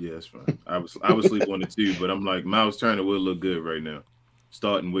 Yeah, that's fine. I would sleep on it too, but I'm like Miles Turner will look good right now,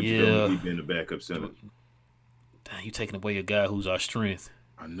 starting with JaVale being the backup center. Dang, you taking away a guy who's our strength.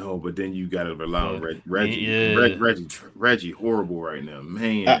 I know, but then you got to rely on Reggie. Reggie horrible right now,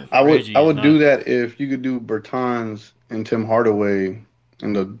 man. I would do that if you could do Bertans and Tim Hardaway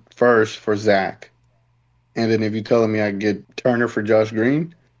in the first for Zach, and then if you're telling me I get Turner for Josh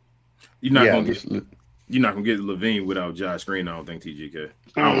Green, you're not gonna get Levine without Josh Green. I don't think TGK.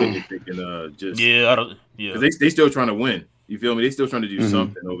 I don't think they're thinking because they still trying to win. You feel me? They still trying to do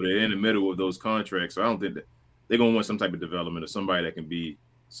something over there in the middle of those contracts. So I don't think that they're gonna want some type of development or somebody that can be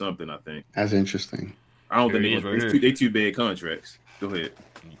something. I think that's interesting. I don't think they two bad contracts. Go ahead.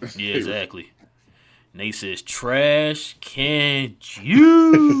 Yeah, exactly. Nate says trash can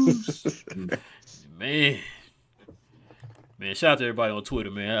juice. Man, shout out to everybody on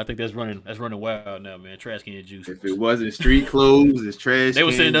Twitter, man. I think that's running wild now, man. Trash can juice. If it wasn't street clothes, it's trash. They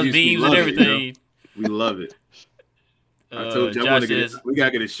were sending us memes and everything. We love it. I told you we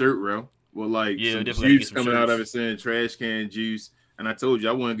gotta get a shirt, bro. Well, like some juice coming out of it saying trash can juice. And I told you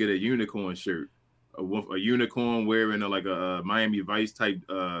I want to get a unicorn shirt, a unicorn wearing a Miami Vice type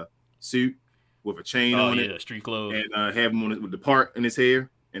suit with a chain on it, street clothes, and have him on it with the part in his hair,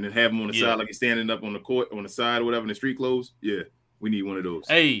 and then have him on the side like he's standing up on the court on the side or whatever in the street clothes. Yeah, we need one of those.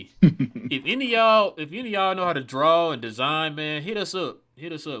 Hey, if any of y'all know how to draw and design, man, hit us up.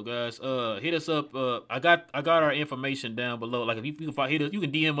 Hit us up, guys. Hit us up. I got our information down below. Like if you can find, you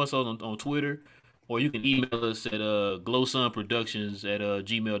can DM us on Twitter. Or you can email us at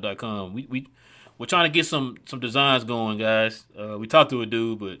glowsunproductions@gmail.com. We're trying to get some designs going, guys. We talked to a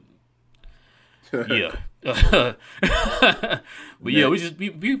dude, but yeah. But yeah,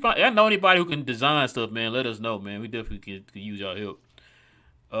 I know anybody who can design stuff, man. Let us know, man. We definitely could use y'all help.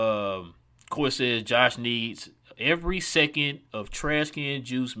 Court says Josh needs every second of trash can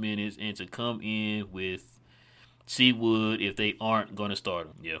juice minutes and to come in with Seawood if they aren't going to start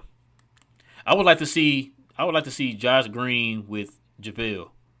him. Yeah. I would like to see Josh Green with JaVale,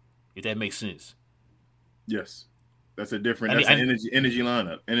 if that makes sense. Yes, that's an energy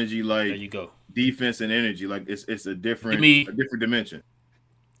lineup. Energy like there you go. Defense and energy like it's a different dimension.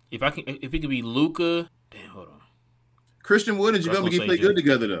 if it could be Luka, damn, hold on. Christian Wood and JaVale McGee play good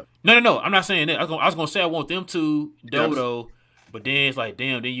together though. No. I'm not saying that. I was gonna say I want them to Dodo, but then it's like,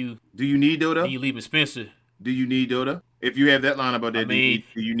 damn. Then you need Dodo? Then you leaving Spencer. Do you need Dodo? If you have that lineup out there, do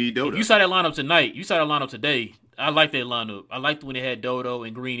you need Dodo? If you saw that lineup tonight, you saw that lineup today. I like that lineup. I liked when they had Dodo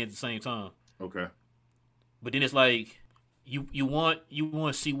and Green at the same time. Okay. But then it's like you want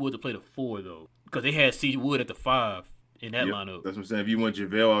C Wood to play the 4 though, because they had C Wood at the 5 in that lineup. That's what I'm saying. If you want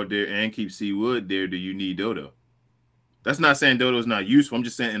JaVale out there and keep C Wood there, do you need Dodo? That's not saying Dodo's not useful. I'm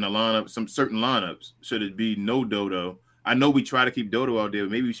just saying in a lineup, some certain lineups, should it be no Dodo? I know we try to keep Dodo out there,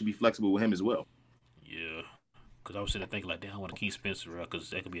 but maybe we should be flexible with him as well. Yeah, because I was sitting there thinking like, damn, I want to keep Spencer out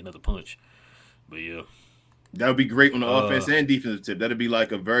because that could be another punch. But yeah. That would be great on the offense and defensive tip. That would be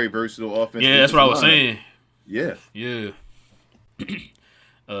like a very versatile offense. Yeah, that's what I was saying. Yeah. Yeah.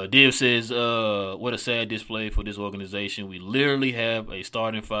 Div says, what a sad display for this organization. We literally have a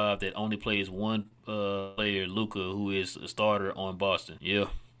starting 5 that only plays one player, Luka, who is a starter on Boston. Yeah.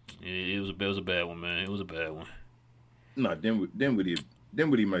 It was a bad one, man. It was a bad one. No, Dinwiddie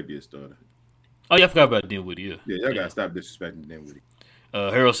might be a starter. Oh, yeah, I forgot about Dinwiddie, yeah. Yeah, y'all got to stop disrespecting Dinwiddie.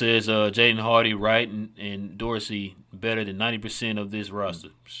 Harold says, Jaden Hardy, Wright, and Dorsey better than 90% of this roster.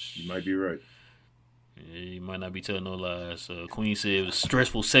 You might be right. Yeah, you might not be telling no lies. Queen said it was a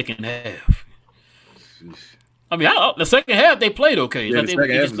stressful second half. I mean, the second half they played okay. Yeah,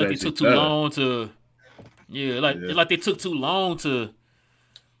 they took too long to. Yeah, it's like they took too long to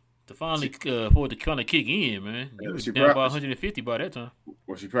finally for it to kind of kick in, man. You was down by 150 by that time.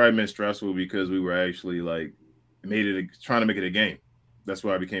 Well, she probably meant stressful because we were actually like trying to make it a game. That's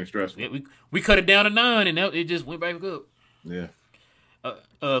why it became stressful. Yeah, we cut it down to 9, and it just went back up. Yeah.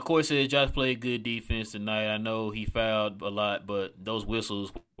 Corey says Josh played good defense tonight. I know he fouled a lot, but those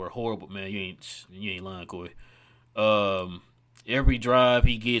whistles were horrible, man. You ain't lying, Corey. Every drive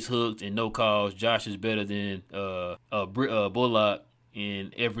he gets hooked and no calls. Josh is better than Bullock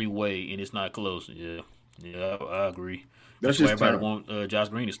in every way, and it's not close. Yeah, I agree. That's just everybody want Josh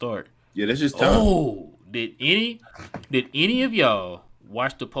Green to start. Yeah, that's just time. Oh, did any of y'all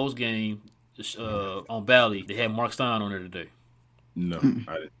watch the post game on Bally? They had Mark Stein on there today. No,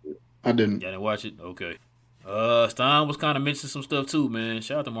 I didn't. Y'all didn't watch it? Okay. Stein was kind of mentioning some stuff too, man.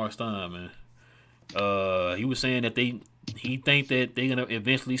 Shout out to Mark Stein, man. He was saying that he think that they're gonna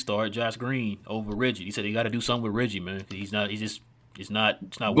eventually start Josh Green over Reggie. He said they got to do something with Reggie, man. It's not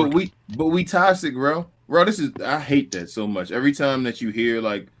working. But we toxic, bro. Bro, I hate that so much. Every time that you hear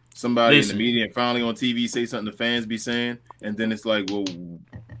like somebody in the media and finally on TV say something the fans be saying, and then it's like, well,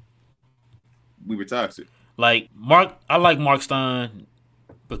 we were toxic. Like I like Mark Stein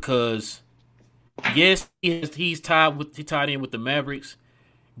because yes, he's tied in with the Mavericks,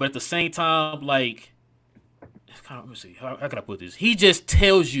 but at the same time, like, let me see, how can I put this? He just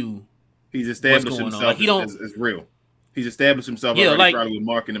tells you he's established himself like, as real. He's established himself already, probably with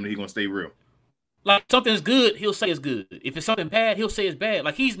marking him that he's gonna stay real. Like something's good, he'll say it's good. If it's something bad, he'll say it's bad.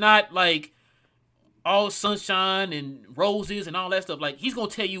 Like he's not like all sunshine and roses and all that stuff. Like he's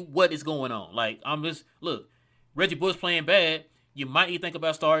gonna tell you what is going on. Like look, Reggie Bush playing bad. You might need to think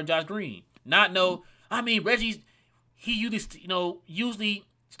about starting Josh Green. Reggie, he usually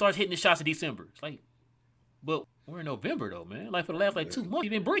starts hitting the shots in December. It's like, but we're in November though, man. Like for the last 2 months, he's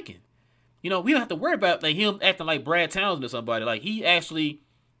been breaking. We don't have to worry about like him acting like Brad Townsend or somebody. Like he actually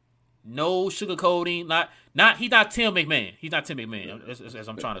no sugarcoating. He's not Tim McMahon. He's not Tim McMahon. As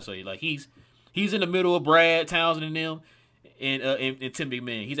I'm trying to say, like he's in the middle of Brad Townsend and them, and Tim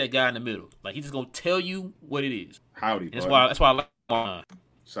McMahon. He's that guy in the middle. Like he's just gonna tell you what it is. Howdy. That's why I like mine.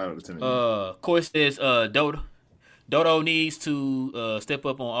 Shout out to Tim McMahon. Corey says Dodo needs to step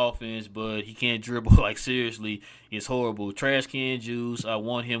up on offense, but he can't dribble. Like seriously, it's horrible. Trash can juice. I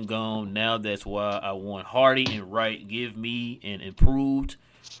want him gone. Now that's why I want Hardy and Wright. Give me an improved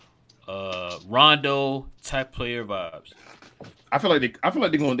Rondo type player vibes. I feel like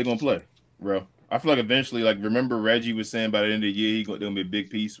they're gonna play, bro. I feel like eventually, like remember Reggie was saying by the end of the year he's gonna be a big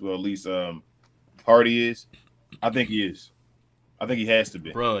piece. Well, at least Hardy is. I think he is. I think he has to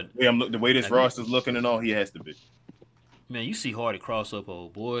be. Bro, the way this roster's looking and all, he has to be. Man, you see Hardy cross up,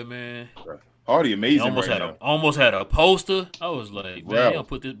 old boy, man. Bro. Hardy amazing. Almost had a poster. I was like, man, I'll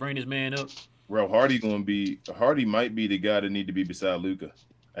bring this man up. Bro, Hardy might be the guy that need to be beside Luka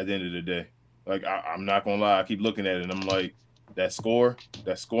at the end of the day. Like I'm not gonna lie, I keep looking at it and I'm like, that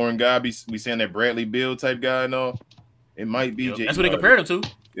scoring guy, we saying that Bradley Beal type guy and all. It might be Jay. That's what they compared him to.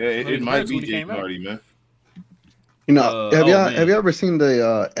 Yeah, it might be Jay Hardy, man. Have you ever seen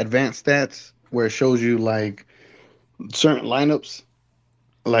the advanced stats where it shows you like certain lineups?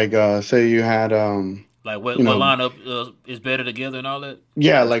 Like say you had Like what you know, lineup is better together and all that?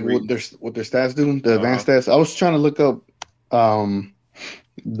 yeah, That's like reasons. what their stats do, the Uh-huh. advanced stats. I was trying to look up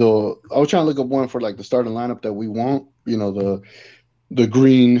one for like the starting lineup that we want. You know, the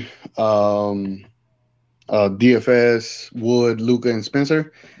Green, um, DFS, Wood, Luca, and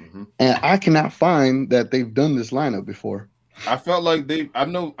Spencer, Hmm. and I cannot find that they've done this lineup before. I felt like I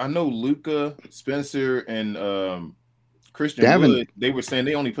know Luca, Spencer, and They Christian haven't. Wood. They were saying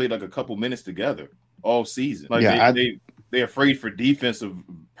they only played like a couple minutes together all season. Like Yeah, they're afraid for defensive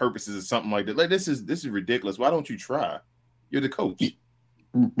purposes or something like that. Like this is ridiculous. Why don't you try? You're the coach.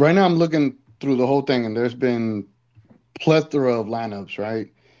 right now I'm looking through the whole thing, and there's been plethora of lineups.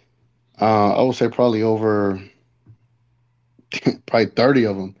 Right, I would say probably over probably 30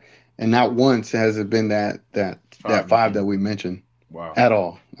 of them, and not once has it been that five that we mentioned Wow. at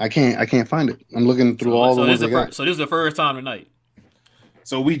all. I can't find it. I'm looking through all the So this ones is the they got. first. So this is the first time tonight.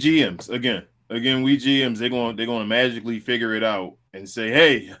 So we GMs again. We GMs. They're gonna magically figure it out and say,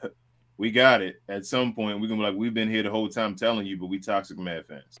 hey, we got it. At some point, we're gonna be like, we've been here the whole time telling you, but we toxic Mad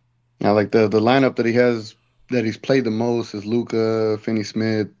fans. Now, like the lineup that he's played the most is Luca, Finney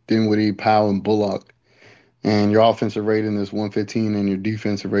Smith, Dinwiddie, Powell, and Bullock. And your offensive rating is 115 and your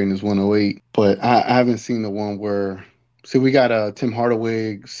defensive rating is 108. But I haven't seen the one where, see, we got Tim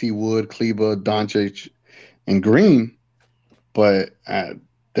Hardaway, C. Wood, Kleba, Doncic, and Green, but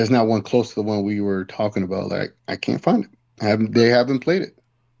there's not one close to the one we were talking about. Like, I can't find it. They haven't played it.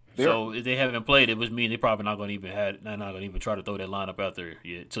 So if they haven't played it, which means they're probably not going to even try to throw that lineup out there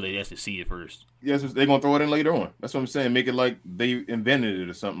yet until they actually see it first. Yes, they're gonna throw it in later on. That's what I'm saying. Make it like they invented it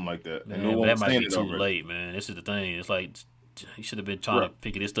or something like that. Man, And no but one that was might saying be it too already. late, man. This is the thing. It's like you should have been trying Right. to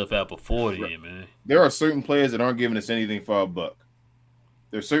figure this stuff out before then, Right. man. There are certain players that aren't giving us anything for our buck.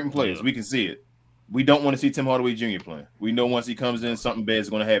 There's certain players. Yeah. We can see it. We don't want to see Tim Hardaway Jr. playing. We know once he comes in, something bad is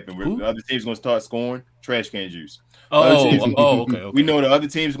going to happen. The other team's going to start scoring trash can juice. Okay. We know the other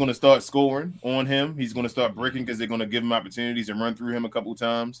team's going to start scoring on him. He's going to start breaking because they're going to give him opportunities and run through him a couple of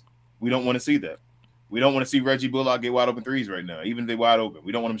times. We don't want to see that. We don't want to see Reggie Bullock get wide open threes right now, even if they're wide open.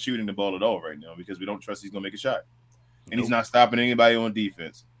 We don't want him shooting the ball at all right now because we don't trust he's going to make a shot. And he's not stopping anybody on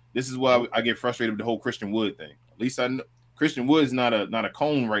defense. This is why I get frustrated with the whole Christian Wood thing. At least I know Christian Wood is not a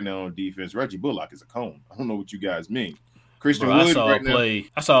cone right now on defense. Reggie Bullock is a cone. I don't know what you guys mean. Christian Wood I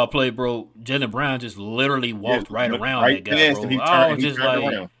saw now. a play, bro. Jaylen Brown just literally walked right around right that guy, past bro. him. I was He just turned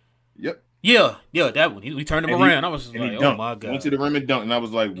like, around. Yep. yeah, that one. We turned him around. I was just like, oh my god. Went to the rim and dunked, and I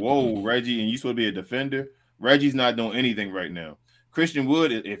was like, whoa, Reggie, and you supposed to be a defender? Reggie's not doing anything right now. Christian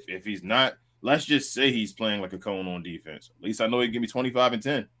Wood, if he's not, let's just say he's playing like a cone on defense. At least I know he can give me 25 and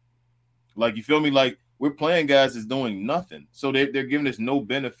 10. Like, you feel me? Like, we're playing guys that's doing nothing. So they're giving us no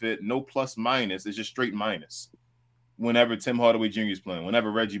benefit, no plus minus. It's just straight minus. Whenever Tim Hardaway Jr. is playing,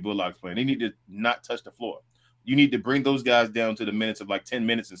 whenever Reggie Bullock's playing, they need to not touch the floor. You need to bring those guys down to the minutes of like 10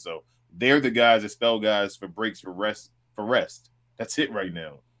 minutes and so. They're the guys that spell guys for breaks for rest. That's it right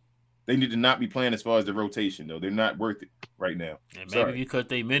now. They need to not be playing as far as the rotation, though. They're not worth it right now. And maybe if you cut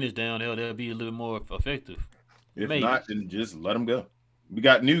their minutes down, they'll be a little more effective. If not, then just let them go. We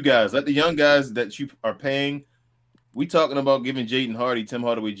got new guys. Let the young guys that you are paying. We talking about giving Tim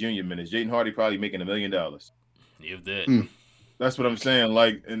Hardaway Jr. minutes. Jaden Hardy probably making $1 million. If that. That's what I'm saying.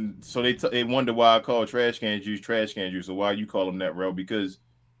 Like, and so they wonder why I call trash can juice. So why you call him that, bro? Because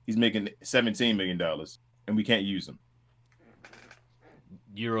he's making $17 million, and we can't use him.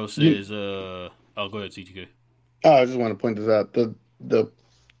 Euro says, go ahead, TGK. I just want to point this out. The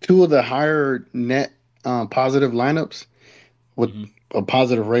two of the higher net positive lineups with a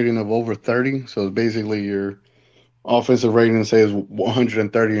positive rating of over 30. So basically your offensive rating says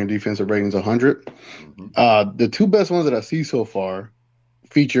 130 and defensive rating is 100. The two best ones that I see so far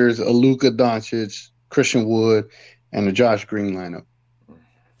features a Luka Doncic, Christian Wood, and a Josh Green lineup.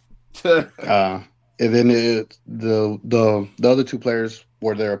 And then the other two players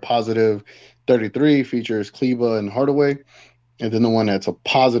where they're a positive 33 features Kleba and Hardaway. And then the one that's a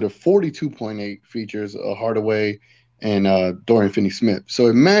positive 42.8 features Hardaway and Dorian Finney-Smith.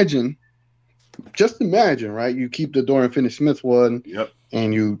 So just imagine, right? You keep the Dorian Finney-Smith one,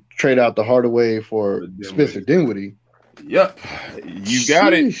 and you trade out the Hardaway for Spencer Dinwiddie. Yep, you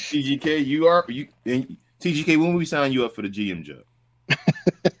got it, TGK. TGK. When we sign you up for the GM job,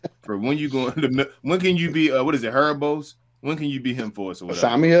 for when you going? When can you be? What is it, Harbos? When can you be him for us or whatever?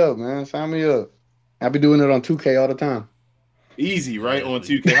 Sign me up, man. Sign me up. I be doing it on 2K all the time. Easy, right? On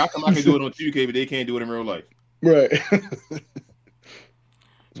 2K. How come I can do it on 2K, but they can't do it in real life? Right.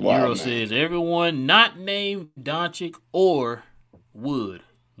 Euro says everyone not named Doncic or Wood,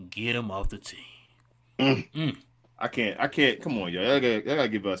 get him off the team. I can't. Come on, y'all. I gotta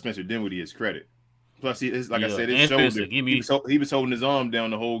give Spencer Dinwiddie his credit. Plus, like I Yeah, said, and his shoulder. Spencer, give me- He was holding his arm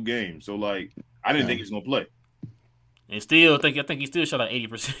down the whole game. So like, I didn't think he was gonna play. And still, I think he still shot like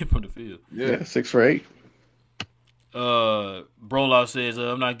 80% from the field. Yeah, 6 for 8. Brolaw says,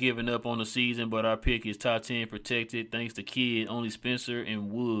 I'm not giving up on the season, but our pick is top 10 protected. Thanks to Kidd, only Spencer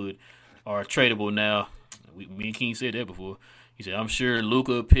and Wood are tradable now. Me and King said that before. He said, I'm sure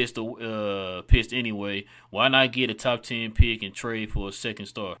Luka pissed anyway. Why not get a top 10 pick and trade for a second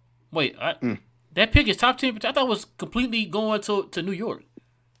star? Wait, that pick is top 10? I thought it was completely going to New York.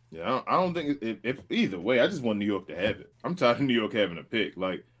 Yeah, I don't think if either way. I just want New York to have it. I'm tired of New York having a pick.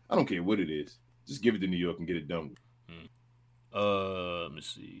 Like, I don't care what it is. Just give it to New York and get it done with. Let me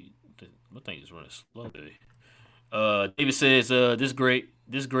see. My thing is running slow today. David says, this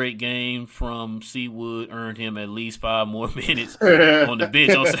great game from Seawood earned him at least 5 more minutes on the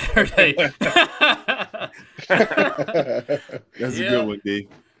bench on Saturday. That's a good one, Dave.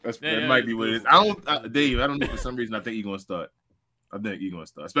 That might be what it is. Dave, I don't know, for some reason I think he's gonna start. I think he's gonna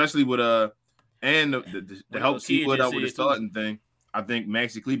start, especially with and the help Seawood out with the starting thing. I think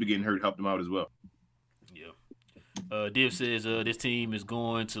Maxi Kleber getting hurt helped him out as well. Yeah. Div says this team is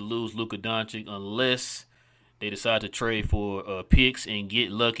going to lose Luka Doncic unless they decide to trade for picks and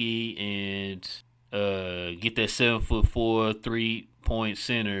get lucky and get that 7'4" 3-point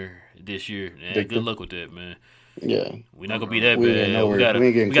center this year. Man, good luck with that, man. Yeah, we're not gonna be that bad. We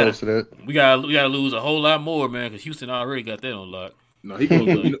ain't getting close to that. We gotta lose a whole lot more, man, because Houston already got that on lock. No, he gonna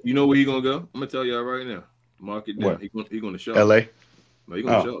go. You know where he gonna go? I'm gonna tell y'all right now. Mark it down. He going to Charlotte. L.A. No, he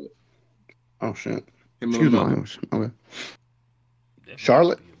going to Charlotte. Oh shit. Excuse me. Okay.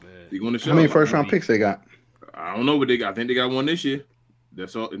 Charlotte. He going to Charlotte. How many first round picks they got? I don't know what they got. I think they got one this year.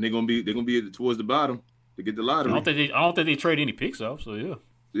 That's all, and they're gonna be towards the bottom to get the lottery. I don't think they trade any picks off. So yeah.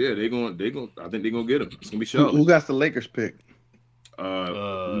 Yeah, they're going. I think they're gonna get them. It's gonna be Charlotte. Who got the Lakers pick? New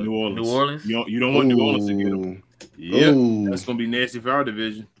Orleans. New Orleans. You don't want New Orleans to get them. Yeah, that's gonna be nasty for our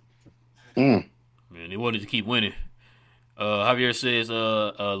division. Man, they wanted to keep winning. Javier says,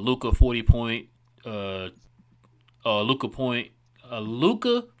 Luka 40-point, Luka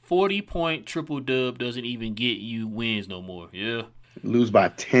 40-point triple dub doesn't even get you wins no more. Yeah, lose by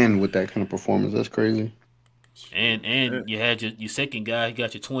 10 with that kind of performance. That's crazy. And you had your second guy. He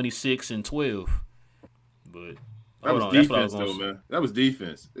got you 26 and 12. But that was defense, though, man. That was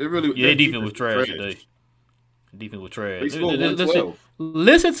defense. It really. Yeah, defense was trash today. Defense was trash.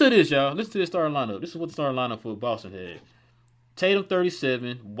 Listen to this, y'all. Listen to the starting lineup. This is what the starting lineup for Boston had. Tatum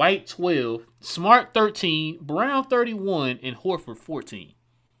 37, White 12, Smart 13, Brown 31, and Horford 14.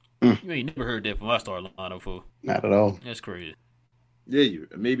 You ain't never heard that from my starting lineup before. Not at all. That's crazy. Yeah,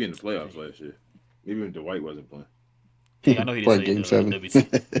 maybe in the playoffs last year. Maybe when Dwight wasn't playing. Yeah, I know he didn't say Game 7.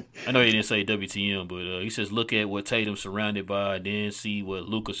 WTM. I know he didn't say WTM, but he says look at what Tatum's surrounded by, then see what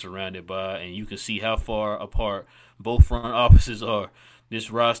Luka's surrounded by, and you can see how far apart both front offices are.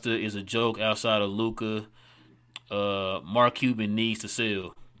 This roster is a joke outside of Luka. Mark Cuban needs to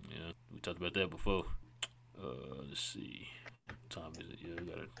sell. Yeah, we talked about that before. Let's see. What time is it? Yeah,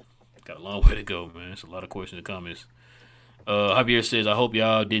 we got a long way to go, man. It's a lot of questions and comments. Javier says, I hope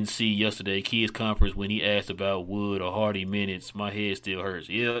y'all didn't see yesterday Kids conference when he asked about Wood or Hardy minutes. My head still hurts.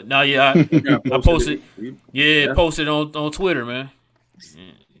 Yeah, I posted. Posted on Twitter, man.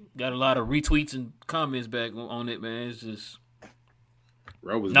 Yeah, got a lot of retweets and comments back on it, man. It's just.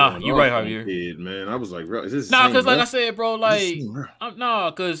 Bro was you're right, Javier. Kid, man. I was like, bro, is this? Because like I said, bro, like,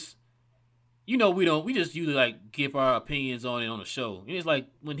 because we just usually like give our opinions on it on the show. And it's like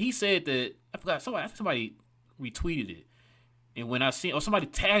when he said that, I forgot somebody retweeted it. And when I seen somebody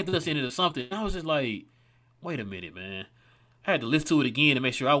tagged us in it or something, I was just like, wait a minute, man. I had to listen to it again to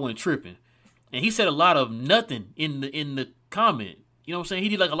make sure I wasn't tripping. And he said a lot of nothing in the comment. You know what I'm saying? He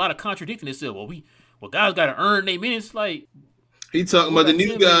did like a lot of contradicting himself. Well, guys got to earn their minutes. Like he talking about the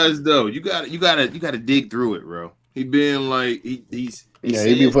new guys though. You got to dig through it, bro. He been like he be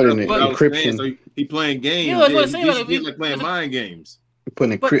putting encryption. So he playing games. Yeah, that's what I'm saying. He's like playing mind games.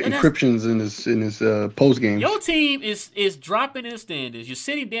 Putting encryptions in his post game. Your team is dropping in the standings. You're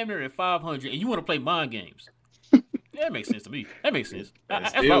sitting damn near at 500, and you want to play mind games. That makes sense to me. That makes sense.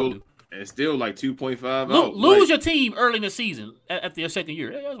 That's what I would do. And still like 2.5 out. Lose your team early in the season after your second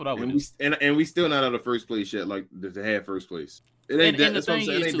year. That's what I would do. And we still not out of first place yet. Like to have first place. It ain't that's what I'm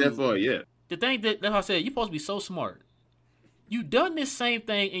saying. It ain't that far yet. The thing that's how I said you're supposed to be so smart. You done this same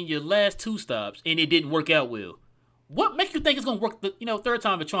thing in your last 2 stops, and it didn't work out well. What makes you think it's gonna work? Third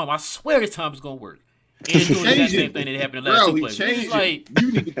time the charm. I swear this time it's gonna work. And it's doing the same thing that happened in the last 2 plays.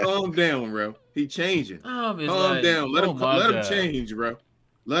 You need to calm down, bro. He changing. Calm down. Let him change, bro.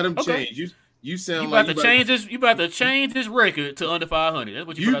 Let him change. You sound You like about to change this. You about to change this record to under 500. That's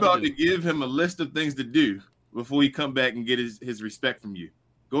what you about to to give him a list of things to do before he come back and get his respect from you.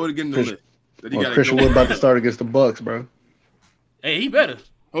 Go to give him the list that he got to Christian go. Wood about to start against the Bucks, bro. Hey, he better.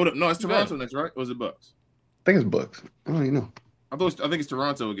 Hold up, no, it's He Toronto better. next, right? Or is it Bucks? I think it's Bucks. I don't even know. I think it's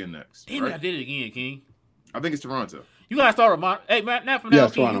Toronto again next. Damn right? it, I did it again, King. I think it's Toronto. You gotta start with hey man, now from Yeah, now,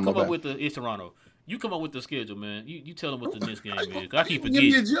 it's King, Toronto, you my come up bad. with it's Toronto. You come up with the schedule, man. You tell them what the next game is. 'Cause I keep Give me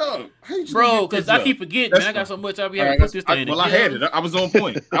a forgetting, job. bro. Because I keep forgetting, man. I got so much. I be having to put this thing together. I had it. I was on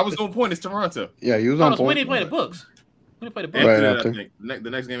point. It's Toronto. Yeah, he was on When point. they play the Bucks. When they play the Bucks. After Right that, after. I think the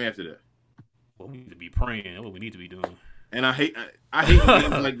next game after that. Well, we need to be praying. That's what we need to be doing. And I hate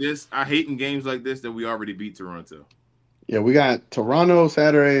games like this. I hate in games like this that we already beat Toronto. Yeah, we got Toronto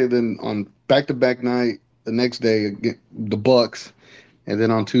Saturday, then on back-to-back night, the next day, the Bucks, and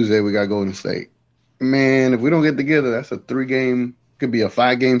then on Tuesday we got Golden State. Man, if we don't get together, that's a 3-game, could be a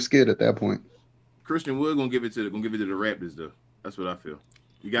 5-game skid at that point. Christian Wood gonna give it to the Raptors though. That's what I feel.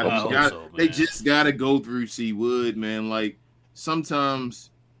 So, they just gotta go through C Wood, man. Like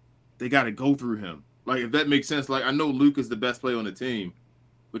sometimes they gotta go through him. Like if that makes sense. Like I know Luka's the best player on the team,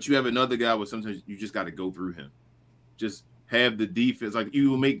 but you have another guy where sometimes you just gotta go through him. Just have the defense. Like you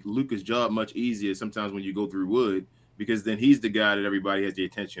will make Luka's job much easier sometimes when you go through Wood, because then he's the guy that everybody has the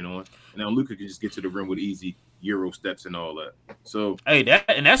attention on. And now Luka can just get to the rim with easy Euro steps and all that. So hey,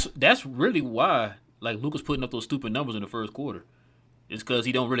 that's really why like Luka's putting up those stupid numbers in the first quarter. It's because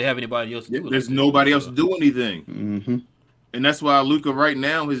he don't really have anybody else to do it. There's nobody else to do anything. Mm-hmm. And that's why Luka right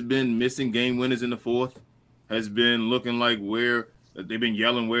now has been missing game winners in the fourth, has been looking like they've been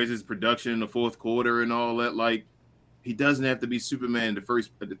yelling, where's his production in the fourth quarter and all that. Like he doesn't have to be Superman at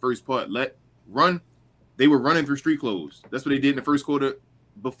the first part. They were running through street clothes. That's what they did in the first quarter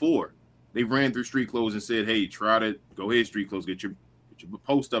before. They ran through street clothes and said, hey, try to go ahead, street clothes, get your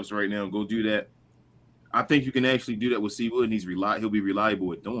post-ups right now and go do that. I think you can actually do that with C. Wood, and he'll be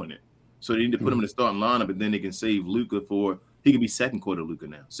reliable at doing it. So they need to put him in the starting lineup, and then they can save Luka he can be second quarter Luka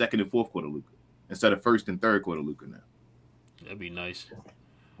now, second and fourth quarter Luka, instead of first and third quarter Luka now. That'd be nice.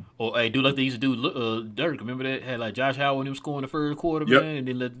 Or hey, do like they used to do. Dirk, remember that had like Josh Howard when he was scoring the first quarter, man, and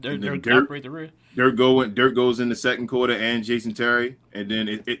then let Dirk operate the rest. Dirk goes in the second quarter, and Jason Terry, and then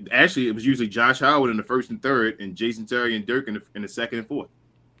it was usually Josh Howard in the first and third, and Jason Terry and Dirk in the second and fourth.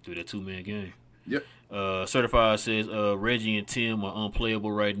 Do that 2-man game. Yep. Certified says Reggie and Tim are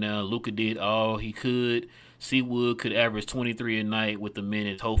unplayable right now. Luka did all he could. C. Wood could average 23 a night with the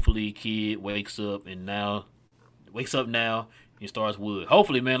minutes. Hopefully, kid wakes up now and starts Wood.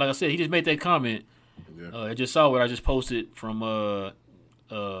 Hopefully, man. Like I said, he just made that comment. Yeah. I just saw what I just posted from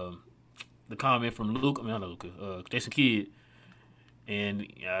the comment from Luka. I mean, not Luka. Jason Kidd, and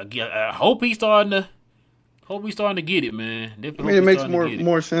I hope he's starting to. Hope he's starting to get it, man. I mean, it makes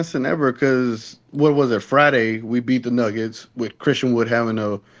more sense than ever because what was it? Friday we beat the Nuggets with Christian Wood having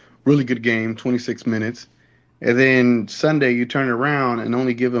a really good game, 26 minutes, and then Sunday you turn around and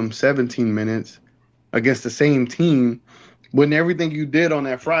only give him 17 minutes against the same team. When everything you did on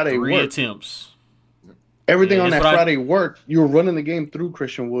that Friday 3 worked. attempts. Everything on that Friday worked. You were running the game through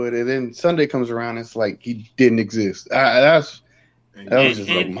Christian Wood, and then Sunday comes around, it's like he didn't exist. That was just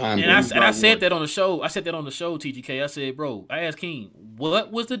mind-blowing. And I said that on the show. TGK. I said, bro, I asked King,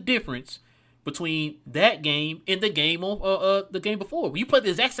 what was the difference between that game and the game on the game before? You played the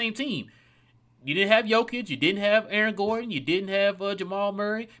exact same team. You didn't have Jokic. You didn't have Aaron Gordon. You didn't have Jamal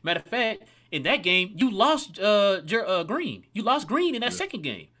Murray. Matter of fact, in that game, you lost Green. You lost Green in that second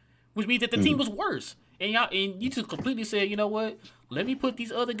game, which means that the team was worse. And you just completely said, you know what? Let me put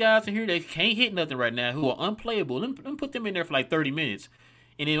these other guys in here that can't hit nothing right now, who are unplayable. Let me put them in there for like 30 minutes,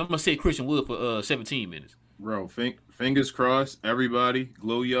 and then I'm gonna sit Christian Wood for 17 minutes. Bro, fingers crossed, everybody,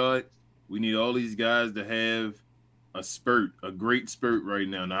 glow yard. We need all these guys to have a great spurt right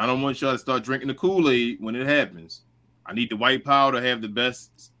now. Now I don't want y'all to start drinking the Kool-Aid when it happens. I need the White Powder to have the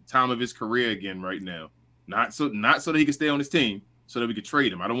best time of his career again right now. Not so that he can stay on his team, so that we could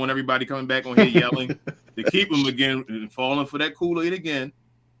trade him. I don't want everybody coming back on here yelling to keep him again and falling for that Kool-Aid again.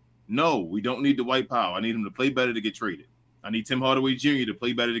 No, we don't need the White Power. I need him to play better to get traded. I need Tim Hardaway Jr. to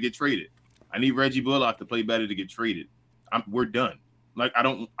play better to get traded. I need Reggie Bullock to play better to get traded. We're done. Like I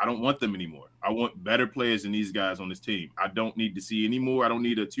don't want them anymore. I want better players than these guys on this team. I don't need to see any more. I don't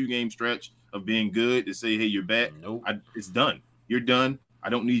need a 2-game stretch of being good to say, hey, you're back. Nope. It's done. You're done. I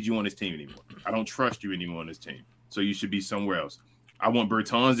don't need you on this team anymore. I don't trust you anymore on this team. So you should be somewhere else. I want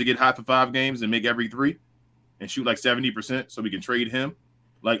Bertans to get hot for 5 games and make every 3 and shoot like 70% so we can trade him.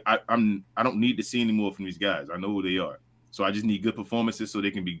 Like I don't need to see any more from these guys. I know who they are. So I just need good performances so they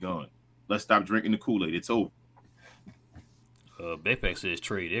can be gone. Let's stop drinking the Kool-Aid. It's over. Backpack says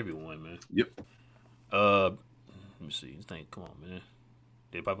trade everyone, man. Yep. Let me see. This thing, come on, man.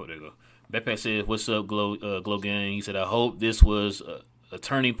 There pop up. There you go. Backpack says, "What's up, Glow Gang?" He said, "I hope this was a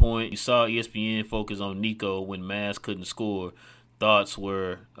turning point. You saw ESPN focus on Nico when Mavs couldn't score. Thoughts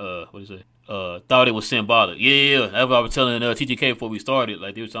were what is it? Thought it was symbolic. Yeah. That's what I was telling TGK before we started.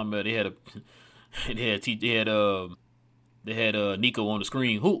 Like they were talking about, they had Nico on the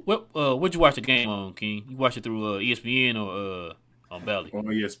screen. What'd you watch the game on, King? You watched it through ESPN or on Bally? On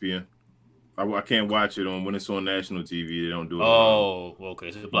ESPN. I can't watch it on when it's on national TV. They don't do it. Oh,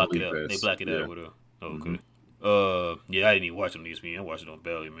 okay. So they block it out. Pass. They block it out with a. Okay. Yeah, I didn't even watch it on ESPN. I watched it on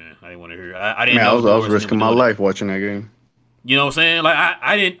Bally, man. I didn't want to hear. I didn't know. I was risking my life watching that game. You know what I'm saying? Like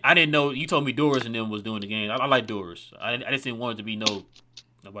I didn't know. You told me Doris and them was doing the game. I like Doris. I just didn't want it to be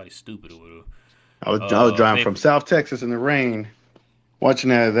nobody stupid or whatever. I was driving from South Texas in the rain, watching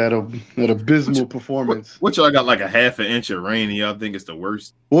that abysmal performance. What y'all got like a half an inch of rain and y'all think it's the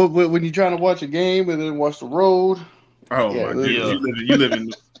worst? Well, when you're trying to watch a game and then watch the road. Oh my God!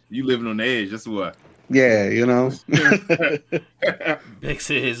 You living on the edge. That's what. Yeah, you know. Beck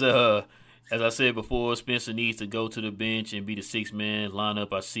says, as I said before, Spencer needs to go to the bench and be the sixth man.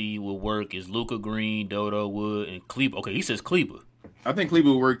 Lineup I see will work is Luka Green, Dodo Wood, and Kleber. Okay, he says Kleber. I think Kleber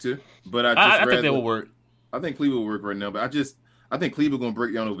will work too, but I think that will work. I think Kleber will work right now, but I think Kleber gonna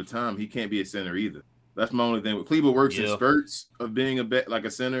break down over time. He can't be a center either. That's my only thing. Kleber works in spurts of being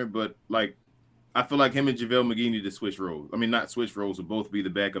a center, but like I feel like him and JaVale McGee need to switch roles. I mean, not switch roles, but both be the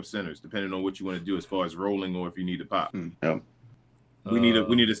backup centers, depending on what you want to do as far as rolling or if you need to pop. Yeah. We need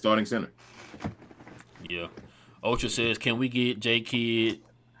a starting center. Yeah. Ultra says, can we get J Kidd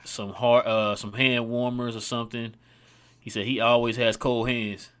some hand warmers or something? He said he always has cold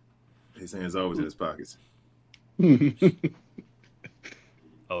hands. His hands always in his pockets.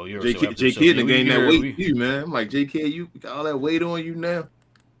 Oh, you're J Kidd done gained that weight too, man. I'm like, J Kidd, you got all that weight on you now.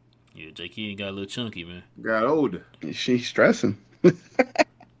 Yeah, J Kidd got a little chunky, man. Got older. She's stressing.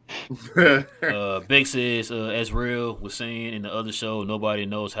 Beck says, as Real was saying in the other show, nobody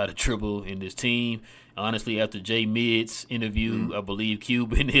knows how to dribble in this team. Honestly, after J Mid's interview, I believe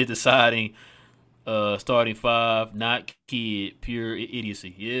Cuban is deciding starting five, not Kidd, pure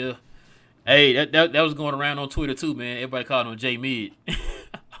idiocy. Yeah. Hey, that was going around on Twitter too, man. Everybody called him J Mid.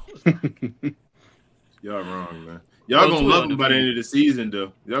 Y'all wrong, man. Y'all gonna love him by the end of the season,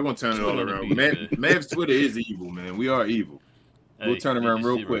 though. Y'all gonna turn it all around. Mavs Twitter is evil, man. We are evil. We'll turn it around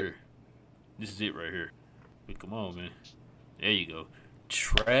real quick. This is it right here. Wait, come on, man. There you go.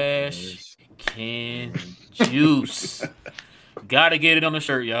 Trash can juice. Gotta get it on the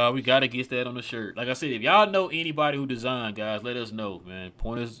shirt, y'all. We gotta get that on the shirt. Like I said, if y'all know anybody who designed, guys, let us know, man.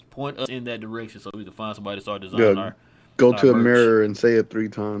 Point us in that direction so we can find somebody to start designing our Go to a mirror and say it 3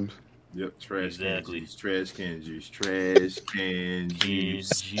 times. Yep, trash can juice. Trash can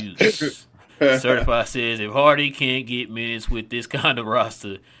juice. Certified says if Hardy can't get minutes with this kind of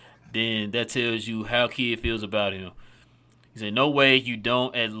roster, then that tells you how Kidd feels about him. He said, no way you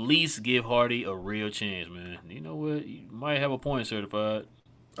don't at least give Hardy a real chance, man. You know what? You might have a point, Certified.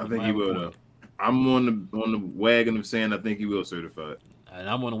 I think he will, though. I'm on the wagon of saying I think he will, Certified. And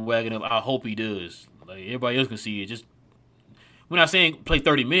I'm on the wagon of I hope he does. Like everybody else can see it. Just we're not saying play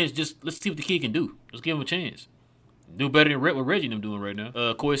 30 minutes. Just let's see what the kid can do. Let's give him a chance. Do better than what Reggie and them doing right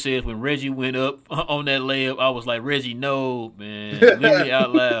now. Corey says when Reggie went up on that layup, I was like, Reggie, no, man. Literally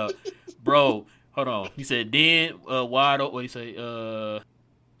out loud. Bro, hold on. He said, then wide open. What did he say?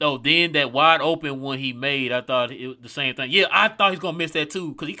 Then that wide open one he made, I thought it was the same thing. Yeah, I thought he was going to miss that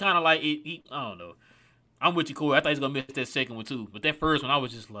too because he kind of like, I don't know. I'm with you, Corey. I thought he was going to miss that second one too. But that first one, I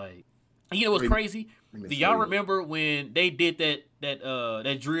was just like, you know what's crazy? Do y'all remember when they did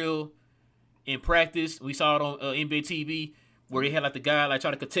that drill in practice? We saw it on NBA TV where they had like the guy like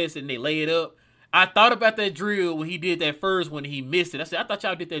try to contest it and they lay it up. I thought about that drill when he did that first when he missed it. I said, I thought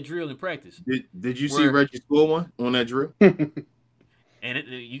y'all did that drill in practice. Did you see Reggie score one on that drill? And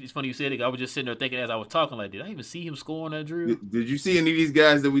it's funny you said it. I was just sitting there thinking as I was talking, like, did I even see him score on that drill? Did you see any of these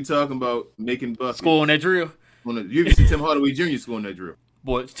guys that we talking about making buckets? Score on that drill? You even see Tim Hardaway Jr. score on that drill?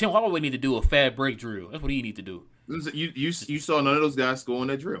 Boy, Tim Hardaway need to do a fast break drill. That's what he need to do. You saw none of those guys score on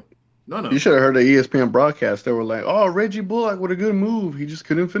that drill. No. You should have heard the ESPN broadcast. They were like, "Oh, Reggie Bullock with a good move. He just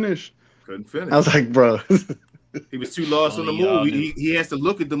couldn't finish." I was like, "Bro, he was too lost on the move. He has to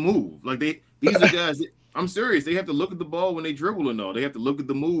look at the move. Like these are guys. I'm serious. They have to look at the ball when they dribble and all. They have to look at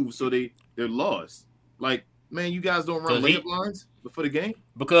the move, so they're lost. Like, man, you guys don't run layup lines before the game.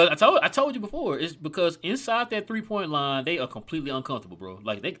 Because I told you before, it's because inside that 3-point line, they are completely uncomfortable, bro.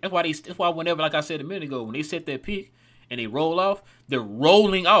 Like that's why whenever, like I said a minute ago, when they set that pick and they roll off, they're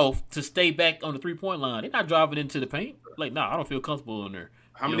rolling off to stay back on the 3-point line. They're not driving into the paint. Like, nah, I don't feel comfortable in there.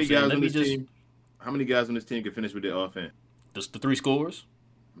 How many guys on this team? How many guys on this team can finish with their offense? The 3 scores.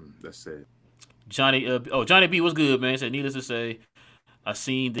 That's sad. Johnny B was good, man. He said, needless to say, I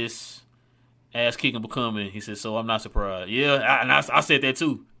seen this ass kicking becoming. He said, so I'm not surprised. Yeah, I said that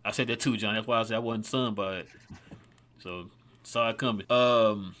too. I said that too, Johnny. That's why I said I wasn't stunned by it. So saw it coming.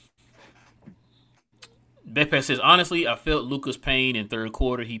 Backpack says, honestly, I felt Luka's pain in third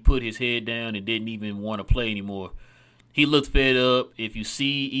quarter. He put his head down and didn't even want to play anymore. He looked fed up. If you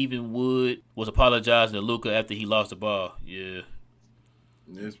see, even Wood was apologizing to Luka after he lost the ball. Yeah.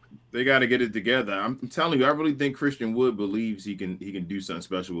 They got to get it together. I'm telling you, I really think Christian Wood believes he can do something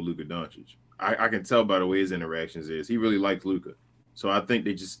special with Luka Doncic. I can tell by the way his interactions is. He really likes Luka. So I think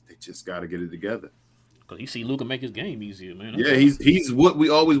they just got to get it together. Because he see Luka make his game easier, man. Yeah, he's what we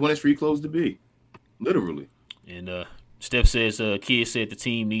always wanted street clothes to be. Literally. And Steph says, Kid said the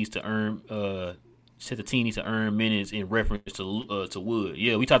team needs to earn minutes in reference to Wood.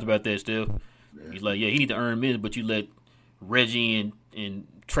 Yeah, we talked about that, Steph. Yeah. He's like, he need to earn minutes, but you let Reggie and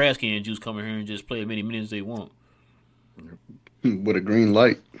Trash Can Juice come in here and just play as many minutes they want. With a green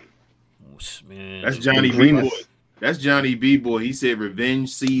light. Man, that's Johnny B. Boy. That's Johnny B. Boy. He said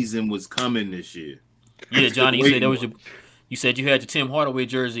revenge season was coming this year. Yeah, Johnny, you said that was you said you had your Tim Hardaway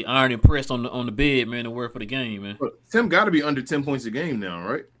jersey iron and pressed on the bed, man, to work for the game, man. But Tim got to be under 10 points a game now,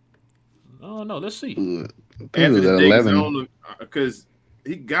 right? Oh no, let's see. After the day, 11, because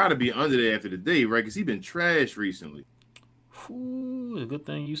he got to be under there after the day, right? Because he been trashed recently. Ooh, a good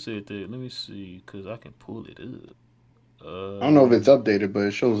thing you said that. Let me see, because I can pull it up. I don't know if it's updated, but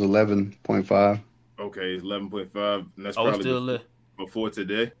it shows 11.5. Okay, it's 11.5. And that's probably still before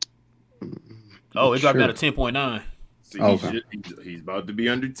today. Oh, it dropped down to 10.9. See, okay. He's about to be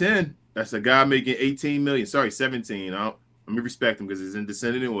under 10. That's a guy making 18 million. Sorry, 17. Let me respect him because it's in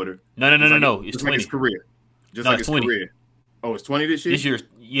descending order. No. It's 20. Like his career. Just like his 20. Career. Oh, it's 20 this year?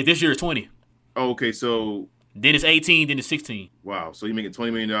 This year is 20. Oh, okay, so then it's 18, then it's 16. Wow, so you're making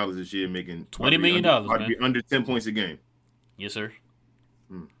 $20 million this year, making $20 million, man. Be under 10 points a game. Yes, sir.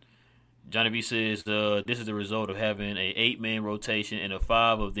 Johnny B says this is the result of having a 8-man rotation and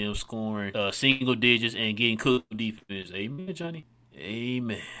 5 of them scoring single digits and getting cooked defense. Amen, Johnny.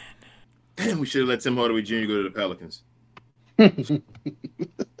 Amen. Damn, we should have let Tim Hardaway Jr. go to the Pelicans. They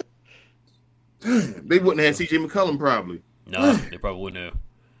wouldn't have CJ McCollum probably. No, they probably wouldn't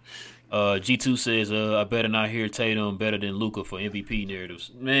have. G2 says, I better not hear Tatum better than Luka for MVP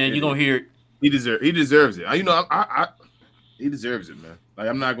narratives. Man, you're going to hear it. He deserves it. He deserves it, man. Like,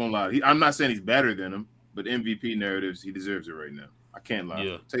 I'm not going to lie. I'm not saying he's better than him, but MVP narratives, he deserves it right now. I can't lie.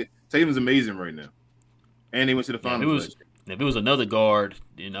 Yeah. Tatum's amazing right now. And they went to the finals. If it was another guard,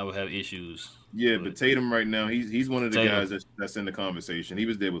 then I would have issues. Yeah, but Tatum right now, he's one of the guys that's in the conversation. He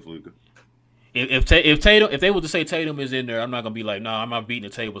was there with Luka. If they were to say Tatum is in there, I'm not gonna be like, I'm not beating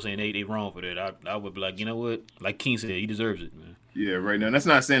the table saying they wrong for that. I would be like, you know what? Like King said, he deserves it, man. Yeah, right now. That's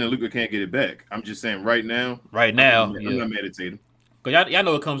not saying that Luka can't get it back. I'm just saying right now. I'm not mad at Tatum. Cause y'all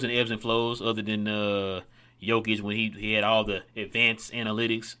know it comes in ebbs and flows. Other than Jokic when he had all the advanced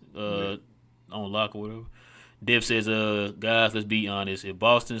analytics on lock or whatever. Dev says, guys, let's be honest. If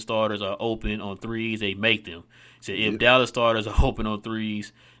Boston starters are open on threes, they make them. Said if Dallas starters are open on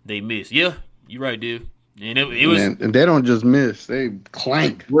threes, they miss. Yeah, you're right, Dev. And it was, and they don't just miss; they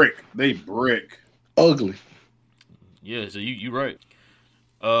clank. They brick. Ugly. Yeah, so you're right.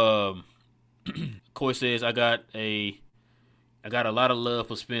 Coy says, I got a lot of love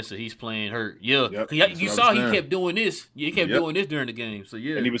for Spencer. He's playing hurt. Yeah, you saw he kept doing this. Yeah, he kept doing this during the game. So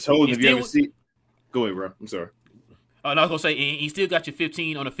yeah, and he was holding. If you ever see. Go ahead, bro. I'm sorry. I was gonna say, and he still got your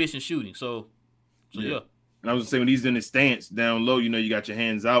 15 on efficient shooting. So yeah. And I was gonna say when he's in his stance down low, you got your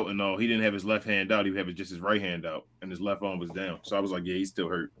hands out and all. He didn't have his left hand out. He had just his right hand out, and his left arm was down. So I was like, yeah, he's still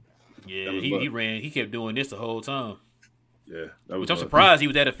hurt. Yeah, he ran. He kept doing this the whole time. Yeah, I'm surprised he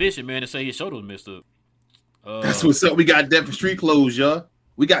was that efficient, man. To say his shoulder was messed up. That's what's up. We got debt for street clothes, y'all.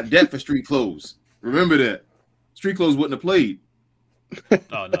 We got debt for street clothes. Remember that. Street clothes wouldn't have played.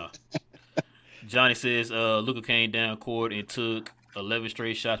 Oh no. Johnny says Luka came down court and took 11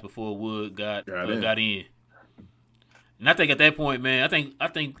 straight shots before Wood got in. And I think at that point, man, I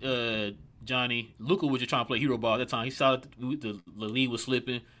think Johnny, Luka was just trying to play hero ball at that time. He saw that the lead was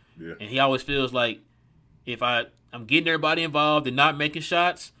slipping, and he always feels like if I'm getting everybody involved and not making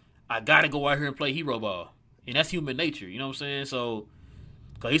shots, I got to go out here and play hero ball. And that's human nature, you know what I'm saying? So,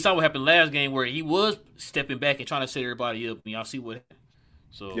 because he saw what happened last game where he was stepping back and trying to set everybody up, and y'all see what happened.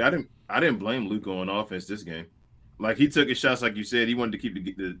 So yeah, I didn't blame Luka on offense this game. Like he took his shots, like you said. He wanted to keep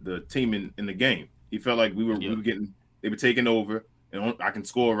the team in the game. He felt like we were getting They were taking over, and I can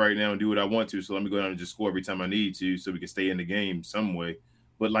score right now and do what I want to. So let me go down and just score every time I need to, so we can stay in the game some way.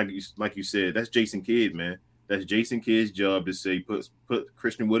 But like you said, that's Jason Kidd, man. That's Jason Kidd's job to say put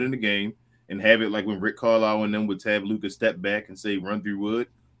Christian Wood in the game and have it like when Rick Carlisle and them would have Luka step back and say run through Wood.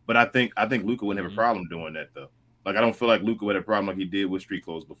 But I think Luka wouldn't have a problem doing that though. Like I don't feel like Luka would have a problem like he did with street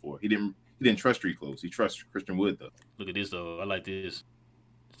clothes before. He didn't trust street clothes. He trusts Christian Wood though. Look at this though. I like this.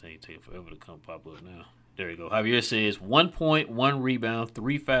 This ain't taking forever to come pop up now. There you go. Javier says 1 point, 1 rebound,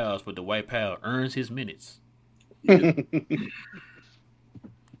 3 fouls, but the White Powell earns his minutes. Yep.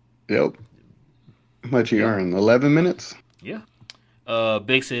 How much he earned? 11 minutes? Yeah.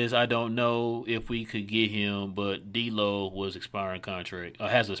 Big says, I don't know if we could get him, but D-Lo was expiring contract.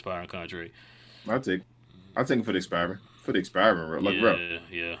 Has an expiring contract. I'll take him for the expiring. Like, yeah, bro.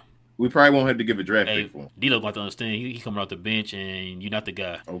 Yeah. We probably won't have to give a draft pick for him. D-Lo got to understand, he coming off the bench, and you're not the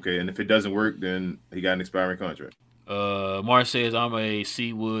guy. Okay, and if it doesn't work, then he got an expiring contract. Mark says, I'm a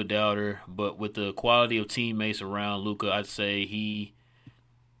Seawood doubter, but with the quality of teammates around Luka, I'd say he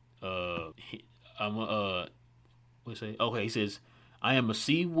says, I am a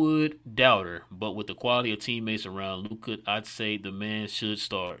Seawood doubter, but with the quality of teammates around Luka, I'd say the man should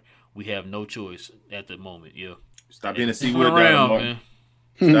start. We have no choice at the moment. Yeah. Stop being a Seawood doubter, man.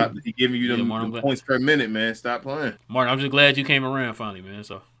 Stop. He giving you them points per minute, man. Stop playing. Martin, I'm just glad you came around finally, man.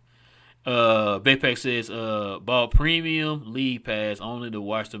 So, Backpack says, ball premium league pass only to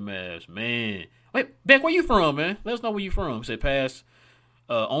watch the Mavs. Man. Wait, Beck, where you from, man? Let us know where you from. He said pass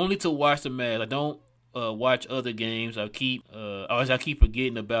only to watch the Mavs. I don't watch other games. I keep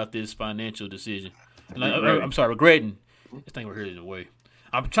forgetting about this financial decision. And I'm sorry, regretting. This thing right here is in the way.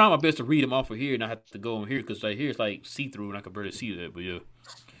 I'm trying my best to read them off of here, and I have to go in here because right here it's like see-through, and I can barely see that. But yeah.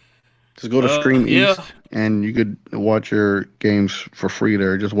 Just go to Stream East, and you could watch your games for free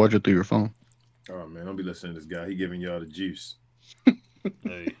there. Just watch it through your phone. Oh, man, don't be listening to this guy. He giving y'all the juice.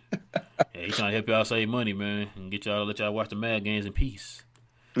 Hey, he's trying to help y'all save money, man, and let y'all watch the Mad games in peace.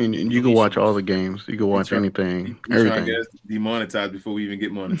 And you can watch all the games. You can watch anything, everything. Trying to get us demonetized before we even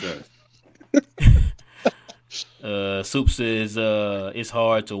get monetized. Soup says it's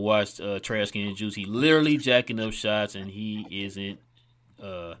hard to watch Trash Can Juice. He literally jacking up shots, and he isn't.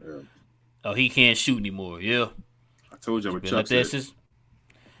 He can't shoot anymore. Yeah, I told you what been Chuck like that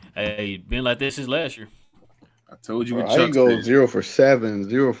said. Been like this since last year. I told you what Chuck Chuck said. said. 0 for 7,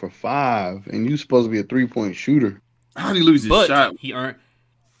 0 for 5, and you supposed to be a 3-point shooter. How did he lose his shot? He earned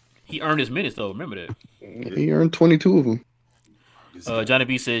his minutes though. Remember that. He earned 22 of them. Johnny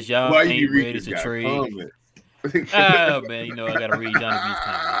B says y'all ain't ready to trade. Oh man, I gotta read Johnny B's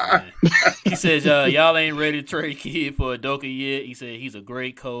comments, man. He says y'all ain't ready to trade Kid for Udoka yet. He said he's a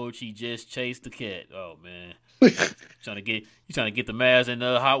great coach. He just chased the cat. Oh man, trying to get the Mavs in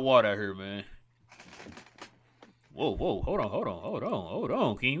hot water out here, man. Whoa, hold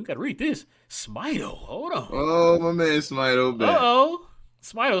on, King. We gotta read this. Smito, hold on. Oh, my man, Smito back.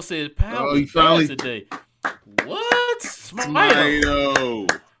 Smito says Powell he finally today. What? Smito.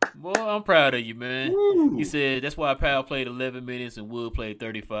 Boy, I'm proud of you, man. Woo. He said that's why Powell played 11 minutes and Wood played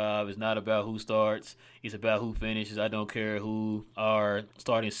 35. It's not about who starts. It's about who finishes. I don't care who our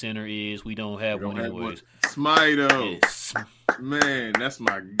starting center is. We don't have one anyways. Smito. Yes. Man, that's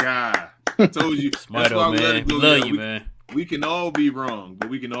my guy. I told you. Smito, man. We love you, man. We can all be wrong, but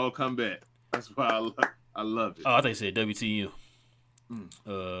we can all come back. That's why I love it. Oh, I think it said WTU.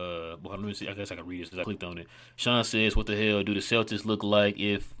 Well, let me see. I guess I can read this because I clicked on it. Sean says, "What the hell do the Celtics look like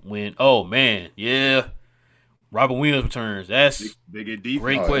when?" Oh man, yeah. Robert Williams returns. That's they get defense.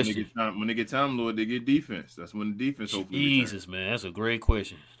 Great question. When they get time, Lord, they get defense. That's when the defense hopefully. Jesus, man, that's a great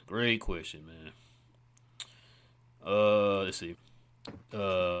question. Great question, man. Let's see.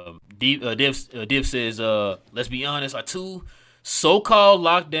 Div says, "Let's be honest. Our two so-called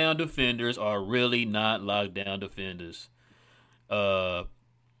lockdown defenders are really not lockdown defenders." Lockdown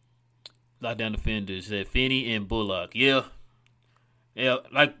defenders said Finney and Bullock. Yeah,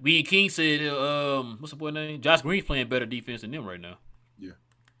 like B King said. What's the boy name? Josh Green's playing better defense than them right now. Yeah,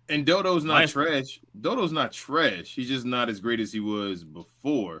 and Dodo's not trash. Dodo's not trash. He's just not as great as he was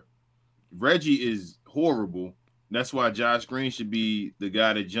before. Reggie is horrible. That's why Josh Green should be the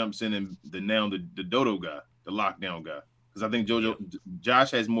guy that jumps in and the Dodo guy, the lockdown guy. Because I think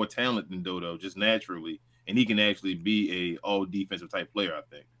Josh has more talent than Dodo just naturally. And he can actually be a all defensive type player, I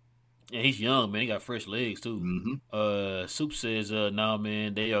think. Yeah, he's young, man. He got fresh legs too. Mm-hmm. Soup says, "Nah,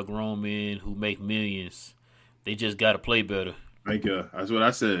 man, they are grown men who make millions. They just got to play better." Thank you. That's what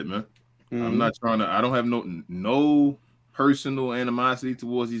I said, man. Mm-hmm. I'm not trying to. I don't have no personal animosity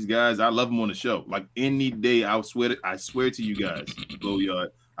towards these guys. I love them on the show. Like any day, I swear to you guys, Go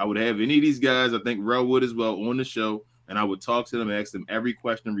Yard, I would have any of these guys. I think Rel would as well on the show. and I would talk to them and ask them every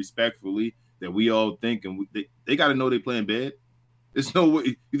question respectfully that we all think, and they got to know they're playing bad. There's no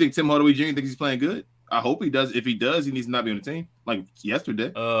way. You think Tim Hardaway Jr. thinks he's playing good? I hope he does. If he does, he needs to not be on the team. Like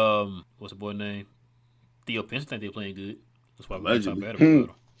yesterday. What's the boy name? Theo Pinson think they're playing good. That's why we're talking bad Allegedly. about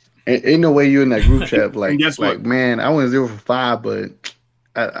them. Ain't no way you in that group chat like, And guess like what? man, I went 0 for 5, but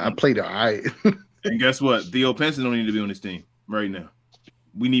I played all right. And guess what? Theo Pinson don't need to be on this team right now.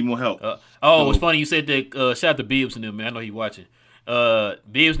 We need more help. It's funny you said that. Shout out to Bibbs and them, man. I know he watching.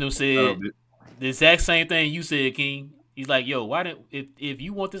 Bibbs and them said the exact same thing you said, King. He's like, yo, why didn't if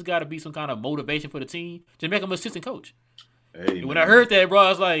you want this guy to be some kind of motivation for the team, just make him assistant coach. Hey, when I heard that, bro, I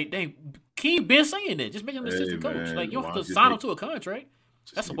was like, dang, King been saying that. Just make him assistant coach. Man. Like, you don't have to sign him to a contract.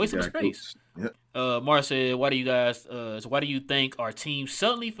 That's a waste of space. Yep. Mark said, why do you think our team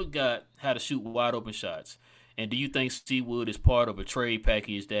suddenly forgot how to shoot wide open shots? And do you think Seawood is part of a trade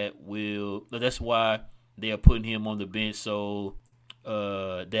package that's why they are putting him on the bench so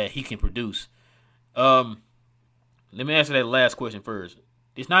that he can produce? Let me answer that last question first.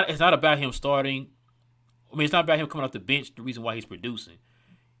 It's not about him starting. I mean, it's not about him coming off the bench, the reason why he's producing.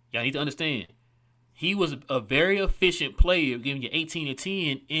 Y'all need to understand. He was a very efficient player, giving you 18 and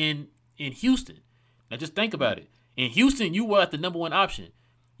 10 in Houston. Now just think about it. In Houston, you were at the number one option.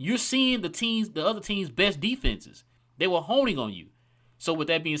 You're seeing the other team's best defenses. They were honing on you. So with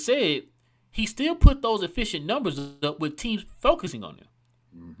that being said, he still put those efficient numbers up with teams focusing on him.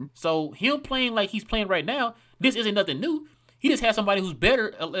 Mm-hmm. So him playing like he's playing right now, this isn't nothing new. He just has somebody who's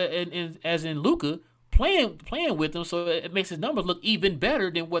better, as in Luka, playing with him, so it makes his numbers look even better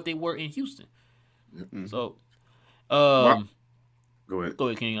than what they were in Houston. Mm-hmm. So, go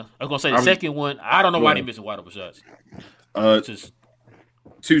ahead, King. I was gonna say the second one. I don't know why they missing wide open shots. Just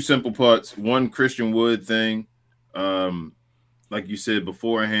two simple parts. One, Christian Wood thing. Like you said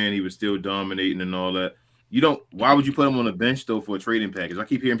beforehand, he was still dominating and all that. Why would you put him on the bench though for a trading package? I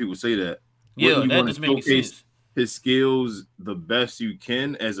keep hearing people say that. Yeah, that doesn't make sense. His skills the best you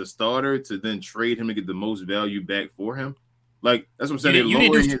can as a starter to then trade him and get the most value back for him. Like that's what I'm saying.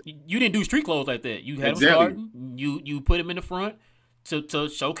 You didn't do street clothes like that. You had him starting. You put him in the front to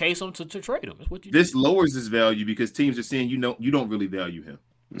showcase him to trade him. That's what you. This lowers his value because teams are saying you don't really value him,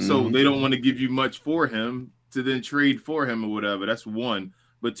 so they don't want to give you much for him to then trade for him or whatever. That's one.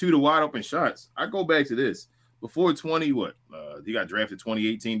 But two, the wide open shots. I go back to this. Before he got drafted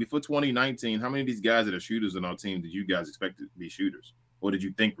 2018. Before 2019, how many of these guys that are shooters on our team did you guys expect to be shooters? Or did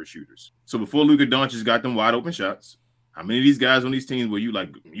you think were shooters? So before Luka Doncic got them wide open shots, how many of these guys on these teams were you like,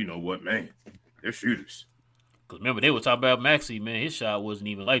 you know what, man, they're shooters? Because remember, they were talking about Maxey, man. His shot wasn't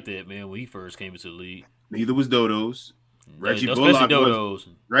even like that, man, when he first came into the league. Neither was Dodo's. Reggie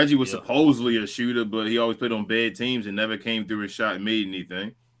was supposedly a shooter, but he always played on bad teams and never came through his shot and made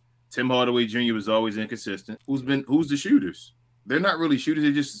anything. Tim Hardaway Jr. was always inconsistent. Who's the shooters? They're not really shooters.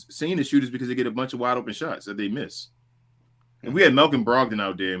 They're just seen as shooters because they get a bunch of wide open shots that they miss. If we had Malcolm Brogdon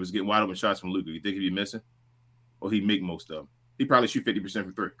out there and was getting wide open shots from Luka, you think he'd be missing? Or he'd make most of them? He'd probably shoot 50%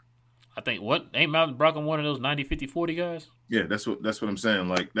 from three. I think ain't Malcolm Brogdon one of those 90, 50, 40 guys? Yeah, that's what I'm saying.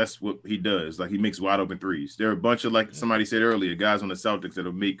 Like that's what he does. Like he makes wide open threes. There are a bunch of, like somebody said earlier, guys on the Celtics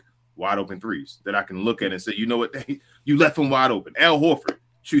that'll make wide open threes that I can look at and say, you know what, you left him wide open. Al Horford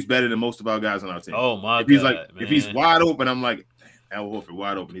shoots better than most of our guys on our team. Oh my God! If he's wide open, I'm like, Al Horford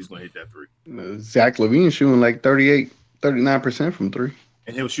wide open, he's gonna hit that three. Zach LaVine shooting like 39% from three,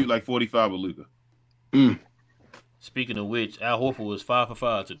 and he'll shoot like 45 with Luka. Speaking of which, Al Horford was 5 for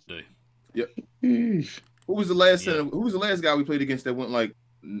 5 today. Yep. Who was the last guy we played against that went like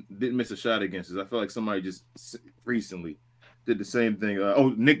didn't miss a shot against us? I feel like somebody just recently did the same thing.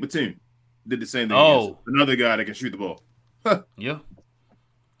 Nick Batum did the same thing. Against another guy that can shoot the ball. Yeah.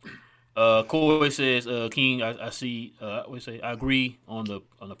 Corey says, King, I see. I agree on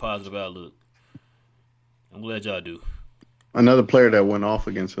the positive outlook. I'm glad y'all do. Another player that went off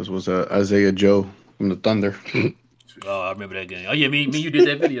against us was Isaiah Joe from the Thunder. Oh, I remember that game. Oh yeah, me you did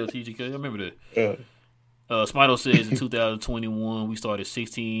that video, TGK. I remember that. Yeah. Smito says in 2021 we started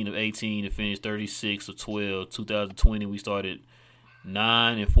 16 of 18 and finished 36 of 12. 2020 we started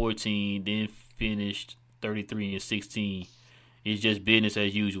 9 and 14, then finished 33 and 16. It's just business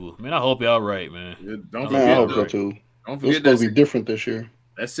as usual. Man, I hope y'all right, man. Yeah, I hope so too. Don't forget it's supposed to be different this year.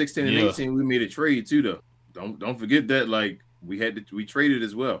 That 16 and 18, we made a trade too, though. Don't forget that. Like we traded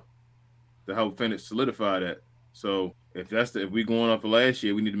as well to help finish solidify that. So if we going off of last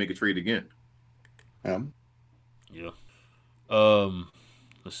year, we need to make a trade again. Yeah.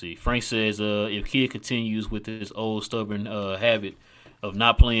 Let's see. Frank says, if Kid continues with his old stubborn habit of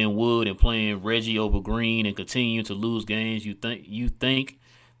not playing Wood and playing Reggie over Green and continuing to lose games, you think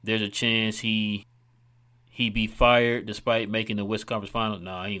there's a chance he he be fired despite making the West Conference Finals?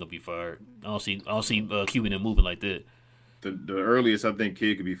 Nah, he ain't gonna be fired. I don't see Cuban and moving like that. The earliest I think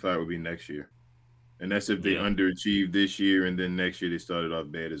Kid could be fired would be next year, and that's if they underachieve this year and then next year they started off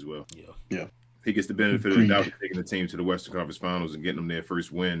bad as well. Yeah. He gets the benefit of the doubt of taking the team to the Western Conference Finals and getting them their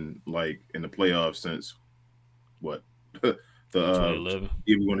first win, like in the playoffs since what the 2011.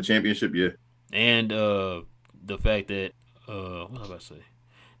 Yeah, we won a championship, yeah. And the fact that what was I about to say?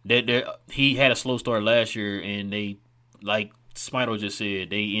 That he had a slow start last year, and they, like Smito just said,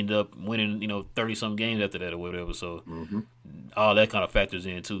 they end up winning 30-some games after that or whatever. So all that kind of factors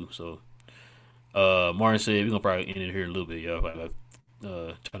in too. So Martin said we're gonna probably end it here in a little bit, y'all.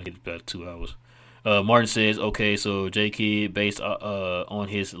 Trying to get about 2 hours. Martin says, okay, so J Kidd, based on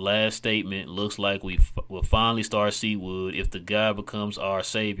his last statement, looks like we will finally start Seawood. If the guy becomes our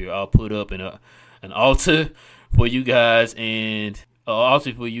savior, I'll put up an altar for you guys and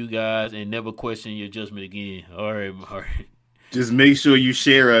never question your judgment again. All right, Martin. Just make sure you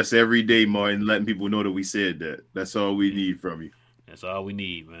share us every day, Martin, letting people know that we said that. That's all we need from you. That's all we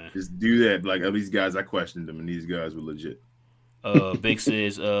need, man. Just do that. Like, these guys, I questioned them, and these guys were legit. Big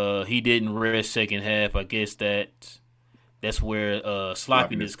says he didn't rest second half. I guess that's where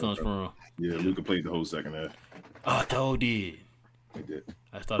sloppiness comes from. Yeah, Luka played the whole second half. Oh, Toe did. He did.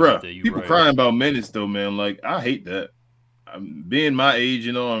 I thought Bruh, about that. You people right. crying about minutes though, man. Like, I hate that. Being my age,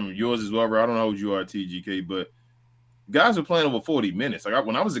 I'm yours as well, bro. I don't know how old you are, TGK, but guys are playing over 40 minutes. Like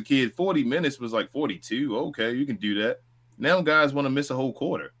when I was a kid, 40 minutes was like 42. Okay, you can do that. Now guys want to miss a whole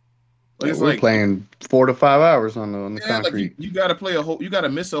quarter. Like, we're playing 4 to 5 hours on the concrete. Like you got to play you got to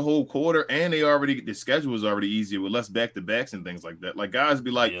miss a whole quarter, and the schedule is already easier with less back-to-backs and things like that. Like guys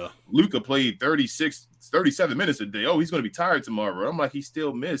be like, Luka played 37 minutes a day. Oh, he's going to be tired tomorrow. I'm like, he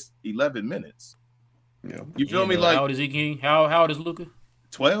still missed 11 minutes. Yeah, you feel me? Like, how old is he, King? How old is Luka?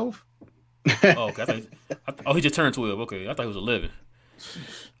 12. Oh, okay. He just turned 12. Okay, I thought he was 11.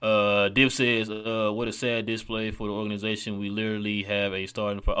 Div says, what a sad display for the organization. We literally have a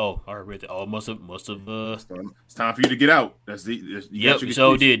starting for. Oh, I read that. Oh, must have. It's time for you to get out.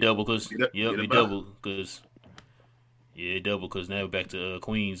 So did double because it double because now we're back to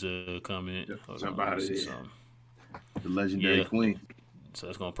Queen's comment. The legendary Queen. So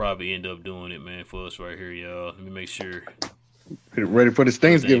that's gonna probably end up doing it, man, for us right here, y'all. Let me make sure. Ready for this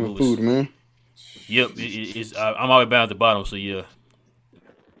Thanksgiving food, man. Yep, I'm already bound at the bottom, so yeah.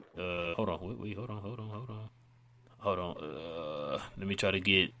 Hold on. Let me try to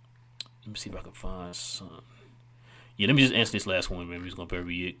get. Let me see if I can find some. Yeah, let me just answer this last one, man. We're just gonna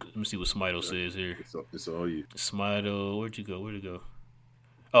bury it. Let me see what Smito says here. It's all you. Smito, where'd you go? Where'd it go?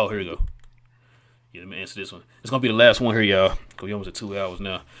 Oh, here we go. Yeah, let me answer this one. It's gonna be the last one here, y'all. Cause we almost at 2 hours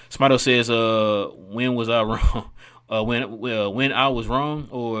now. Smito says, when was I wrong? When I was wrong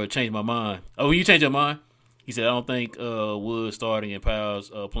or changed my mind? Oh, you changed your mind? He said, I don't think Wood starting and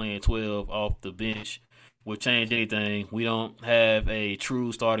Powell's playing 12 off the bench would change anything. We don't have a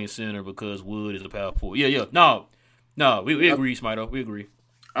true starting center because Wood is a power forward. Yeah. No, we agree, Smito. We agree.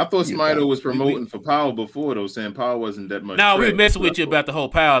 I thought Smito was promoting for Powell before, though, saying Powell wasn't that much. No, we were messing with you about the whole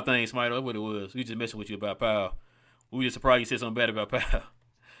Powell thing, Smito. That's what it was. We just messing with you about Powell. We were just surprised you said something bad about Powell.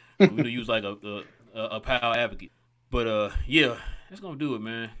 We would use like a Powell advocate. But, yeah, that's going to do it,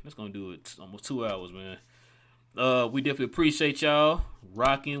 man. That's going to do it. It's almost 2 hours, man. We definitely appreciate y'all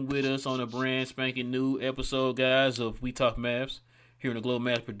rocking with us on a brand spanking new episode, guys, of We Talk Mavs here in the Globe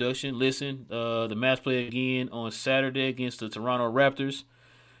Mavs production. Listen, the Mavs play again on Saturday against the Toronto Raptors.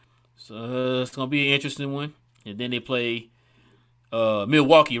 So it's gonna be an interesting one, and then they play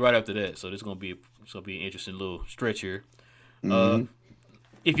Milwaukee right after that. So it's gonna be an interesting little stretch here.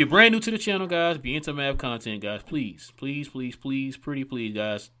 If you're brand new to the channel, guys, if you're into Mav content, guys, please, pretty please,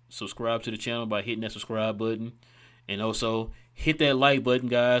 guys, subscribe to the channel by hitting that subscribe button. And also hit that like button,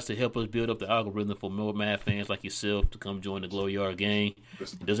 guys, to help us build up the algorithm for more Mav fans like yourself to come join the Glow Yard gang.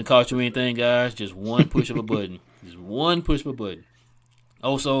 It doesn't cost you anything, guys. Just one push of a button.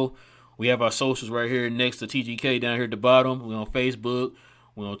 Also, we have our socials right here next to TGK down here at the bottom. We're on Facebook.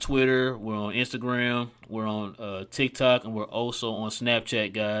 We're on Twitter, we're on Instagram, we're on TikTok, and we're also on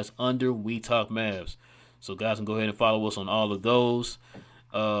Snapchat, guys, under We Talk Mavs. So, guys, can go ahead and follow us on all of those.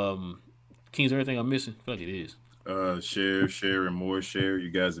 King, is there anything I'm missing? I feel like it is. Share, and more share.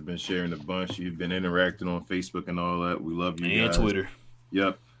 You guys have been sharing a bunch. You've been interacting on Facebook and all that. We love you guys. And Twitter.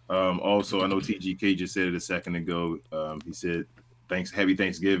 Yep. Also, I know TGK just said it a second ago. He said, happy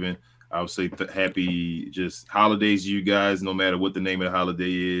Thanksgiving. I would say happy just holidays, you guys, no matter what the name of the holiday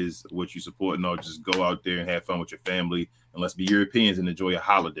is, what you support and all, just go out there and have fun with your family. And let's be Europeans and enjoy a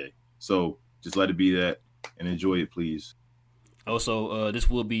holiday. So just let it be that and enjoy it, please. Also, this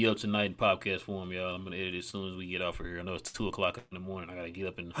will be up tonight in podcast form, y'all. I'm gonna edit it as soon as we get off of here. I know it's 2:00 in the morning. I gotta get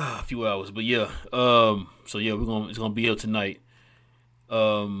up in a few hours, but yeah. So yeah, it's gonna be up tonight.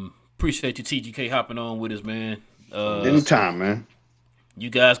 Appreciate you, TGK, hopping on with us, man. Anytime, man. You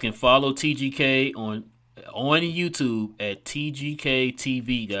guys can follow TGK on YouTube at TGK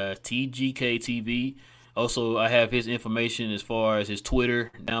TV, guys. TGK TV. Also, I have his information as far as his Twitter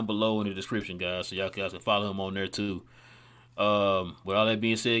down below in the description, guys. So y'all guys can follow him on there too. With all that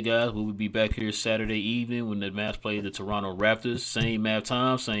being said, guys, we will be back here Saturday evening when the Mavs play the Toronto Raptors. Same Mav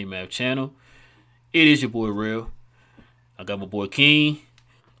time, same Mav channel. It is your boy Real. I got my boy King.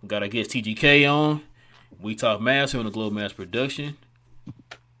 We got our guest TGK on. We talk Mavs here on the Globe Mavs production.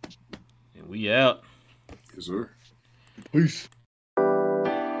 And we out. Yes, sir. Peace.